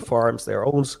their own farms, their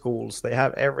own schools, they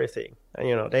have everything.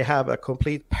 And, they have a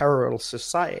complete parallel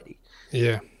society.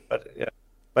 Yeah.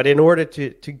 But in order to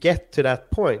get to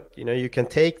that point, you can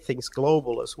take things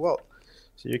global as well.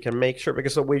 So you can make sure,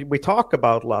 because we talk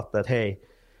about a lot that, hey,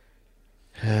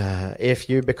 if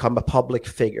you become a public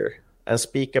figure and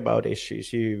speak about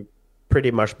issues, you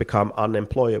pretty much become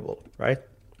unemployable, right?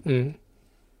 Mm.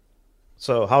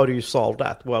 So how do you solve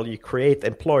that? Well, you create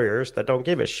employers that don't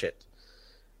give a shit.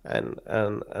 And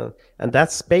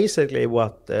that's basically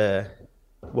what the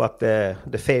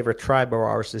favorite tribe of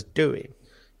ours is doing.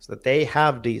 So that they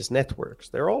have these networks.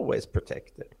 They're always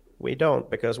protected. We don't,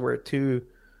 because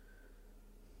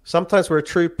sometimes we're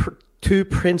too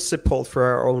principled for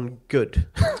our own good.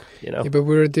 Yeah, but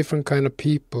we're a different kind of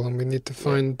people, and we need to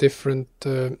find different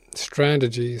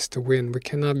strategies to win. We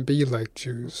cannot be like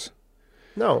Jews.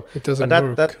 No, it doesn't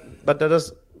work.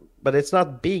 But it's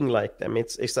not being like them.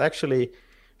 It's actually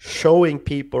showing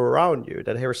people around you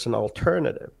that here's an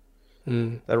alternative.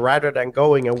 That rather than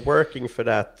going and working for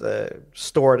that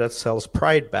store that sells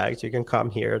Pride bags, you can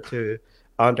come here to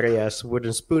Andreas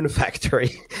Wooden Spoon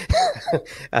Factory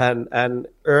and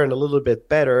earn a little bit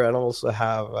better and also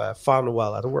have fun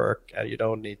while at work. And you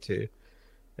don't need to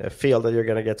feel that you're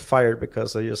going to get fired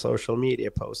because of your social media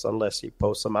posts unless you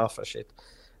post some alpha shit.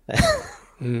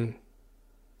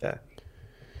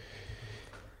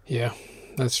 Yeah,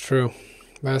 that's true.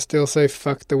 But I still say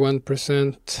fuck the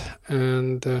 1%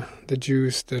 and the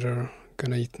Jews that are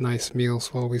gonna eat nice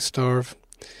meals while we starve.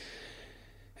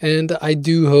 And I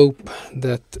do hope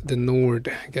that the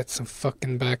Nord gets some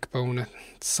fucking backbone at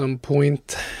some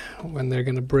point when they're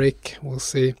gonna break. We'll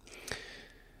see.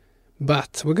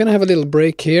 But we're gonna have a little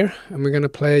break here and we're gonna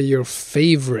play your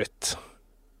favorite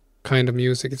kind of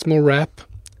music. It's more rap,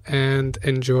 and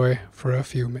enjoy for a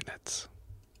few minutes.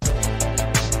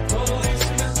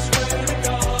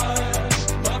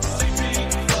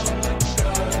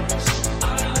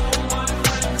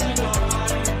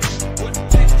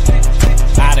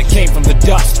 Came from the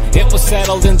dust, it was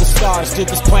settled in the stars. To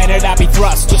this planet I be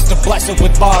thrust, just to bless it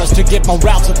with bars, to give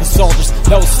morale to the soldiers.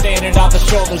 Those standing on the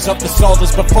shoulders of the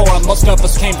soldiers before them. Most of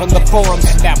us came from the forums,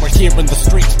 and now we're here in the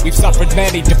streets. We've suffered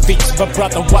many defeats, but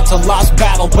brother, what's a lost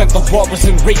battle when the war was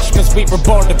in reach? Cause we were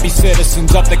born to be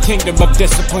citizens of the kingdom of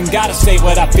discipline. Gotta say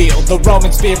what I feel, the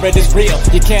Roman spirit is real.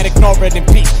 You can't ignore it in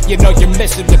peace, you know you're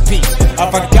missing the piece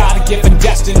of our God-given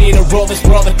destiny to rule this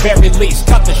world at very least.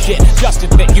 Cut the shit, just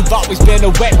admit you've always been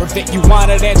aware of it. You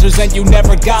wanted answers and you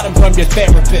never got them from your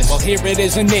therapist. Well, here it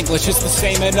is in English, it's the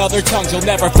same in other tongues. You'll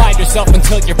never find yourself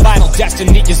until your final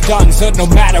destiny is done. So no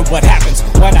matter what happens,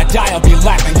 when I die I'll be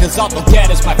laughing, cause all they'll get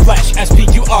is my flesh.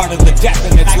 S-P-U-R to the death,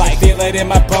 and it's like I feel it in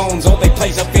my bones. Only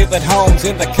place I feel at home's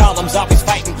in the columns. Always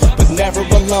fighting, but never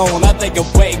alone. I think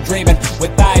awake, dreaming,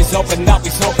 with eyes open,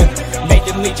 always hoping.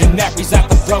 Making legionaries out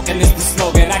the broken is the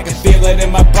slogan. I can feel it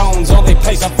in my bones. Only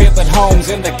place I feel at home's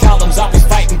in the columns. Always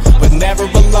fighting, but never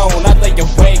alone. I lay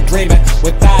awake dreaming,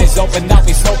 with eyes open,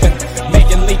 always hoping.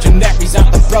 Making legionaries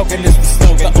out the broken is the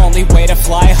slogan. The only way to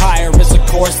fly higher is a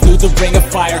course through the ring of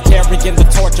fire, carrying the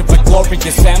torch of a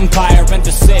glorious empire. And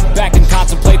to sit back and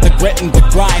contemplate the grit and the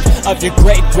grind of your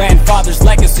great-grandfather's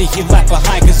legacy he left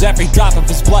behind. Cause every drop of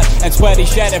his blood and sweat he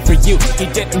shed it for you. He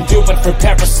didn't do it for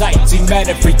parasites, he meant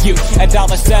it for you. And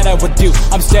all I said I would do,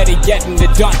 I'm steady getting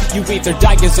it done. You either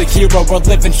die as a hero or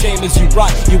live in shame as you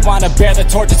run. You wanna bear the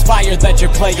torch's fire that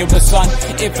you're playing with, son.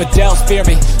 Infidels fear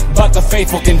me, but the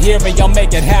faithful can hear me. I'll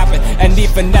make it happen, and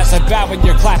even as I bow when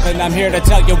you're clapping, I'm here to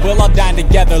tell you we'll all die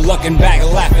together, looking back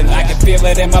laughing. I can feel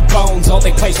it in my bones.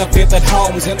 Only place I feel at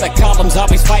home's in the columns.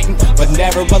 Always fighting, but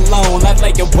never alone. I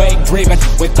lay awake dreaming,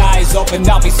 with eyes open,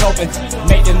 always hoping.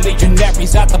 Making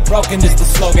legionaries out the broken is the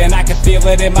slogan. I can feel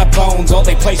it in my bones.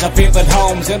 Only place I feel at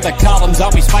home's in the columns.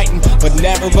 Always fighting, but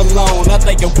never alone. I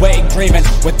lay awake dreaming,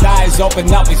 with eyes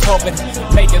open, always hoping.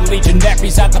 Making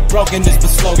legionaries out the broken is the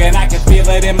slogan. I can feel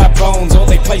it in my bones.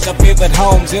 Only place I feel at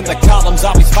home's in the columns.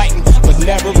 Always fighting, but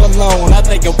never alone. I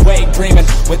lay awake dreaming,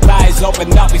 with eyes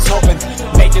open, always hoping.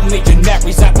 Making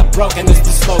legionaries out the broken is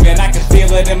the slogan. I can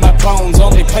feel it in my bones.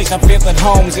 Only place I feel at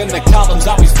home's in the columns.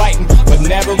 Always fighting, but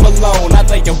never alone. I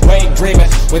lay awake dreaming,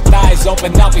 with eyes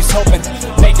open, always hoping.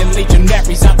 Making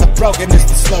legionaries out the broken is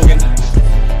the slogan.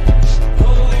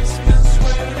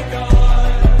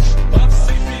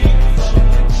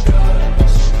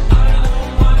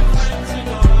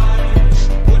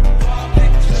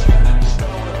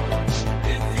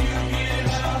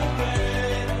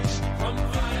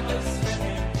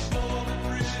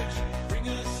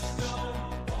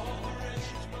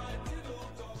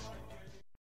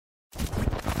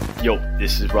 Yo,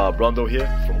 this is Rob Rondo here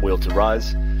from Will to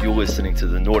Rise. You're listening to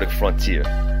the Nordic Frontier,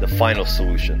 the final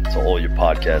solution to all your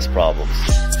podcast problems.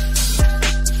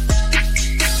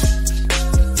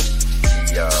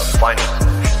 The final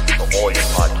solution to all your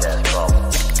podcast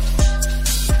problems.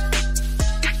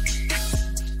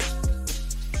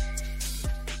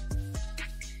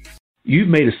 You've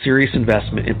made a serious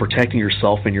investment in protecting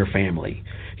yourself and your family.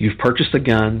 You've purchased the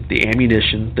gun, the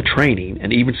ammunition, the training,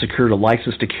 and even secured a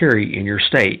license to carry in your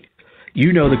state.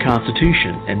 You know the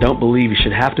Constitution and don't believe you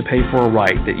should have to pay for a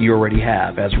right that you already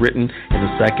have as written in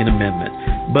the Second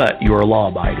Amendment, but you are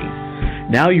law-abiding.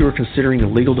 Now you are considering the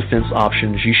legal defense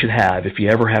options you should have if you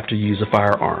ever have to use a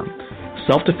firearm.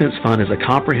 Self-Defense Fund is a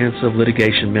comprehensive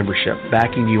litigation membership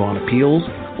backing you on appeals,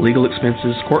 legal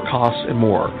expenses, court costs, and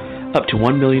more. Up to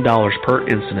 $1 million per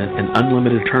incident and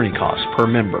unlimited attorney costs per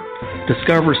member.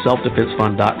 Discover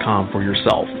selfdefensefund.com for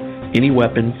yourself. Any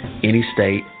weapon, any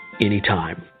state, any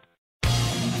time.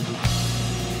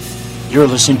 You're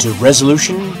listening to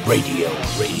Resolution Radio.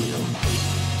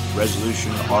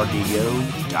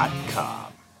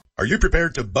 ResolutionRDO.com. Are you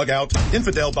prepared to bug out?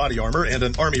 Infidel Body Armor and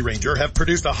an Army Ranger have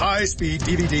produced a high-speed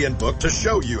DVD and book to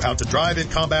show you how to drive in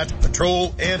combat,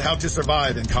 patrol, and how to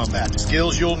survive in combat.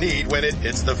 Skills you'll need when it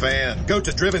hits the fan. Go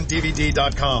to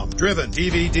DrivenDVD.com.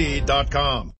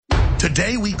 DrivenDVD.com.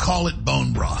 Today we call it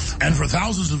bone broth, and for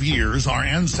thousands of years our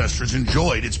ancestors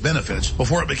enjoyed its benefits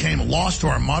before it became lost to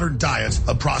our modern diet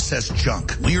of processed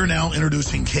junk. We are now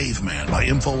introducing Caveman by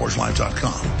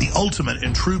InfoWarsLife.com, the ultimate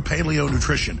in true paleo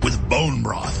nutrition with bone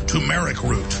broth, turmeric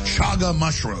root, chaga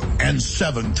mushroom, and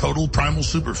 7 total primal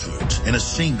superfoods in a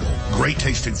single great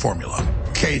tasting formula.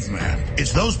 Caveman.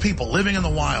 It's those people living in the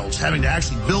wilds having to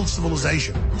actually build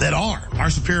civilization that are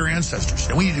our superior ancestors,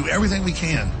 and we need to do everything we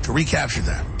can to recapture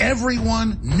that.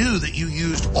 Everyone knew that you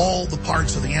used all the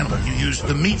parts of the animal. You used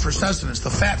the meat for sustenance, the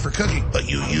fat for cooking, but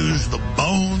you used the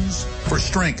bones for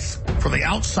strength. From the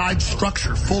outside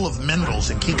structure full of minerals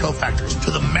and key cofactors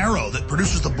to the marrow that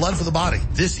produces the blood for the body.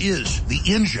 This is the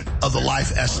engine of the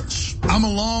life essence. I'm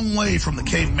a long way from the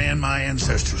caveman my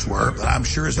ancestors were, but I'm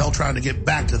sure as hell trying to get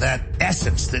back to that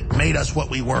essence that made us what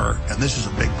we were, and this is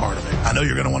a big part of it. I know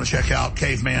you're going to want to check out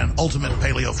Caveman Ultimate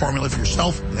Paleo Formula for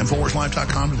yourself at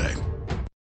InfoWarsLife.com today.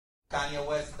 Kanye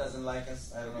West doesn't like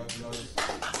us. I don't know if you noticed.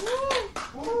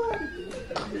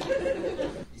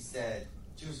 He said,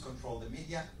 Jews control the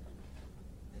media,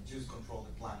 and Jews control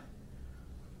the planet.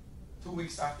 2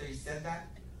 weeks after he said that,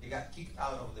 he got kicked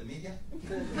out of the media.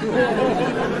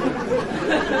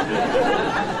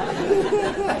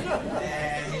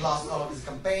 And he lost all of his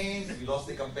campaigns. He lost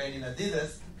the campaign in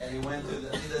Adidas, and he went to the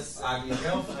Adidas ugly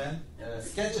girlfriend,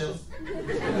 Skechers.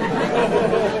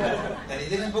 And he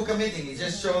didn't book a meeting. He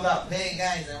just showed up. Hey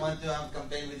guys, I want to have a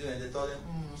campaign with you. And they told him,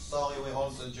 sorry, we're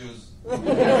also Jews.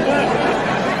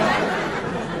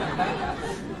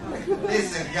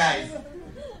 Listen, guys.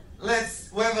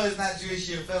 Whoever is not Jewish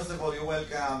here, first of all, you're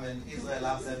welcome, and Israel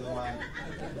loves everyone.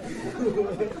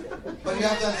 But you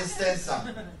have to understand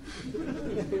something.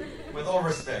 With all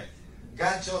respect,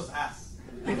 God chose us.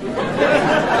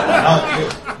 Not you.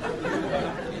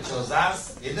 He chose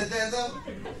us in the desert.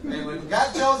 And when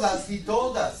God chose us, He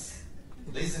told us,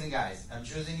 listen, guys, I'm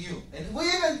choosing you. And we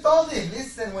even told Him,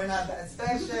 listen, we're not that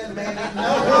special, baby.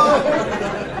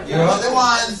 No. You are the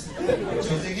ones. I'm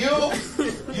choosing you.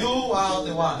 You are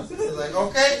the ones. He's like,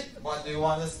 okay, what do you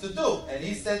want us to do? And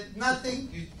He said, nothing.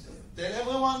 You tell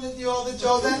everyone that you are the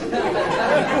chosen.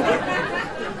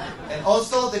 And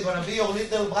also, they're going to be your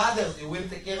little brothers. You will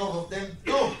take care of them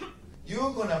too.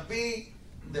 You're going to be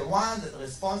the one that's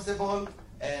responsible,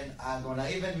 and I'm going to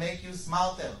even make you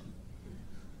smarter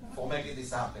for making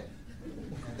this happen.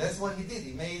 And that's what He did.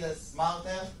 He made us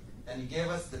smarter, and He gave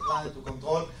us the planet to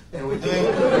control, and we're doing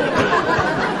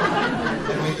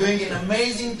an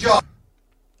amazing job.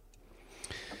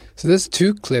 So there's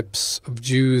 2 clips of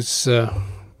Jews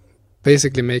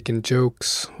basically making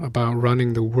jokes about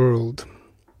running the world.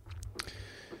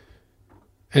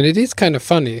 And it is kind of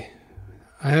funny,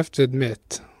 I have to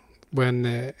admit,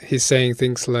 when he's saying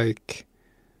things like,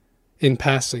 in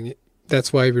passing,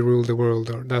 that's why we rule the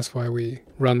world, or that's why we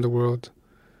run the world.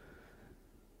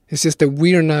 It's just that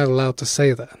we're not allowed to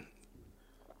say that.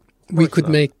 We could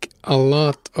make a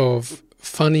lot of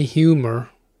funny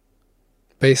humor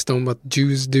based on what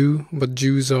Jews do, what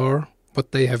Jews are,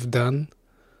 what they have done.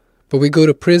 But we go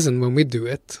to prison when we do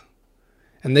it.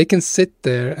 And they can sit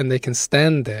there and they can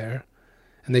stand there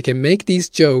and they can make these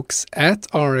jokes at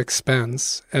our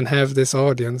expense and have this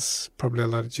audience, probably a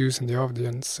lot of Jews in the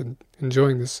audience and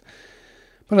enjoying this,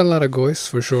 but a lot of goys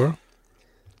for sure.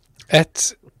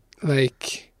 It's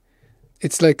like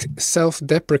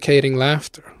self-deprecating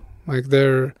laughter. Like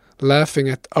they're laughing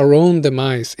at our own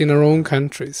demise in our own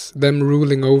countries, them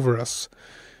ruling over us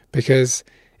because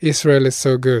Israel is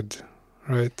so good,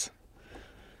 right?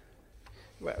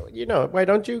 Well, why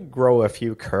don't you grow a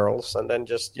few curls and then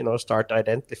just, start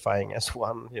identifying as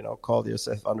one, call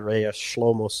yourself Andreas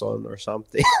Shlomoson or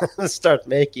something, start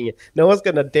making it. No one's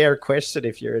going to dare question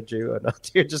if you're a Jew or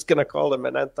not. You're just going to call them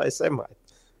an anti-Semite.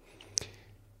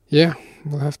 Yeah,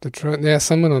 we'll have to try. Yeah,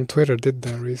 someone on Twitter did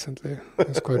that recently. It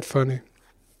was quite funny.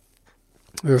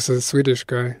 There was a Swedish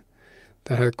guy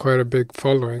that had quite a big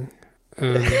following.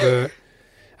 And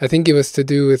I think it was to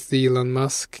do with Elon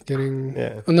Musk getting...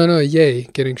 Yeah. Oh, no,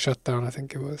 getting shut down, I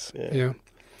think it was. Yeah.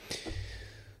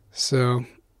 So,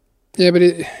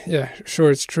 sure,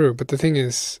 it's true. But the thing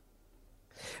is...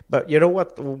 But you know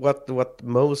what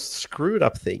most screwed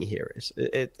up thing here is?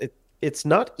 It's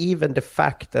not even the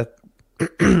fact that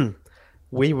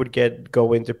we would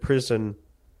go into prison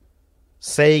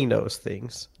saying those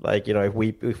things. Like,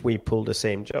 if we pull the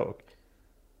same joke.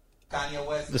 Kanye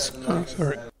West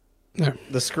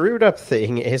The screwed up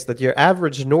thing is that your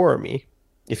average normie,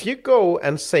 if you go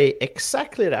and say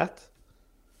exactly that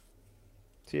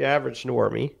to your average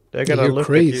normie, they're gonna look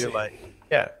crazy. at you like,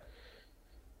 yeah.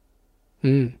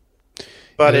 Mm.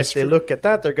 But Yeah, if they look at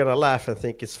that, they're gonna laugh and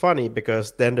think it's funny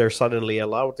because then they're suddenly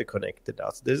allowed to connect the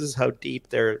dots. This is how deep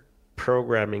their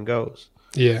programming goes.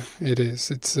 Yeah, it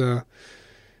is. It's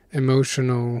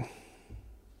emotional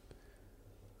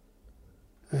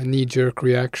knee-jerk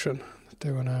reaction that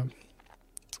they want to have.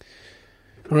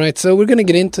 All right, so we're going to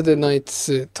get into the night's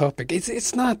topic.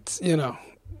 It's not, you know,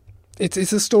 it's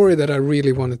a story that I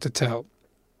really wanted to tell,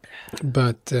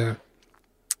 but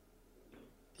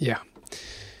yeah,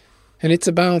 and it's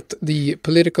about the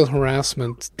political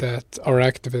harassment that our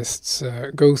activists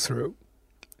go through,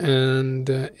 and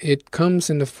it comes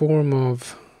in the form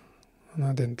of,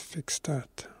 I didn't fix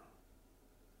that,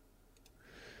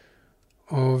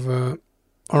 of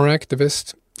our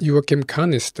activist Joachim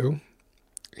Kannisto.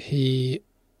 He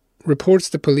reports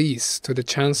the police to the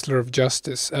Chancellor of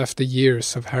Justice after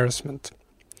years of harassment.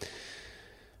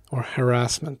 Or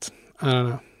harassment. I don't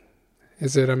know.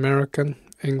 Is it American,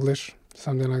 English,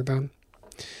 something like that?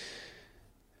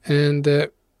 And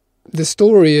the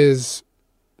story is,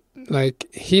 like,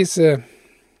 he's a...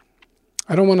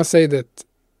 I don't want to say that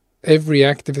every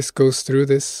activist goes through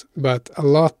this, but a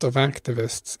lot of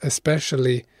activists,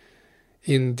 especially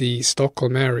in the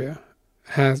Stockholm area,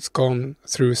 has gone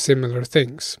through similar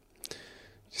things.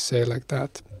 You say it like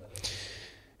that.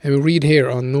 And we read here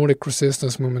on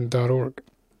NordicResistanceMovement.org.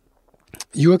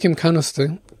 Joachim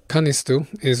Kannisto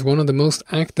is one of the most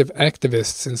active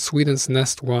activists in Sweden's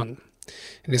Nest One,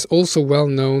 and is also well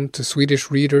known to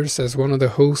Swedish readers as one of the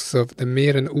hosts of the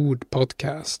Mer än Ord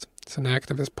podcast. It's an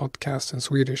activist podcast in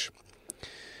Swedish.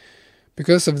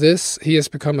 Because of this, he has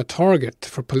become a target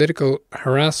for political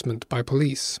harassment by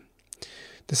police.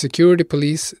 The security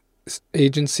police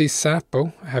agency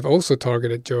Säpo have also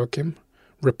targeted Joachim,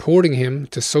 reporting him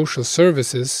to social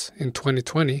services in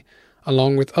 2020,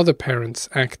 along with other parents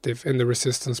active in the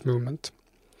resistance movement.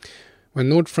 When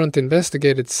Nordfront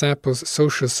investigated Säpo's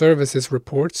social services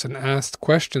reports and asked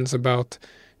questions about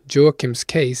Joachim's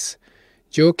case,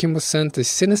 Joachim was sent a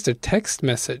sinister text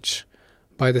message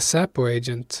by the Säpo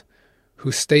agent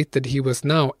who stated he was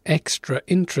now extra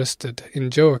interested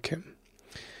in Joachim.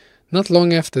 Not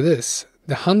long after this,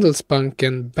 the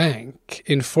Handelsbanken Bank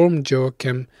informed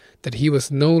Joachim that he was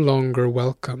no longer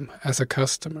welcome as a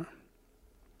customer.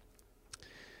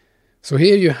 So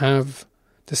here you have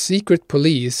the secret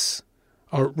police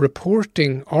are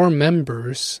reporting our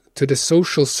members to the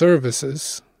social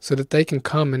services so that they can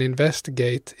come and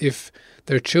investigate if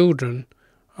their children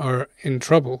are in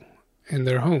trouble in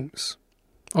their homes.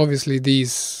 Obviously,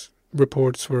 these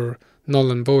reports were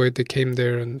null and void. They came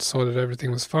there and saw that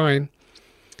everything was fine.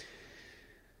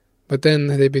 But then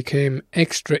they became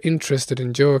extra interested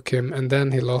in Joachim, and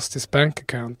then he lost his bank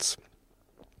accounts,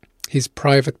 his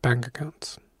private bank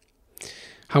accounts.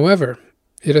 However,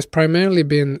 it has primarily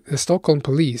been the Stockholm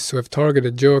police who have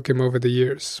targeted Joachim over the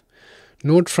years.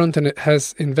 Nordfront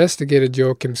has investigated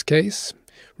Joachim's case,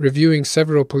 reviewing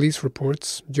several police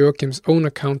reports, Joachim's own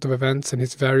account of events, and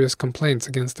his various complaints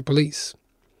against the police.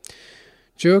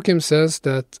 Joachim says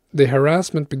that the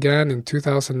harassment began in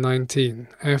 2019,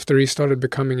 after he started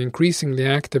becoming increasingly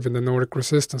active in the Nordic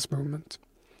resistance movement.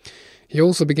 He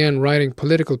also began writing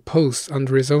political posts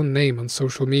under his own name on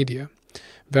social media,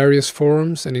 various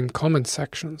forums and in comment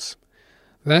sections.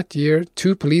 That year,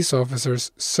 2 police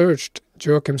officers searched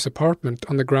Joachim's apartment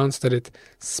on the grounds that it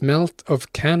smelt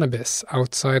of cannabis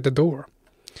outside the door.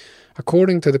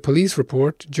 According to the police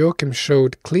report, Joachim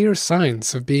showed clear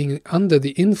signs of being under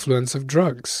the influence of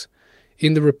drugs.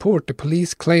 In the report, the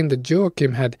police claimed that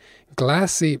Joachim had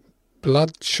glassy,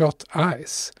 bloodshot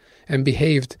eyes and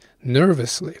behaved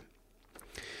nervously.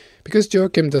 Because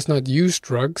Joachim does not use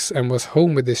drugs and was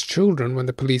home with his children when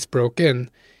the police broke in,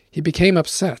 he became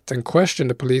upset and questioned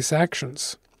the police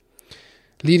actions,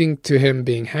 leading to him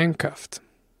being handcuffed.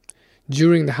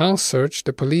 During the house search,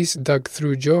 the police dug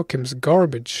through Joachim's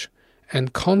garbage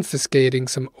and confiscating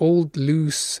some old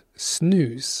loose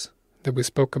snus that we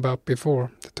spoke about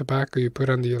before, the tobacco you put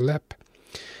under your lip.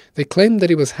 They claimed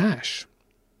that it was hash,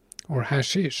 or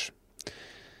hashish,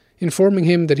 informing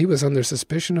him that he was under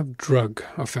suspicion of drug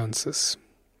offenses.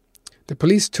 The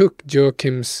police took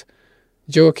Joachim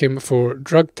for a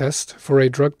drug test,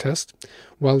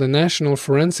 while the National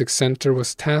Forensic Center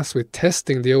was tasked with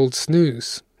testing the old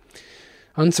snus.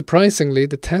 Unsurprisingly,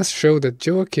 the test showed that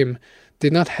Joachim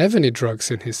did not have any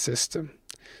drugs in his system.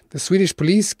 The Swedish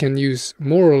police can use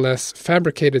more or less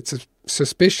fabricated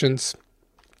suspicions.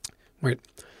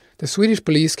 The The Swedish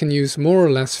police can use more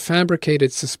or less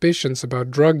fabricated suspicions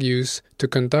about drug use to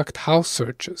conduct house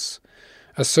searches.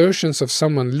 Assertions of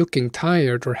someone looking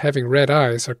tired or having red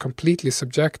eyes are completely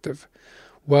subjective,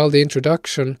 while the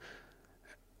introduction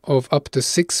of up to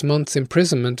 6 months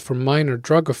imprisonment for minor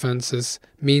drug offences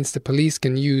means the police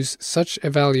can use such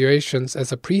evaluations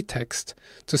as a pretext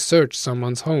to search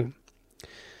someone's home.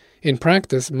 In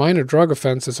practice, minor drug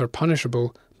offences are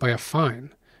punishable by a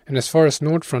fine, and as far as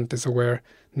Nordfront is aware,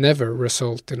 never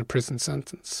result in a prison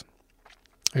sentence.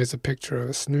 Here's a picture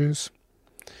of a snooze.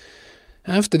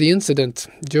 After the incident,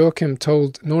 Joachim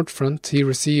told Nordfront he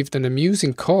received an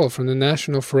amusing call from the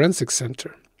National Forensic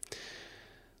Center.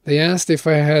 They asked if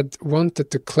I had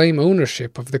wanted to claim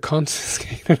ownership of the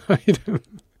confiscated item.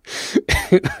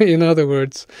 In other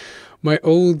words, my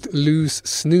old loose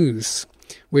snooze,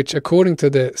 which according to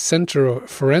the Center of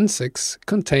Forensics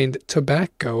contained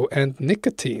tobacco and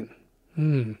nicotine.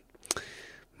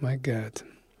 My God.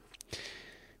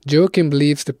 Joachim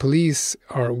believes the police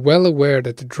are well aware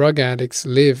that the drug addicts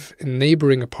live in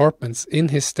neighboring apartments in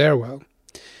his stairwell.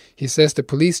 He says the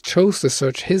police chose to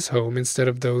search his home instead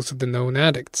of those of the known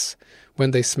addicts when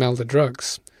they smelled the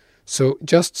drugs, so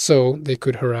they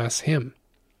could harass him.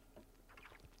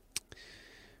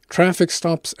 Traffic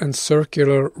stops and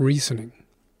circular reasoning.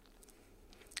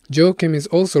 Joachim is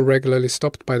also regularly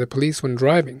stopped by the police when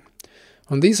driving.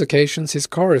 On these occasions, his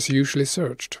car is usually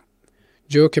searched.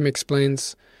 Joachim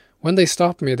explains, when they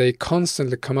stop me, they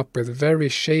constantly come up with very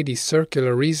shady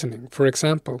circular reasoning. For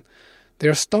example, they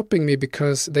are stopping me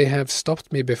because they have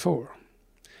stopped me before.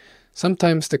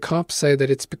 Sometimes the cops say that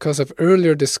it's because of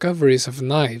earlier discoveries of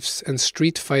knives and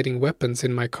street-fighting weapons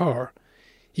in my car,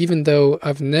 even though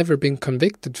I've never been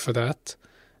convicted for that,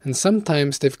 and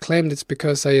sometimes they've claimed it's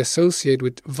because I associate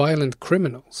with violent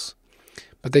criminals,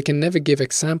 but they can never give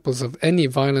examples of any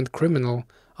violent criminal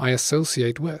I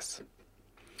associate with.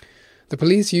 The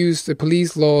police use the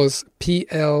police laws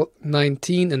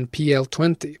PL-19 and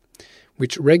PL-20,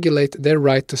 which regulate their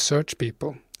right to search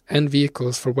people and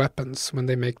vehicles for weapons when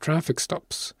they make traffic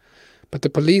stops, but the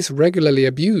police regularly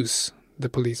abuse the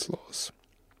police laws.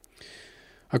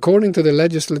 According to the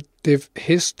legislative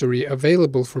history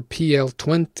available for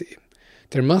PL-20,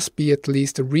 there must be at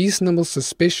least a reasonable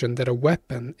suspicion that a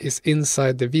weapon is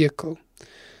inside the vehicle.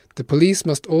 The police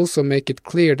must also make it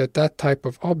clear that what type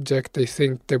of object they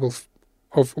think they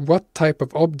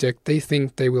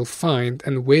will find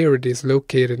and where it is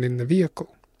located in the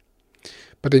vehicle.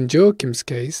 But in Joachim's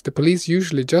case, the police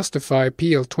usually justify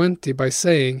PL-20 by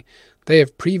saying they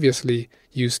have previously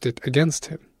used it against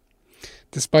him,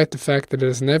 despite the fact that it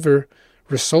has never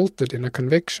resulted in a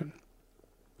conviction.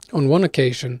 On one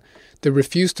occasion, they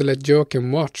refused to let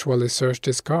Joachim watch while they searched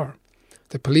his car.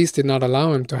 The police did not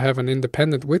allow him to have an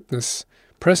independent witness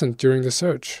present during the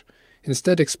search,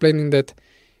 instead explaining that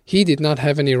he did not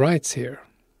have any rights here.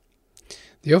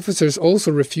 The officers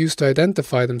also refused to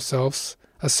identify themselves,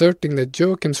 asserting that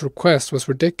Joachim's request was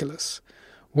ridiculous.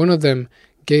 One of them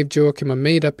gave Joachim a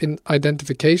made-up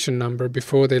identification number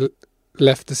before they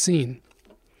left the scene.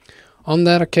 On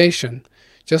that occasion,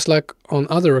 just like on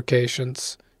other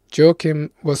occasions,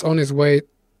 Joachim was on his way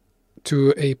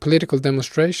to a political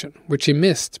demonstration, which he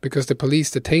missed because the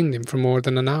police detained him for more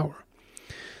than an hour.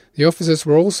 The officers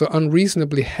were also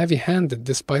unreasonably heavy-handed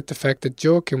despite the fact that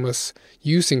Joachim was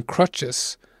using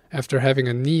crutches after having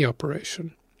a knee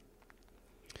operation.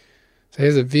 So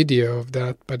here's a video of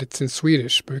that, but it's in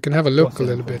Swedish, but we can have a look a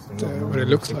little bit what it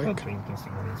looks like.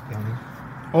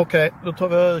 Okej, då tar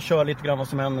vi och kör lite grann vad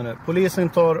som händer nu. Polisen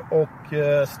tar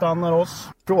och stannar oss.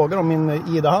 Frågar om min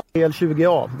ID-hand.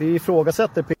 PL20A. Vi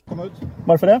ifrågasätter. Kom ut.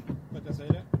 Varför det? Jag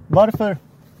säger det. Varför?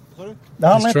 Det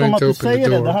handlar inte om att du säger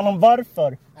det. Det handlar om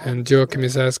varför. And Joachim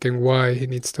is asking why he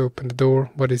needs to open the door.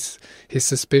 What is his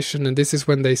suspicion? And this is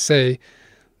when they say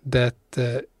that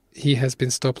he has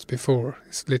been stopped before.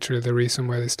 It's literally the reason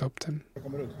why they stopped him.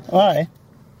 Nej.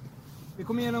 Vi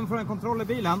kommer genomföra en kontroll i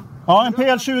bilen. Ja, en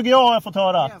PL20A har jag fått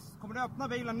höra. Yes. Kommer du öppna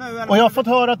bilen nu? Eller och jag har fått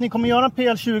höra att ni kommer göra en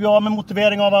PL20A med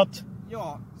motivering av att...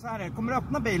 Ja, så här är det. Kommer du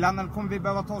öppna bilen eller kommer vi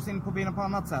behöva ta oss in på bilen på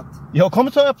annat sätt? Jag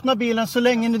kommer ta öppna bilen så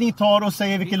länge ni tar och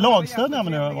säger vilken lagstöd ni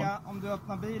använder. Om du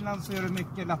öppnar bilen så är det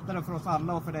mycket lättare för oss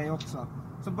alla och för dig också.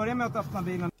 Så börja med att öppna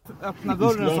bilen. Öppna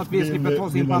dörren så att vi slipper ta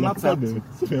oss in på annat sätt.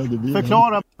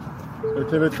 Förklara. Ska du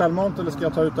kliva ut självmant eller ska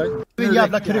jag ta ut dig? Du är en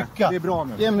jävla krycka. Det är bra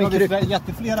nu. Ge mig en krycka.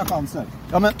 Jätteflera chanser.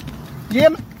 Ja men, ge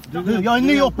mig... Du, jag är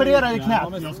nyopererad i knät.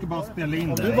 Ja, jag ska bara spela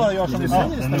in dig. Du bara gör som du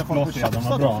säger istället för att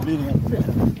tjafsa då.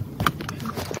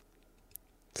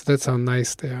 So that's how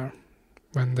nice they are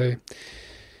when they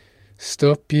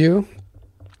stop you,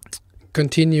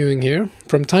 Continuing here,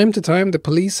 from time to time the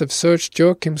police have searched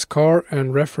Joachim's car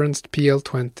and referenced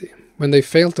PL20. When they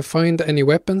fail to find any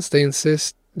weapons, they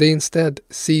instead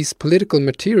seize political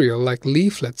material like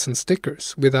leaflets and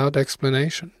stickers without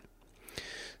explanation.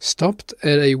 Stopped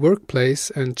at a workplace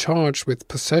and charged with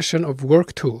possession of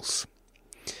work tools.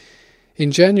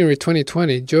 In January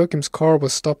 2020, Joachim's car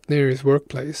was stopped near his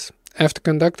workplace. After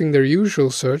conducting their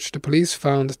usual search, the police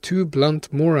found 2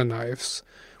 blunt Mora knives,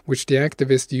 which the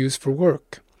activists use for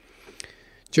work.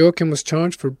 Joachim was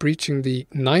charged for breaching the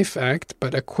Knife Act,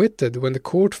 but acquitted when the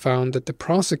court found that the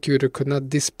prosecutor could not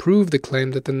disprove the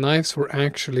claim that the knives were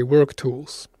actually work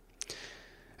tools.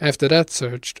 After that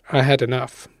search, I had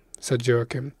enough, said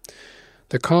Joachim.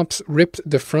 The cops ripped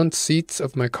the front seats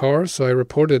of my car, so I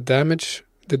reported the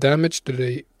damage to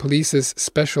the police's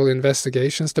Special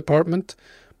Investigations Department,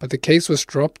 but the case was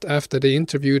dropped after they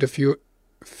interviewed a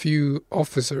few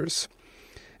officers,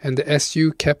 and the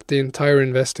SU kept the entire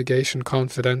investigation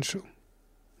confidential.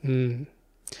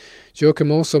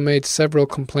 Joachim also made several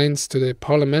complaints to the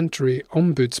parliamentary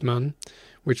ombudsman,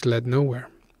 which led nowhere.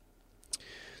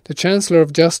 The Chancellor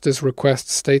of Justice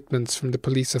requests statements from the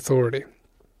police authority.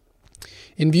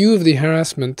 In view of the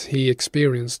harassment he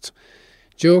experienced,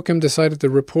 Joachim decided to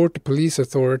report the police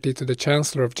authority to the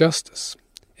Chancellor of Justice.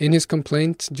 In his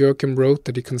complaint, Joachim wrote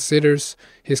that he considers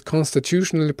his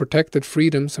constitutionally protected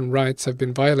freedoms and rights have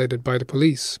been violated by the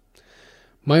police.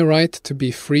 My right to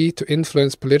be free to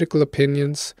influence political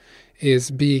opinions is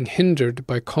being hindered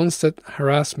by constant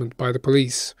harassment by the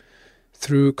police,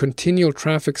 through continual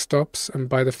traffic stops and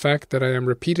by the fact that I am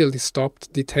repeatedly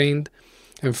stopped, detained,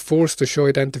 and forced to show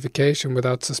identification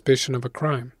without suspicion of a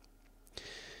crime.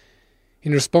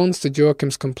 In response to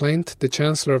Joachim's complaint, the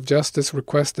Chancellor of Justice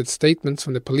requested statements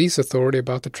from the police authority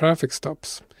about the traffic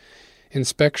stops,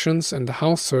 inspections, and the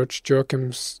house search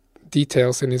Joachim's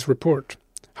details in his report.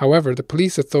 However, the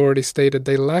police authority stated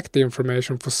they lacked the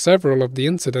information for several of the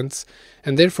incidents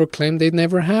and therefore claimed they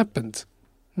never happened.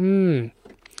 They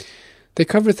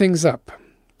cover things up,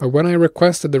 but when I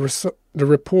requested the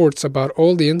reports about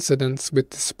all the incidents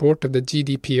with the support of the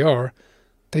GDPR,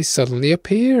 they suddenly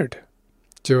appeared,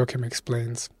 Joachim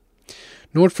explains.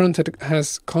 Nordfront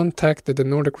has contacted the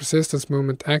Nordic resistance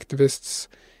movement activists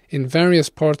in various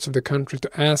parts of the country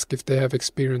to ask if they have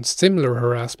experienced similar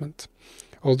harassment.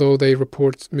 Although they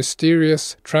report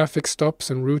mysterious traffic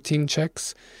stops and routine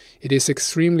checks, it is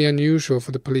extremely unusual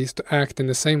for the police to act in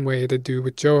the same way they do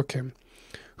with Joachim,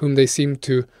 whom they seem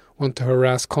to want to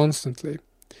harass constantly.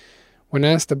 When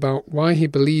asked about why he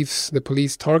believes the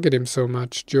police target him so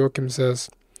much, Joachim says,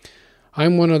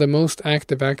 I'm one of the most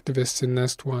active activists in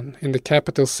Nest One, in the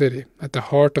capital city, at the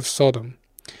heart of Sodom.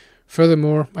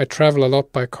 Furthermore, I travel a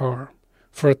lot by car.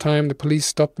 For a time, the police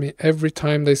stopped me every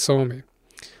time they saw me.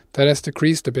 That has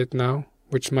decreased a bit now,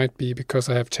 which might be because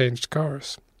I have changed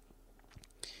cars.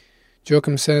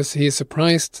 Joachim says he is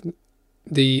surprised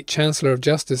the Chancellor of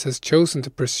Justice has chosen to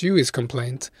pursue his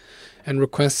complaint and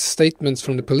requested statements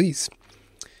from the police.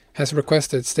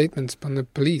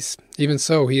 Even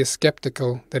so, he is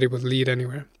skeptical that it would lead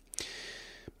anywhere.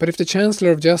 But if the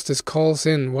Chancellor of Justice calls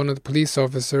in one of the police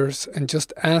officers and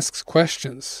just asks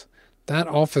questions, that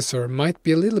officer might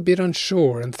be a little bit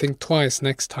unsure and think twice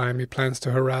next time he plans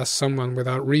to harass someone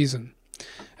without reason.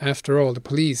 After all, the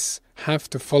police have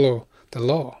to follow the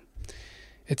law.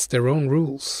 It's their own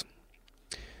rules.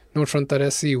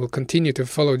 Nordfront.se will continue to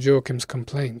follow Joachim's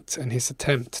complaint and his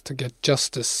attempt to get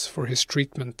justice for his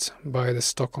treatment by the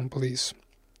Stockholm police.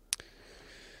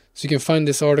 So you can find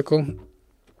this article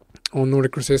on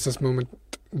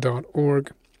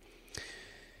NordicResistanceMovement.org.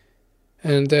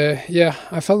 And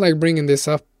I felt like bringing this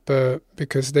up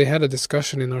because they had a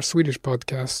discussion in our Swedish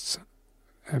podcast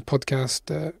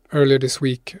earlier this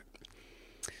week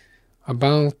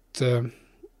about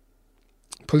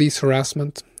police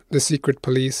harassment, the secret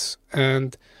police,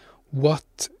 and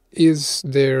what is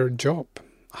their job?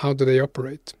 How do they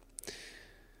operate?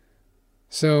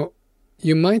 So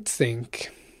you might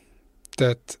think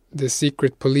that the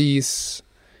secret police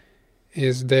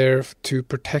is there to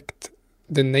protect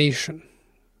the nation.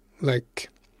 Like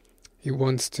he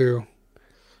wants to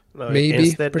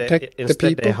protect the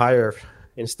people.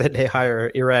 Instead they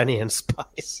hire Iranian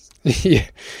spies.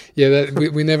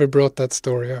 We never brought that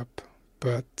story up.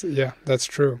 But yeah, that's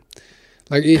true.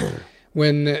 Like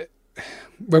when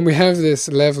we have this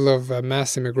level of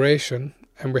mass immigration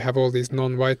and we have all these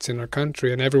non-whites in our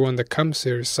country and everyone that comes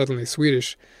here is suddenly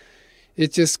Swedish,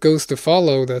 it just goes to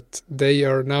follow that they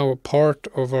are now a part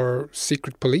of our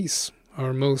secret police,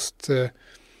 our most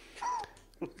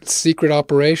secret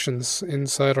operations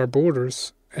inside our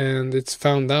borders. And it's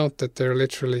found out that they're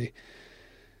literally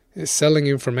selling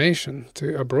information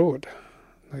to abroad.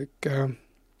 Like,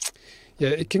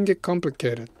 it can get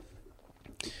complicated.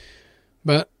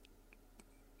 But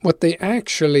what they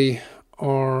actually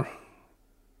are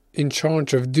in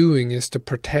charge of doing is to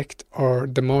protect our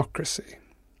democracy.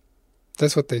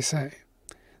 That's what they say.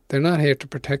 They're not here to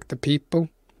protect the people.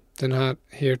 They're not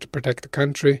here to protect the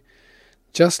country.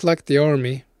 Just like the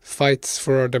army fights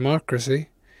for our democracy,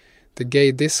 the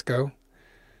gay disco,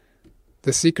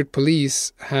 the secret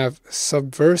police have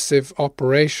subversive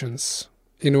operations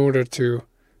in order to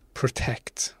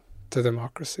protect the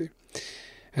democracy.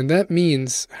 And that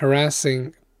means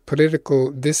harassing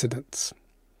political dissidents.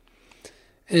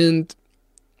 And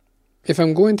if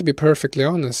I'm going to be perfectly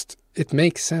honest, it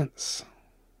makes sense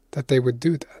that they would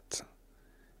do that.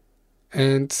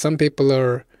 And some people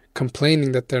are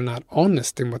complaining that they're not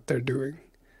honest in what they're doing.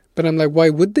 But I'm like, why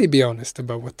would they be honest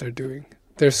about what they're doing?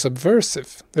 They're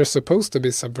subversive. They're supposed to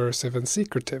be subversive and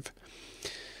secretive.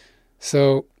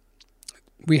 So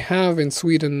we have in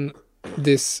Sweden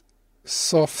this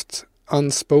soft,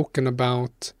 unspoken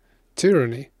about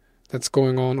tyranny that's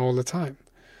going on all the time.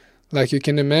 Like, you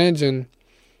can imagine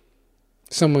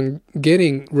someone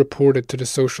getting reported to the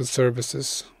social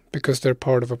services because they're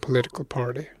part of a political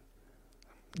party.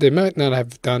 They might not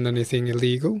have done anything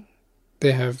illegal.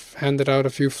 They have handed out a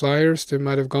few flyers. They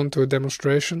might have gone to a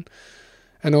demonstration.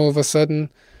 And all of a sudden,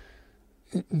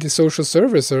 the social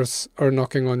services are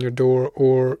knocking on your door,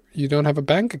 or you don't have a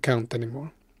bank account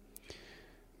anymore.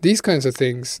 These kinds of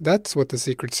things, that's what the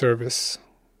Secret Service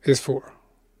is for.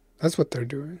 That's what they're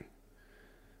doing.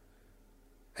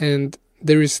 And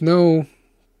there's nothing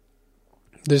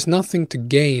to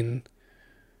gain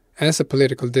as a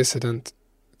political dissident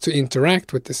to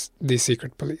interact with the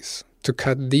secret police, to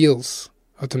cut deals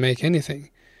or to make anything,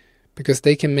 because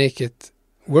they can make it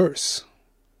worse.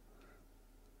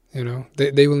 You know,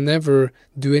 they will never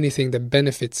do anything that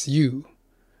benefits you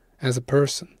as a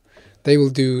person. They will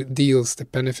do deals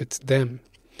that benefits them.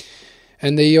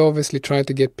 And they obviously try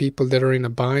to get people that are in a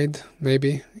bind,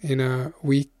 maybe in a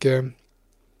weak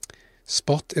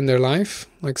spot in their life.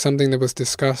 Like, something that was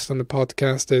discussed on the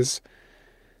podcast is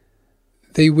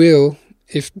they will,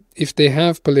 if they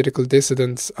have political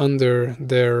dissidents under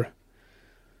their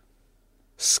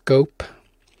scope,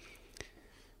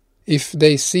 if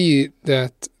they see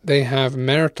that they have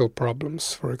marital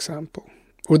problems, for example,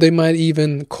 or they might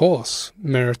even cause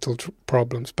marital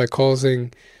problems by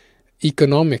causing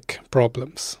economic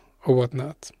problems or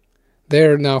whatnot,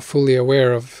 they're now fully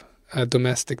aware of a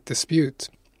domestic dispute.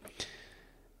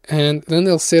 And then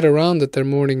they'll sit around at their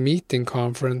morning meeting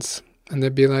conference and they'll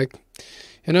be like,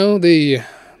 you know, the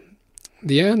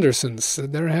Andersons,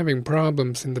 they're having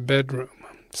problems in the bedroom.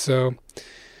 So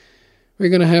we're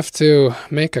going to have to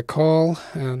make a call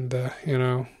and,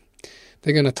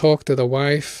 they're going to talk to the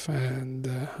wife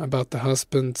and about the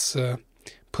husband's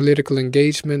political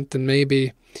engagement, and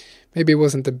maybe it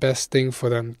wasn't the best thing for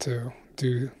them to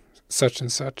do such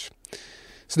and such.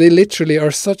 So they literally are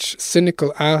such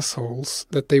cynical assholes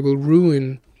that they will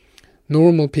ruin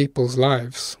normal people's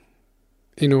lives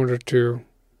in order to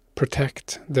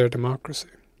protect their democracy.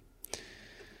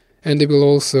 And they will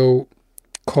also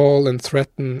call and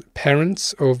threaten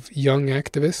parents of young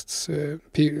activists,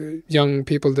 young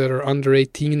people that are under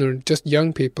 18 or just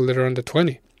young people that are under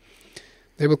 20.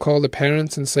 They will call the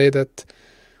parents and say that,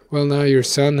 well, now your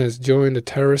son has joined the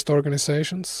terrorist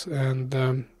organizations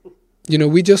and,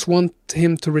 we just want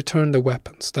him to return the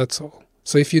weapons, that's all.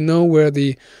 So if you know where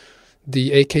the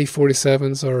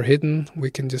AK-47s are hidden, we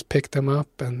can just pick them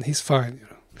up and he's fine,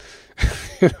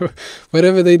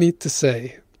 Whatever they need to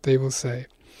say, they will say.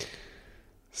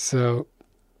 So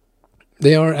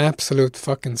they are absolute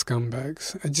fucking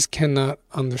scumbags. I just cannot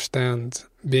understand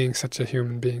being such a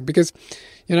human being. Because,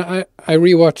 I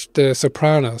rewatched The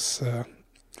Sopranos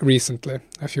recently,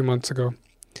 a few months ago.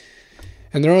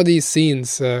 And there are these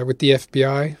scenes with the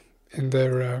FBI in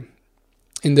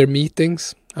their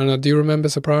meetings. I don't know, do you remember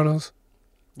Sopranos?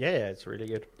 Yeah, it's really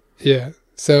good. Yeah.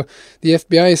 So the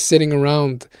FBI is sitting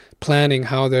around planning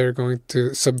how they're going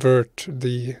to subvert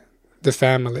the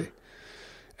family.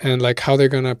 And like how they're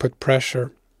going to put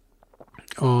pressure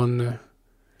on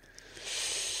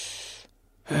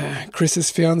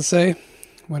Chris's fiancée,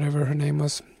 whatever her name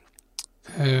was.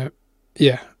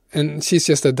 Yeah, and she's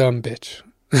just a dumb bitch.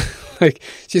 Like,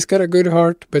 she's got a good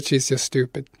heart, but she's just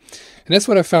stupid. And that's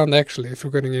what I found actually, if we're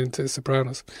getting into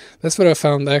Sopranos, that's what I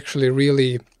found actually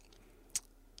really,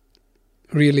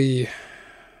 really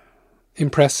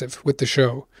impressive with the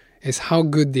show, is how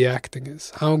good the acting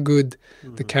is, how good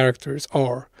the characters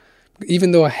are.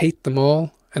 Even though I hate them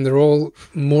all, and they're all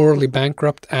morally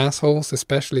bankrupt assholes,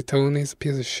 especially Tony is a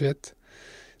piece of shit,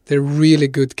 they're really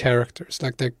good characters.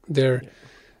 Like they're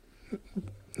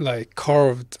like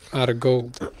carved out of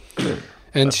gold.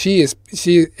 And she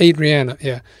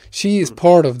Adriana, she is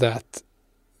part of that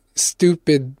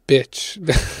stupid bitch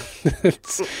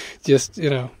that's just,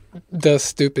 does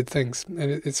stupid things,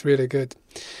 and it's really good.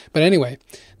 But anyway,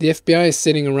 the FBI is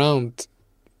sitting around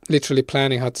literally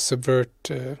planning how to subvert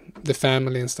the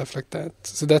family and stuff like that.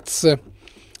 So that's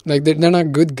like they're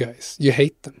not good guys. You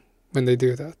hate them when they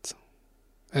do that,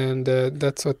 and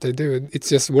that's what they do. It's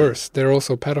just worse. They're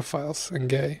also pedophiles and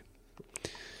gay.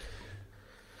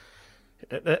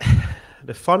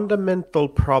 The fundamental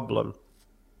problem,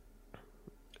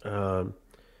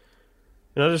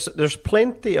 there's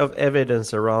plenty of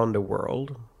evidence around the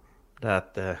world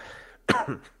that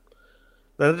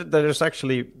that there's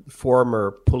actually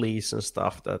former police and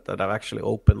stuff that have actually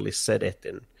openly said it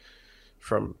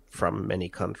from many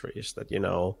countries, that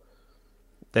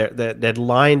the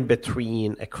line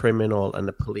between a criminal and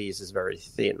the police is very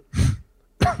thin.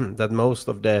 That most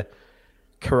of the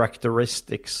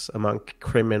characteristics among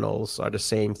criminals are the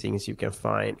same things you can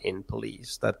find in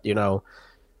police. That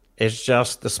it's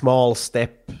just a small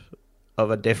step of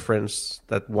a difference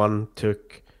that one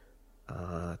took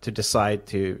to decide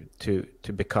to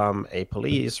become a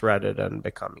police rather than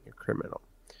becoming a criminal.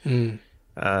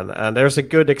 And there's a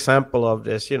good example of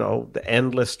this, the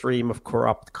endless stream of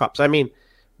corrupt cops. I mean,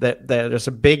 there's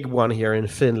a big one here in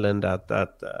Finland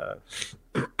that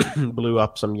blew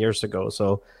up some years ago.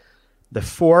 So the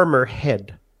former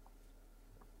head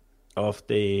of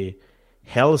the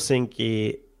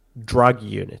Helsinki drug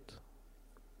unit,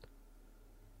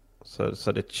 so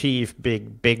the chief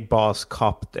big boss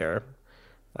cop there,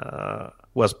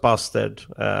 was busted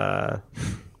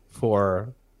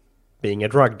for being a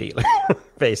drug dealer,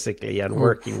 basically, and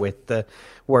working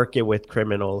with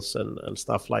criminals and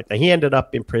stuff like that. He ended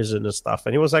up in prison and stuff,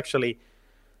 and he was actually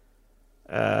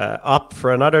up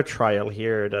for another trial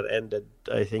here that ended,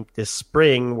 I think, this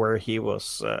spring, where he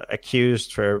was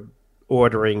accused for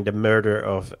ordering the murder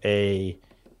of a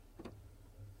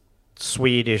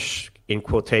Swedish, in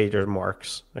quotation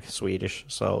marks, Swedish,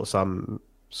 so some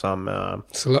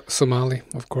Somali,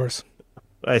 of course.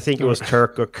 I think it was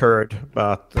Turk or Kurd,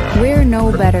 but we're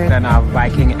no better than our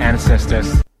Viking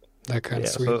ancestors. That kind of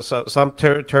Swedish. So some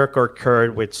Turk or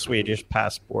Kurd with Swedish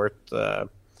passport,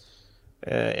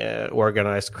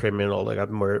 organized criminal that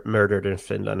got murdered in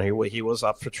Finland. He was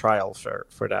up for trial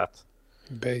for that.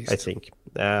 Based. I think.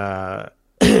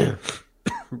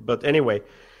 But anyway,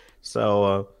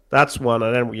 so that's one,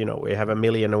 and then we have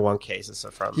 1,000,001 cases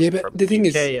from the thing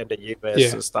UK and the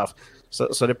US and stuff.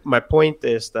 So my point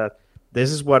is that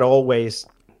this is what always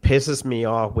pisses me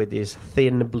off with these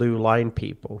thin blue line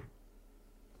people,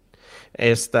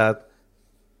 is that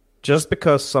just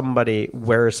because somebody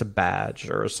wears a badge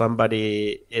or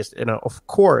somebody is, of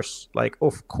course,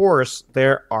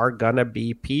 there are gonna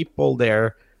be people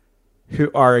there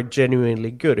who are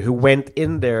genuinely good, who went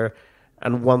in there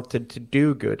and wanted to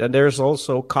do good. And there's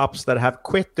also cops that have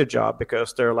quit the job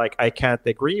because they're like, I can't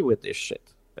agree with this shit.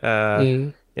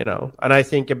 And I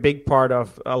think a big part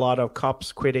of a lot of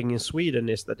cops quitting in Sweden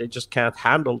is that they just can't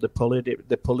handle the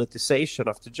politicization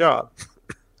of the job.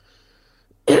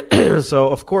 So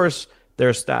of course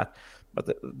there's that, but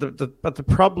the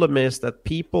problem is that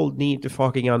people need to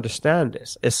fucking understand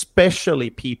this, especially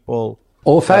people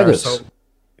or faggots,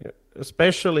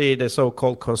 especially the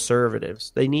so-called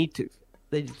conservatives. They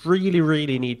really,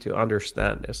 really need to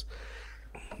understand this.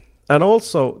 And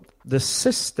also, the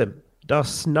system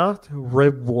does not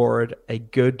reward a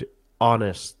good,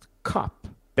 honest cop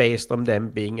based on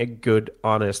them being a good,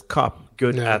 honest cop.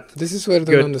 This is what I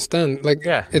don't understand. Like,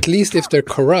 at least if they're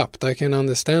corrupt, I can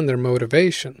understand their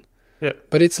motivation. Yeah.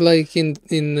 But it's like in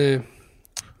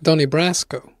Donnie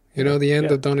Brasco. The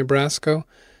end of Donnie Brasco,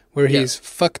 where he's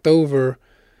fucked over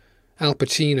Al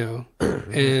Pacino,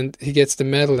 and he gets the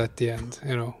medal at the end.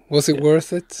 Was it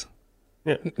worth it?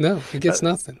 Yeah. No, he gets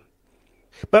nothing.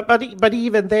 But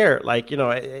even there,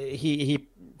 he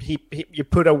you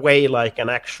put away like an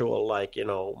actual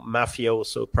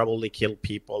mafioso, probably killed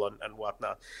people and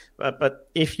whatnot. But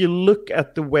if you look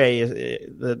at the way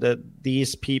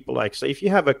these people, so if you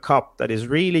have a cop that is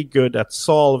really good at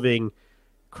solving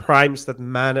crimes that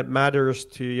matters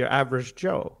to your average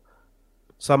Joe.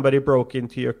 Somebody broke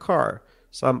into your car.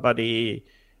 Somebody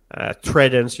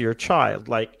threatens your child.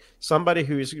 Like somebody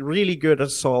who is really good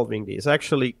at solving these,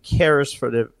 actually cares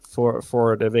for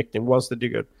the victim, wants to do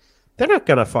good. They're not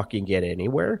gonna fucking get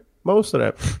anywhere. Most of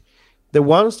them, the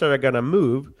ones that are gonna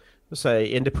move, say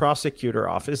in the prosecutor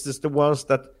office, is the ones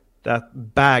that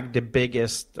bag the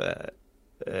biggest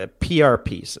PR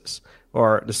pieces.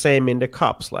 Or the same in the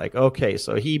cops, like, okay,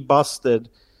 so he busted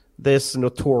this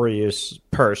notorious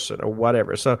person or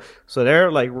whatever. So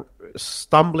they're like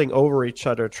stumbling over each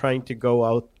other, trying to go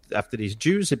out after these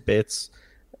juicy bits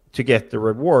to get the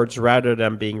rewards rather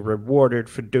than being rewarded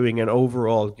for doing an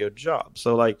overall good job.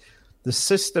 So like the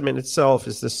system in itself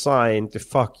is designed to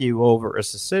fuck you over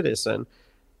as a citizen.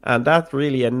 And that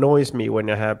really annoys me when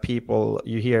you have people,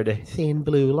 you hear the thin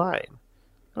blue line.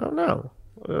 I don't know.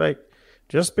 Like,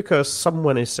 just because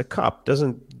someone is a cop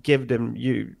doesn't give them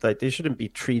like they shouldn't be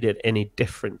treated any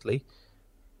differently.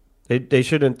 They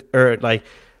shouldn't earn, like,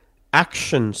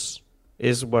 actions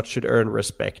is what should earn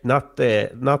respect, not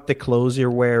the clothes you're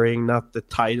wearing, not the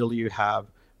title you have,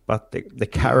 but the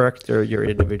character your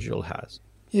individual has.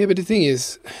 Yeah, but the thing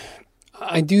is,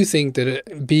 I do think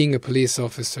that being a police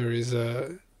officer is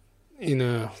in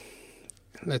a,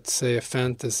 let's say, a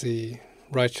fantasy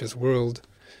righteous world.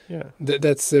 Yeah,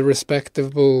 that's a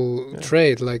respectable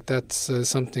trade. Like that's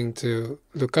something to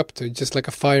look up to. Just like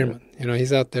a fireman, you know,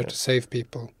 he's out there to save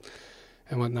people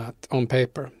and whatnot on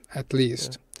paper, at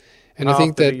least. And I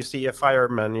think that you see a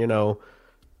fireman, you know,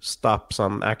 stop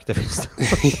some activist.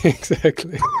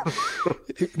 Exactly.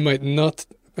 He might not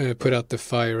put out the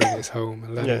fire in his home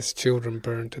and let his children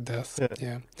burn to death.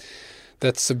 Yeah,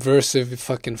 that's subversive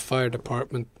fucking fire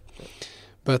department.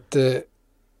 But.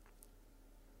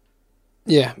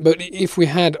 Yeah, but if we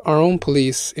had our own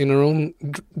police in our own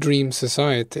dream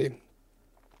society,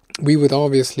 we would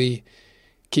obviously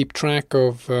keep track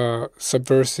of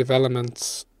subversive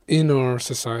elements in our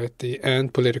society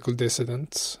and political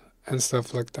dissidents and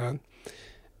stuff like that.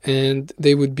 And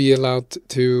they would be allowed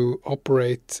to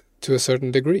operate to a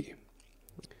certain degree.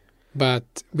 But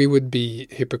we would be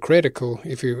hypocritical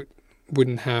if we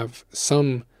wouldn't have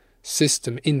some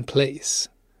system in place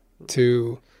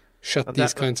to shut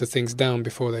these kinds of things down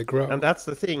before they grow. And that's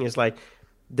the thing, is like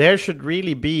there should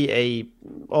really be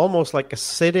almost like a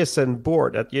citizen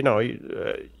board that, you know,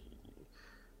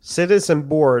 citizen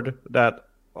board that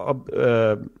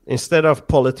instead of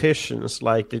politicians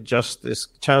like the justice,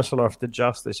 chancellor of the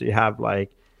justice, you have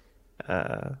like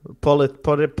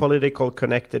political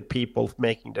connected people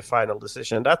making the final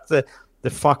decision. That's the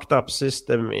fucked up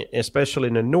system, especially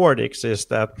in the Nordics, is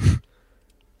that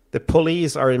the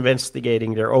police are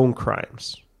investigating their own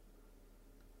crimes.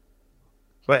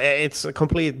 But it's a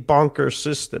complete bonkers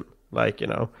system, like, you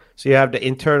know. So you have the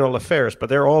internal affairs, but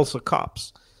they're also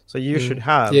cops. So you should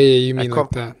have... Yeah, you mean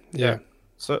like that. Yeah.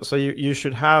 So you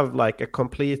should have like a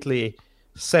completely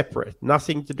separate,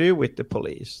 nothing to do with the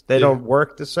police. They don't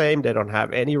work the same. They don't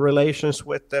have any relations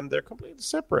with them. They're completely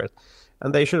separate.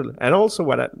 And they should... And also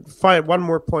what I find one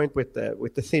more point with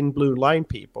the thin blue line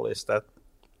people is that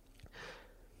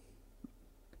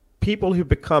people who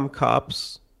become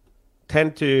cops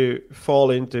tend to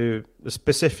fall into a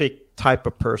specific type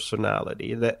of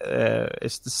personality.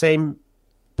 It's the same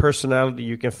personality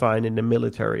you can find in the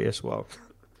military as well.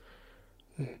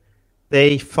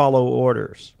 They follow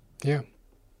orders. Yeah.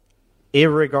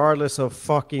 Irregardless of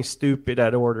fucking stupid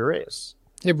that order is.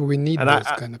 Yeah, but we need those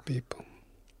kind of people.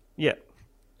 Yeah.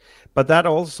 But that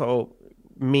also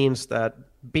means that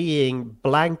being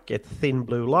blanket thin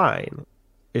blue line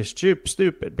is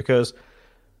stupid, because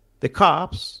the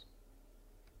cops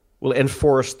will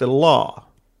enforce the law.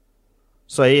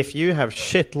 So if you have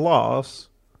shit laws,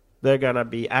 they're gonna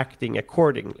be acting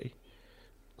accordingly.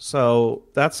 So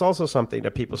that's also something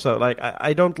that people say. Like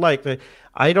I don't like the.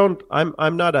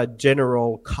 I'm not a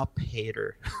general cop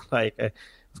hater. Like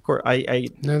of course I.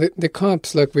 No, the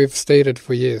cops, like we've stated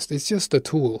for years, it's just a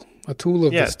tool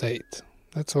of the state.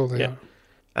 That's all they are.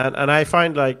 And I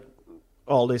find like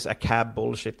all this ACAB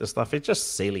bullshit and stuff, it's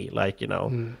just silly. Like, you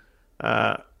know,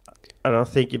 I don't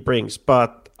think it brings.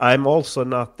 But I'm also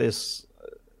not this,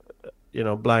 you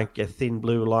know, blanket thin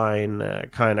blue line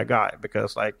kind of guy,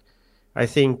 because like I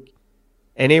think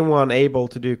anyone able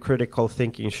to do critical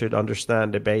thinking should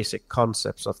understand the basic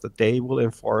concepts of that they will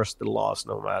enforce the laws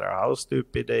no matter how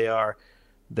stupid they are.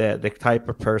 The type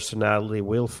of personality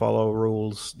will follow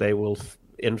rules. They will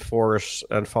enforce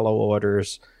and follow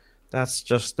orders. That's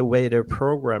just the way they're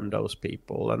programmed, those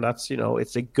people. And that's, you know,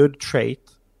 it's a good trait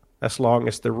as long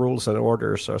as the rules and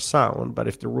orders are sound. But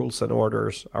if the rules and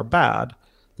orders are bad,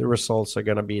 the results are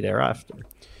going to be thereafter.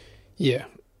 Yeah.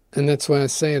 And that's why I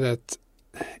say that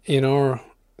in our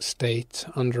state,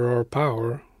 under our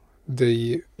power,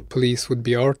 the police would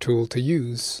be our tool to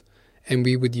use, and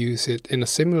we would use it in a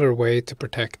similar way to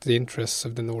protect the interests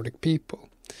of the Nordic people.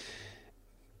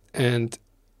 And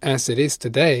as it is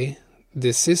today,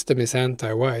 the system is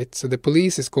anti-white, so the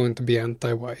police is going to be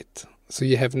anti-white. So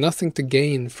you have nothing to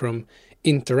gain from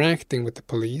interacting with the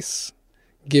police,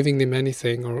 giving them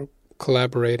anything or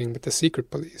collaborating with the secret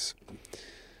police.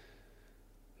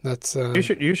 That's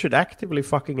you should actively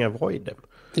fucking avoid them.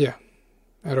 Yeah,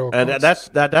 at all and costs.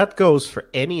 that goes for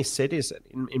any citizen.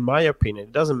 In my opinion,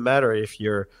 it doesn't matter if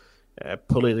you're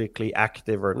politically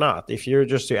active or not. If you're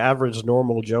just the average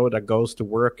normal Joe that goes to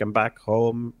work and back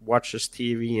home, watches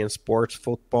TV and sports,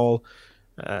 football,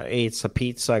 eats a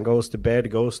pizza and goes to bed,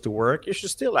 goes to work, you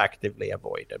should still actively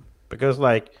avoid them, because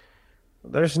like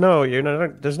there's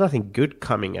nothing good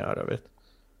coming out of it.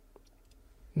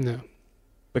 No.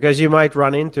 Because you might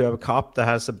run into a cop that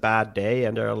has a bad day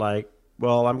and they're like,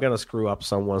 well, I'm going to screw up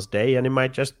someone's day, and it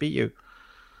might just be you.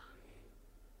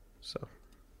 So.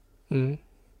 Mm.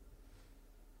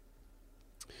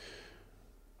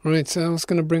 All right, so I was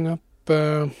going to bring up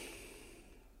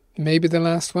maybe the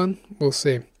last one. We'll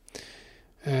see.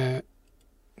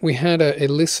 We had a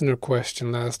listener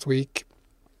question last week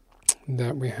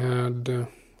that we had, I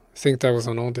think that was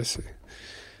on Odyssey,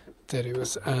 that it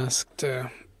was asked...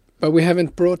 But we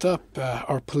haven't brought up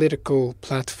our political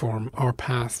platform, Our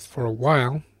Path, for a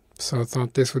while, so I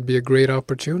thought this would be a great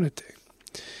opportunity.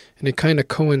 And it kind of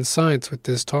coincides with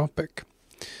this topic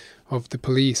of the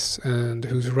police and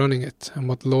who's running it and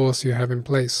what laws you have in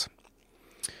place.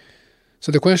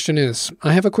 So the question is,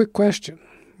 I have a quick question.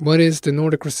 What is the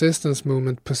Nordic resistance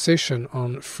movement position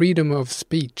on freedom of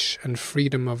speech and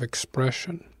freedom of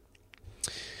expression?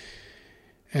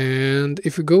 And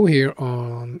if we go here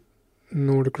on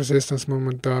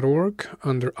NordicResistanceMovement.org,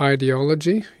 under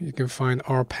ideology, you can find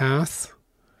Our Path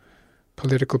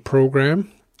political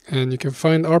program, and you can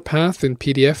find Our Path in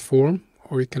PDF form,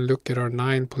 or you can look at our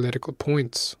 9 political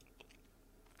points.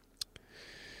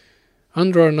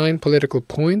 Under our 9 political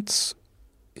points,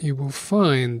 you will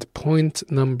find point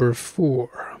number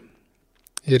 4.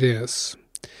 It is: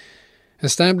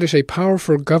 establish a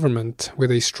powerful government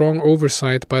with a strong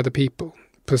oversight by the people.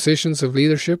 Positions of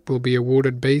leadership will be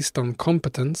awarded based on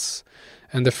competence,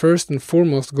 and the first and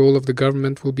foremost goal of the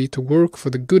government will be to work for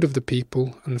the good of the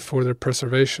people and for their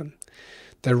preservation.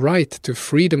 The right to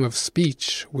freedom of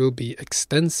speech will be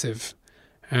extensive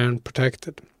and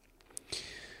protected.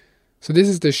 So this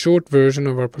is the short version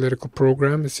of our political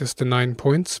program. It's just the 9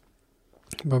 points.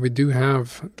 But we do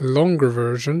have the longer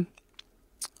version,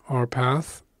 Our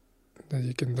Path, that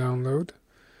you can download.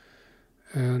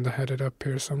 And I had it up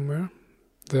here somewhere.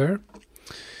 There.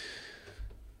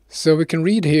 So we can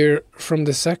read here from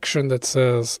the section that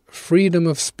says freedom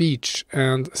of speech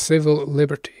and civil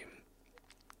liberty.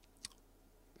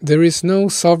 There is no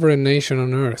sovereign nation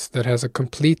on earth that has a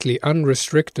completely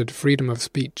unrestricted freedom of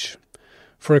speech.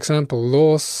 For example,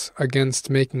 laws against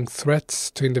making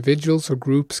threats to individuals or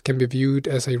groups can be viewed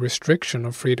as a restriction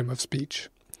of freedom of speech.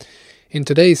 In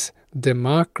today's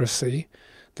democracy,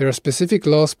 there are specific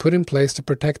laws put in place to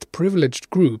protect privileged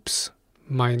groups,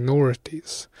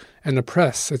 minorities, and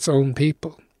oppress its own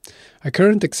people. A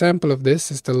current example of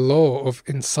this is the law of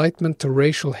incitement to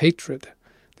racial hatred.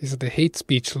 These are the hate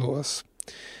speech laws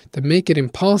that make it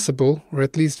impossible, or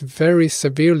at least very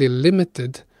severely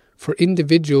limited, for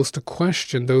individuals to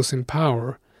question those in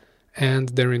power and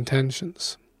their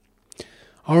intentions.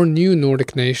 Our new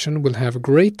Nordic nation will have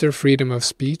greater freedom of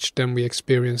speech than we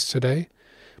experience today,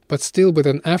 but still with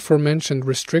an aforementioned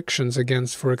restrictions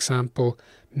against, for example,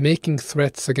 making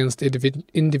threats against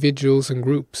individuals and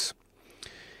groups.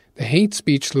 The hate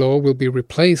speech law will be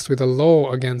replaced with a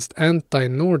law against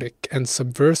anti-Nordic and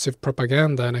subversive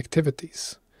propaganda and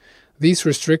activities. These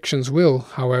restrictions will,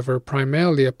 however,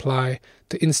 primarily apply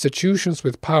to institutions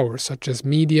with power, such as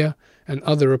media and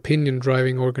other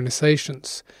opinion-driving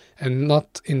organizations, and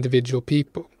not individual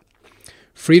people.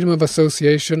 Freedom of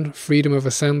association, freedom of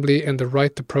assembly, and the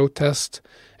right to protest,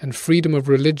 and freedom of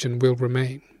religion will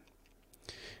remain.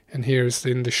 And here's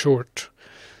in the short.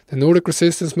 The Nordic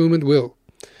resistance movement will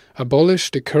abolish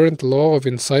the current law of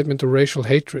incitement to racial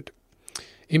hatred,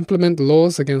 implement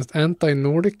laws against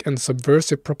anti-Nordic and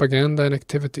subversive propaganda and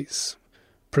activities,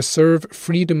 preserve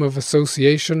freedom of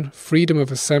association, freedom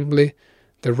of assembly,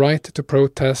 the right to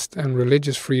protest, and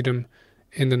religious freedom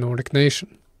in the Nordic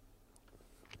nation.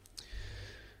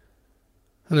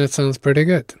 And that sounds pretty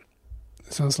good.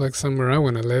 It sounds like somewhere I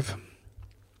want to live.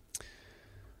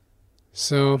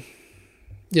 So,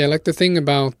 yeah, like the thing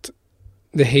about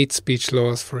the hate speech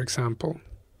laws, for example,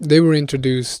 they were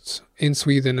introduced in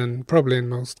Sweden and probably in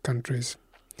most countries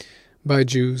by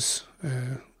Jews,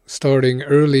 starting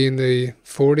early in the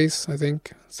 40s, I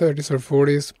think, 30s or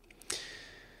 40s,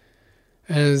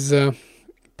 as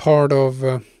part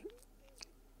of,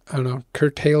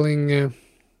 curtailing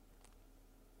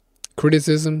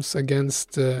criticisms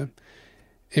against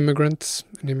immigrants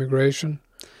and immigration.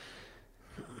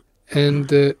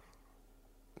 And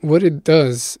what it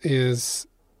does is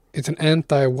it's an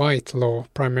anti-white law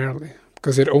primarily,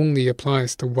 because it only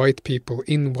applies to white people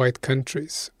in white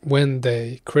countries when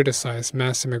they criticize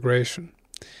mass immigration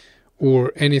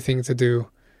or anything to do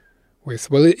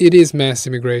with, well, it is mass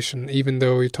immigration, even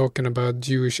though you're talking about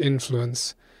Jewish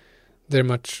influence, they're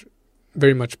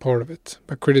very much part of it.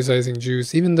 But criticizing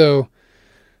Jews, even though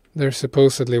they're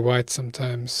supposedly white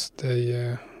sometimes,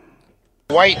 they...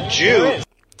 White Jews!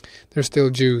 They're still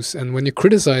Jews, and when you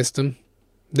criticize them,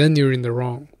 then you're in the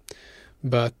wrong.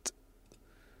 But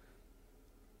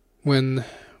when...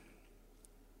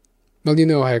 Well, you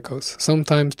know how it goes.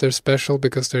 Sometimes they're special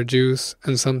because they're Jews,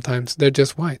 and sometimes they're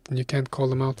just white, and you can't call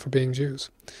them out for being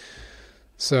Jews.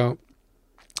 So,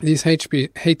 these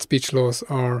hate speech laws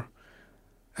are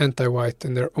anti-white,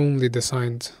 and they're only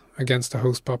designed against the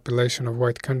host population of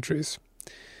white countries.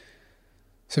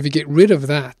 So if you get rid of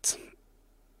that,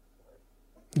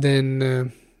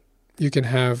 then you can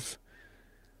have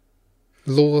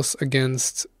laws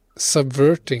against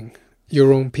subverting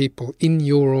your own people in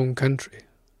your own country.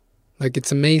 Like,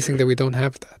 it's amazing that we don't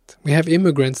have that. We have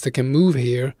immigrants that can move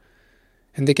here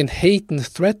and they can hate and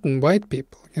threaten white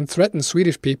people, and threaten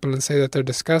Swedish people and say that they're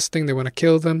disgusting, they want to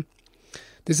kill them.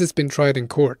 This has been tried in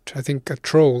court. I think a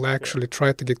troll actually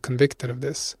tried to get convicted of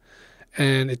this,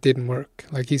 and it didn't work.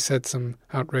 Like, he said some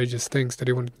outrageous things that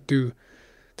he wanted to do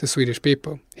to Swedish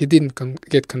people. He didn't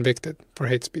get convicted for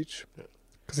hate speech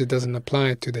because it doesn't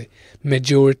apply to the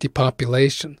majority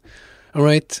population. All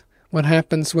right, what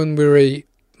happens when we're a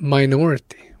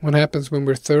minority? What happens when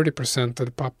we're 30% of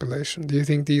the population? Do you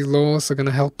think these laws are going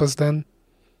to help us then?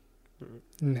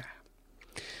 Nah.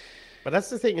 But that's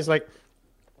the thing, is like,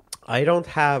 I don't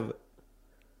have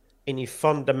any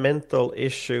fundamental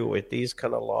issue with these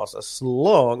kind of laws as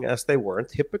long as they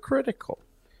weren't hypocritical.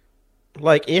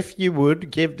 Like, if you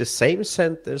would give the same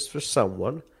sentence for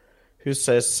someone who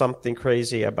says something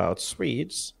crazy about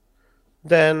Swedes,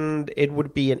 then it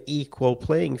would be an equal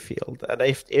playing field. And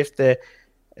if the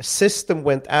system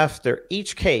went after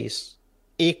each case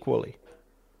equally,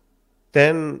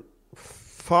 then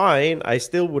fine, I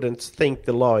still wouldn't think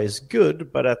the law is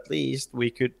good, but at least we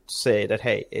could say that,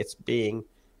 hey, it's being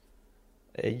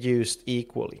used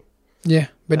equally. Yeah,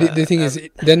 but the thing is,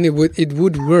 then it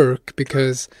would work,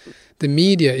 because the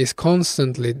media is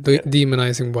constantly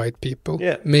demonizing white people,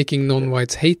 making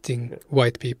non-whites hating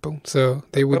white people, so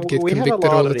they would get convicted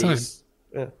all the time.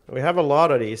 We have a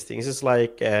lot of these things. It's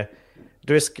like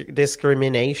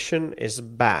discrimination is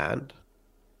banned,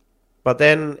 but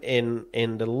then in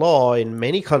the law in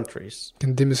many countries,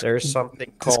 there's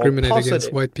something called discriminate positive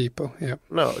against white people. Yeah.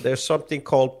 No, there's something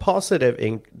called positive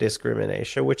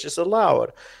discrimination, which is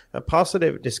allowed. A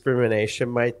positive discrimination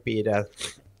might be that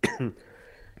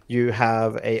you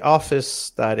have a office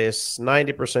that is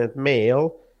 90%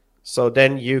 male, so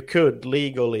then you could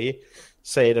legally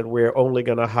say that we're only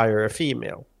going to hire a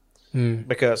female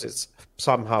because it's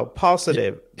somehow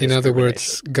positive. In other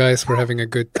words, guys were having a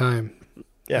good time.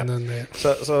 Yeah. And then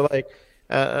so like,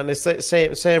 and it's the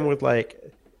same with like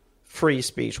free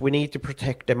speech. We need to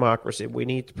protect democracy. We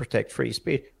need to protect free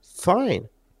speech. Fine,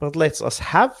 but let us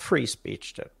have free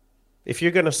speech then. If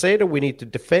you're going to say that we need to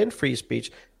defend free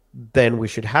speech, then we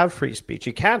should have free speech.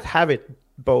 You can't have it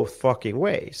both fucking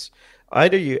ways.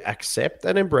 Either you accept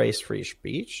and embrace free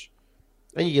speech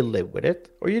and you live with it,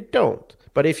 or you don't.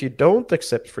 But if you don't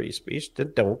accept free speech,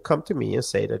 then don't come to me and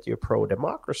say that you're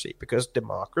pro-democracy, because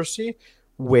democracy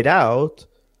without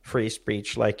free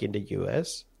speech, like in the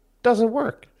US, doesn't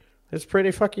work. It's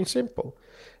pretty fucking simple.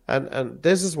 And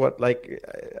this is what, like,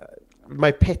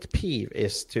 my pet peeve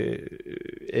is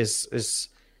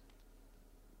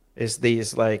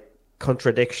these like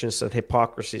contradictions and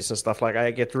hypocrisies and stuff. Like,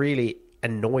 I get really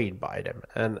annoyed by them,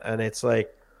 and it's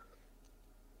like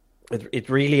it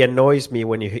really annoys me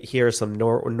when you hear some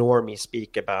normie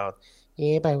speak about,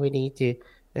 yeah, but we need to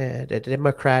the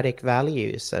democratic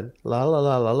values and la la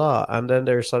la la la, and then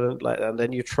there's something like, and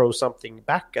then you throw something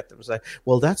back at them. It's like,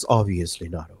 well, that's obviously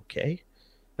not okay.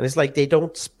 And it's like they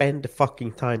don't spend the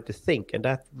fucking time to think, and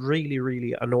that really,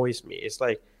 really annoys me. It's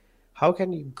like, how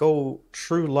can you go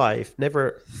through life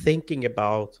never thinking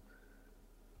about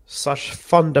such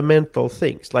fundamental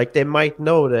things? Like, they might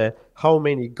know how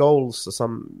many goals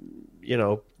some,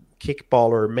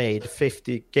 kickballer made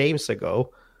 50 games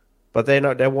ago, but they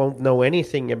won't know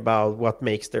anything about what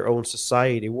makes their own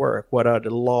society work. What are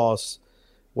the laws?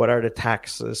 What are the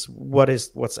taxes?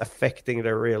 What's affecting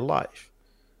their real life?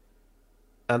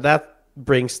 And that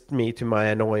brings me to my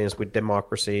annoyance with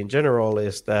democracy in general,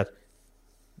 is that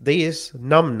these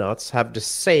numbnuts have the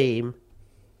same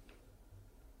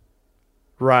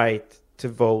right to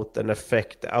vote and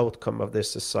affect the outcome of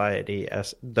this society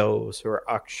as those who are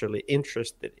actually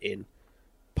interested in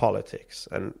politics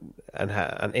and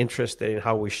interested in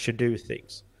how we should do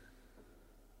things.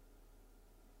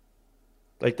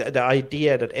 Like the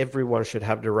idea that everyone should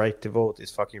have the right to vote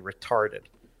is fucking retarded.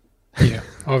 Yeah,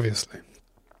 obviously.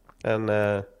 And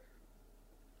the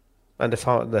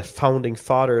founding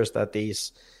fathers, that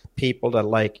these people that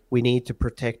like, we need to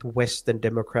protect Western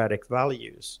democratic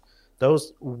values.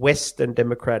 Those Western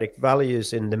democratic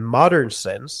values in the modern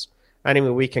sense, anyway,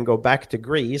 we can go back to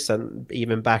Greece, and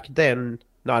even back then,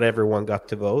 not everyone got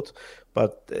to vote.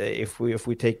 But if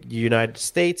we take the United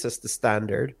States as the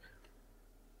standard,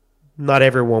 not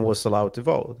everyone was allowed to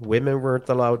vote. Women weren't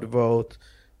allowed to vote.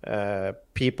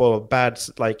 People bad,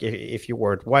 like if you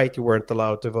weren't white, you weren't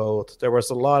allowed to vote. There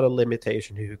was a lot of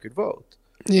limitation who could vote.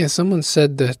 Yeah, someone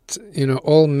said that,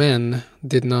 all men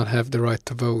did not have the right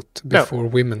to vote before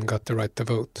women got the right to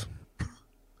vote.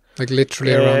 Like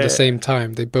literally around the same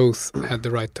time, they both had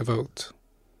the right to vote.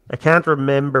 I can't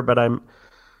remember, but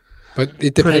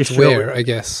it depends where, I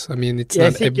guess. I mean, it's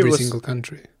not every single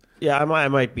country. Yeah, I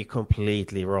might be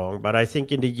completely wrong, but I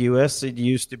think in the US it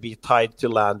used to be tied to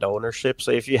land ownership.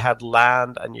 So if you had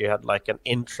land and you had like an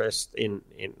interest in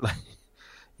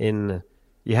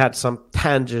you had some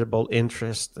tangible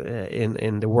interest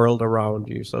in the world around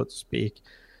you, so to speak,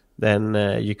 then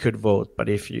you could vote. But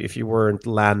if you weren't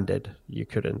landed, you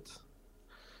couldn't.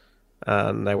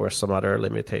 And there were some other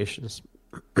limitations.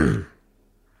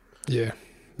 Yeah,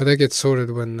 but that gets sorted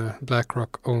when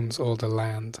BlackRock owns all the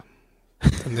land.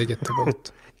 And they get to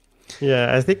vote.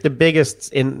 Yeah, I think the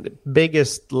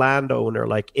biggest landowner,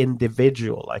 like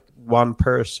individual, like one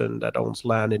person that owns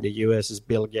land in the US is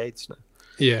Bill Gates now.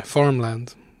 Yeah,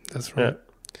 farmland. That's right.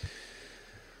 Yeah.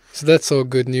 So that's all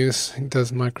good news. It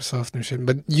does Microsoft and shit.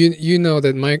 But you know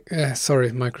that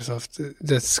Microsoft,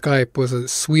 that Skype was a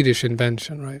Swedish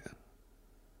invention, right?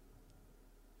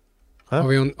 Huh? Are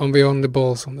we on the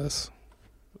balls on this?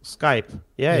 Skype.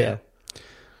 Yeah.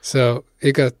 So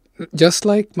it got, just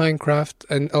like Minecraft,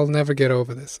 and I'll never get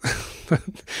over this.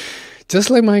 Just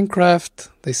like Minecraft,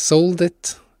 they sold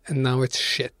it, and now it's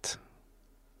shit.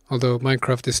 Although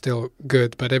Minecraft is still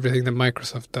good, but everything that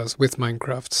Microsoft does with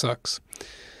Minecraft sucks.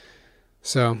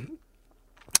 So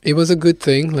it was a good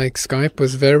thing. Like Skype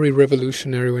was very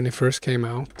revolutionary when it first came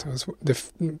out. It was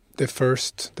the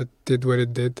first that did what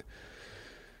it did,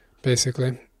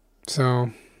 basically.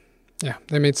 So yeah,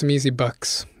 they made some easy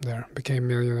bucks there, became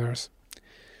millionaires.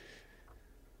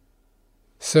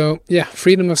 So, yeah,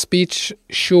 freedom of speech,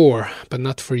 sure, but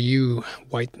not for you,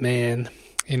 white man.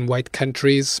 In white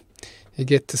countries, you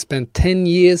get to spend 10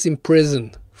 years in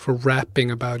prison for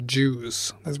rapping about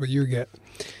Jews. That's what you get.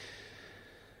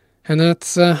 And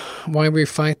that's why we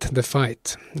fight the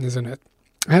fight, isn't it?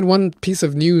 I had one piece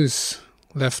of news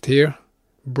left here.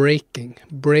 Breaking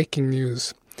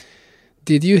news.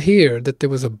 Did you hear that there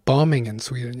was a bombing in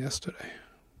Sweden yesterday?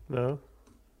 No.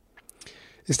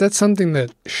 Is that something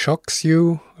that shocks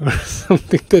you, or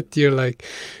something that you're like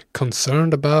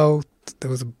concerned about?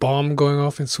 There was a bomb going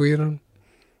off in Sweden,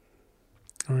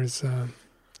 or is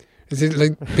it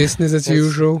like business as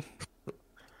usual?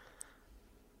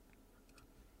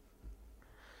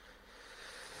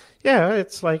 Yeah,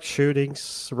 it's like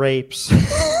shootings, rapes.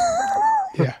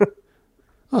 Yeah.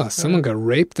 Oh, someone got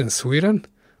raped in Sweden?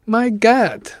 My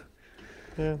God!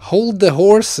 Yeah. Hold the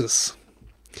horses.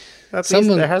 At least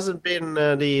there hasn't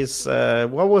been these.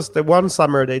 What was the one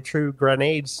summer they threw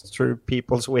grenades through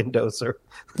people's windows? Or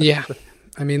yeah,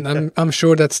 I mean, I'm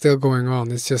sure that's still going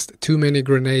on. It's just too many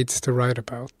grenades to write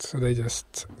about, so they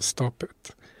just stop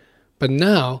it. But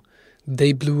now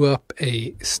they blew up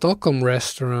a Stockholm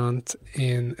restaurant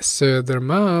in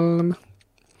Södermalm.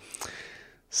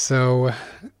 So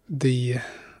the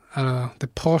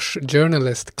posh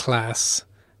journalist class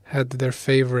had their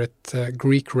favorite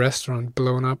Greek restaurant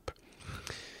blown up.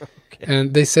 Okay.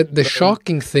 And they said the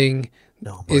shocking thing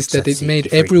is that it made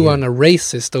everyone a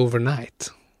racist overnight.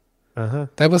 Uh-huh.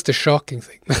 That was the shocking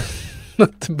thing,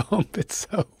 not the bomb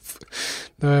itself.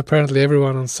 No, apparently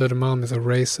everyone on Södermalm is a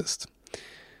racist.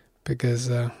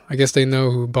 Because I guess they know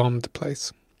who bombed the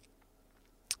place.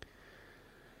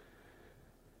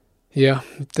 Yeah,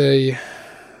 they're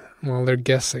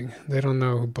guessing. They don't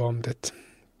know who bombed it.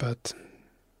 But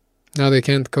now they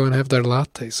can't go and have their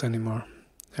lattes anymore.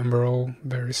 And we're all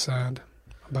very sad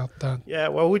about that. Yeah,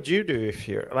 what would you do if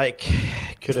you're like...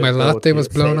 If my latte was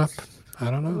blown up?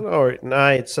 I don't know. Or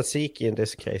it's tzatziki in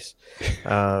this case.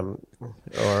 Or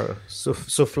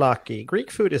souvlaki.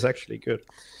 Greek food is actually good.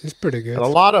 It's pretty good. And a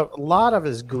lot of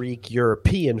his Greek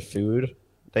European food,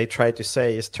 they try to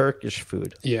say, is Turkish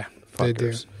food. Yeah, they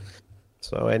do.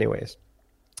 So anyways.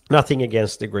 nothing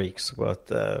against the Greeks,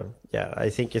 but I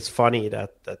think it's funny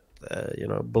that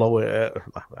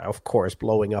of course,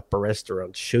 blowing up a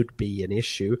restaurant should be an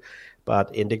issue,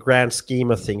 but in the grand scheme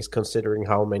of things, considering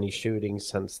how many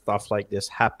shootings and stuff like this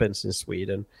happens in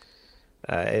Sweden,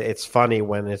 it's funny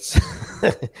when it's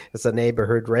it's a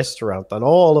neighborhood restaurant, and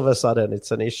all of a sudden it's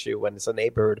an issue when it's a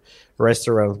neighborhood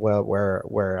restaurant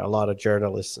where a lot of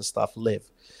journalists and stuff live.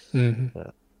 Mm-hmm.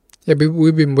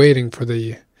 We've been waiting for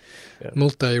the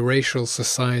multiracial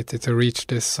society to reach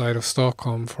this side of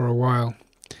Stockholm for a while.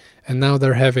 And now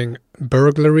they're having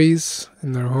burglaries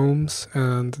in their homes,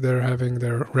 and they're having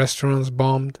their restaurants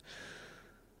bombed.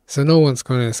 So no one's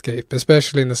going to escape,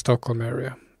 especially in the Stockholm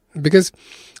area. Because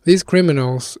these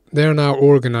criminals, they're now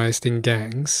organized in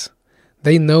gangs.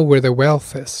 They know where the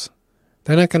wealth is.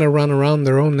 They're not going to run around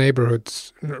their own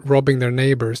neighborhoods, robbing their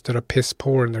neighbors that are piss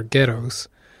poor in their ghettos.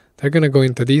 They're going to go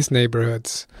into these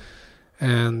neighborhoods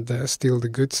and steal the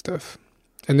good stuff.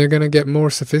 And they're going to get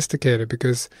more sophisticated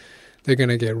because they're going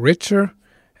to get richer,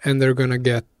 and they're going to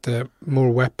get more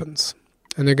weapons.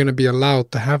 And they're going to be allowed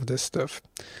to have this stuff.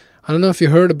 I don't know if you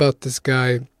heard about this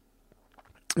guy,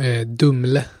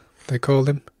 Dumle, they called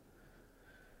him.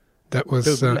 That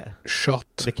was shot.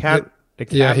 His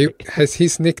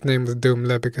nickname was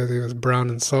Dumle because he was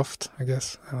brown and soft, I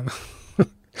guess. I don't know.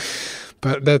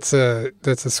 But that's a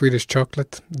Swedish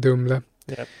chocolate, Dumle.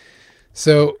 Yep.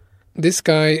 So this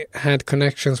guy had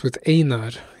connections with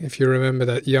Einar, if you remember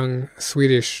that young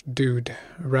Swedish dude,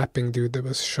 rapping dude that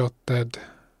was shot dead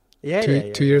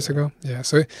 2 years ago. Yeah,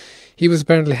 so he was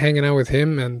apparently hanging out with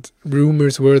him, and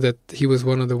rumors were that he was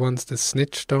one of the ones that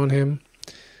snitched on him,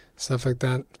 stuff like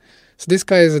that. So this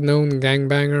guy is a known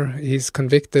gangbanger. He's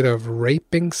convicted of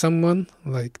raping someone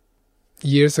like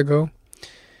years ago,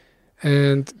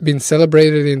 and been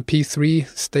celebrated in P3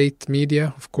 state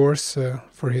media, of course,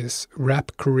 for his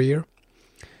rap career.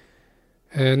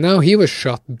 Now he was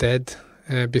shot dead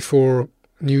before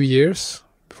New Year's,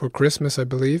 before Christmas, I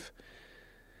believe.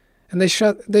 And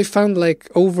they found like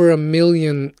over 1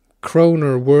 million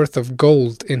kroner worth of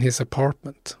gold in his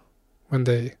apartment when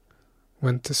they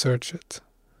went to search it.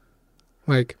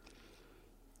 Like,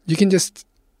 you can just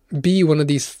be one of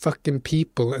these fucking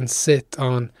people and sit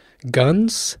on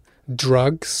guns,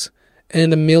 drugs,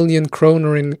 and 1 million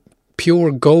kroner in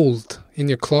pure gold in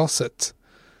your closet.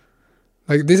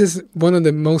 Like, this is one of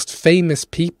the most famous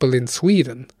people in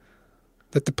Sweden,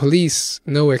 that the police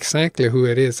know exactly who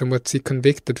it is and what's he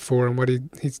convicted for and what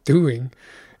he's doing,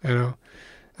 you know.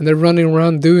 And they're running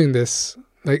around doing this.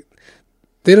 Like,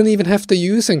 they don't even have to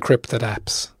use encrypted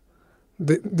apps.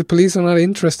 The police are not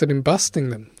interested in busting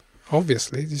them,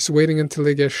 obviously. Just waiting until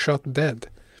they get shot dead.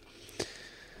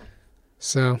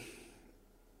 So,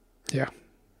 yeah.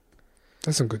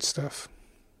 That's some good stuff.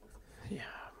 Yeah.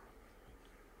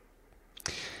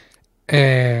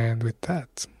 And with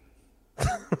that...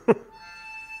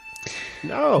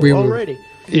 already.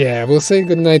 Yeah, we'll say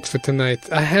goodnight for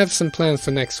tonight. I have some plans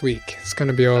for next week. It's going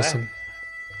to be awesome.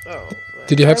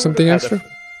 Did you have something extra?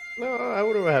 No, I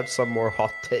would have had some more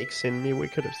hot takes in me. We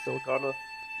could have still gone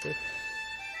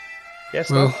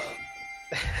Yes, well,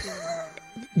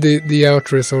 the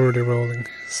outro is already rolling.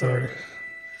 Sorry.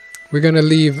 We're going to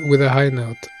leave with a high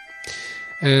note.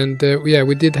 And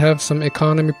we did have some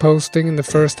economy posting in the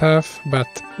first half,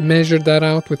 but measured that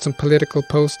out with some political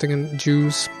posting and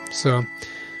Jews. So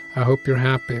I hope you're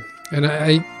happy. And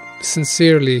I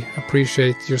sincerely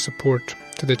appreciate your support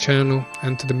to the channel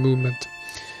and to the movement.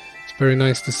 It's very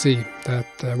nice to see that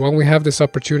when we have this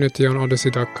opportunity on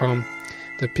Odyssey.com,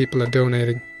 that people are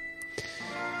donating.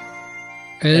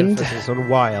 And emphasis on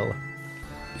while.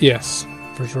 Yes,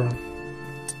 for sure.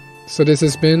 So this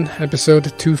has been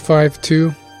episode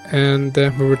 252, and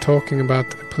we were talking about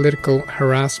political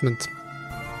harassment.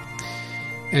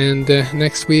 And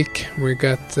next week we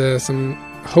got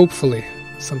hopefully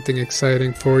something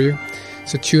exciting for you.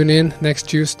 So tune in next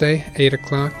Tuesday, 8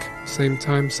 o'clock, same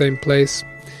time, same place.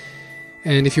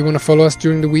 And if you want to follow us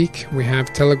during the week, we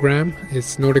have Telegram.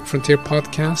 It's Nordic Frontier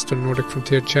Podcast or Nordic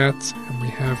Frontier Chats. And we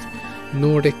have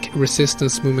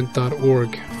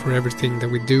NordicResistanceMovement.org for everything that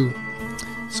we do.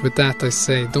 So with that I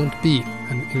say, don't be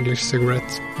an English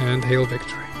cigarette, and hail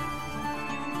victory.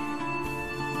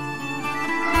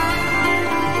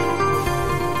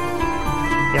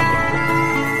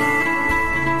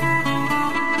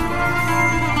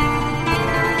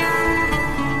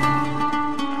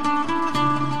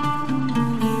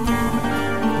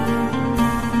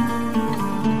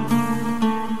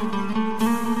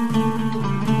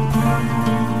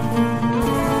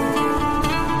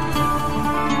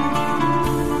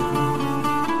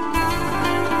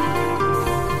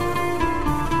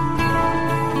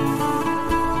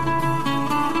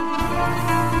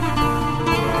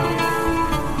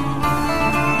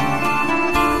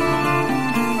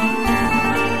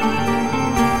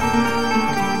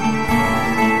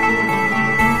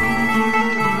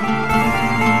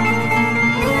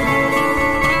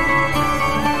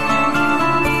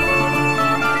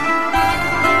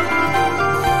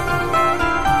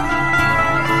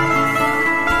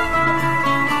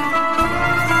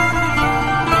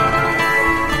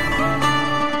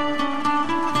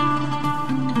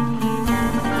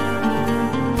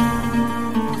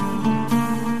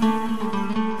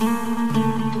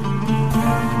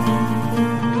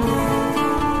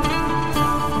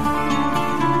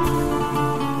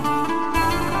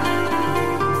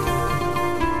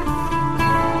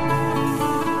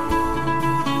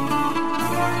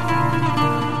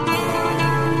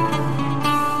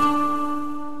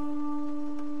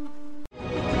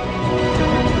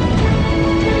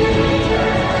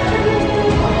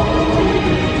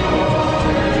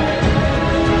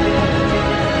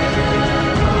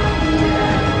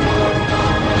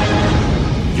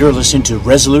 You're listening to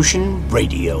Resolution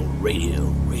Radio.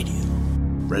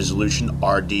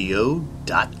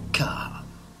 ResolutionRDO.com.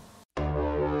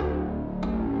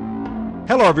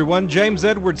 Hello everyone, James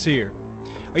Edwards here.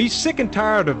 Are you sick and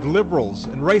tired of liberals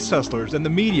and race hustlers and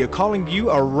the media calling you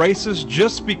a racist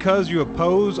just because you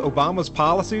oppose Obama's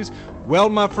policies? Well,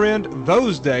 my friend,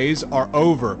 those days are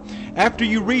over. After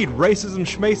you read Racism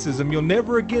Schmacism, you'll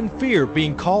never again fear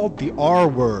being called the R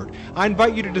word. I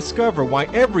invite you to discover why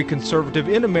every conservative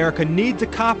in America needs a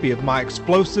copy of my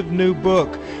explosive new book.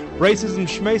 Racism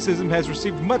Schmacism has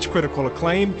received much critical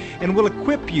acclaim and will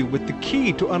equip you with the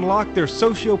key to unlock their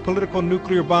socio-political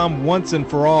nuclear bomb once and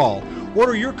for all.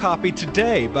 Order your copy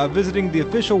today by visiting the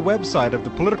official website of the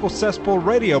Political Cesspool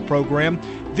radio program,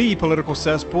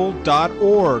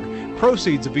 thepoliticalcesspool.org.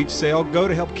 Proceeds of each sale go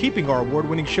to help keeping our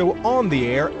award-winning show on the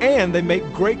air, and they make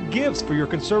great gifts for your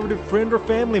conservative friend or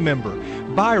family member.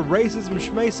 Buy Racism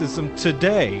Schmacism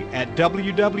today at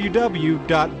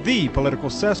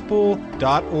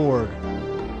www.thepoliticalcesspool.org.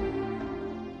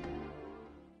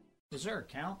 Is there a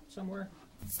count somewhere?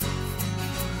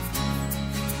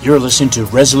 You're listening to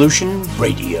Resolution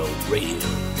Radio.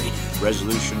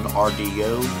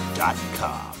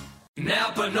 ResolutionRDO.com.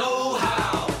 Napa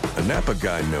know-how. A Napa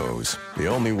guy knows the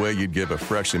only way you'd give a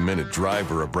freshly minted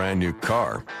driver a brand new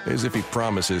car is if he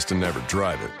promises to never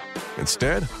drive it.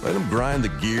 Instead, let him grind the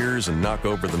gears and knock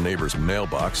over the neighbor's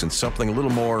mailbox in something a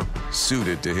little more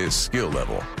suited to his skill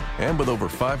level. And with over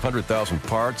 500,000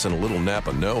 parts and a little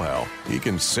Napa know-how, he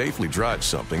can safely drive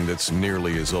something that's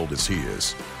nearly as old as he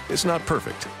is. It's not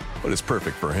perfect, but it's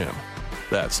perfect for him.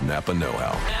 That's Napa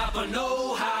know-how. Napa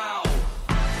know-how.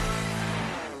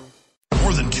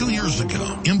 More than 2 years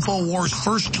ago, InfoWars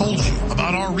first told you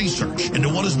about our research into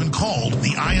what has been called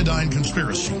the iodine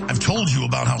conspiracy. I've told you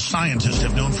about how scientists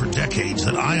have known for decades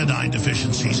that iodine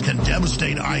deficiencies can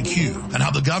devastate IQ, and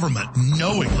how the government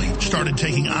knowingly started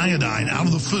taking iodine out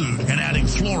of the food and adding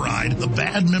fluoride, the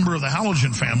bad member of the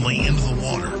halogen family, into the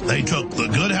water. They took the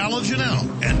good halogen out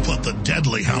and put the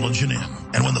deadly halogen in.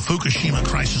 And when the Fukushima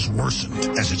crisis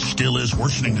worsened, as it still is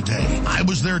worsening today, I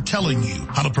was there telling you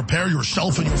how to prepare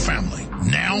yourself and your family.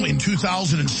 Now, in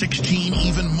 2016,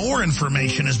 even more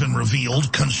information has been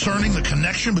revealed concerning the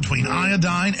connection between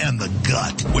iodine and the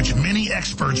gut, which many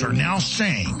experts are now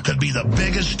saying could be the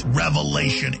biggest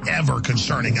revelation ever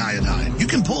concerning iodine. You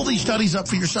can pull these studies up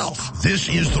for yourself. This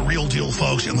is the real deal,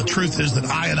 folks, and the truth is that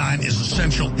iodine is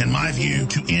essential, in my view,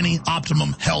 to any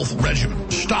optimum health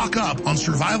regimen. Stock up on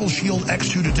Survival Shield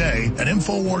X2 today at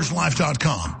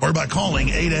InfoWarsLife.com or by calling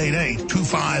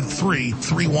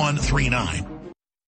 888-253-3139.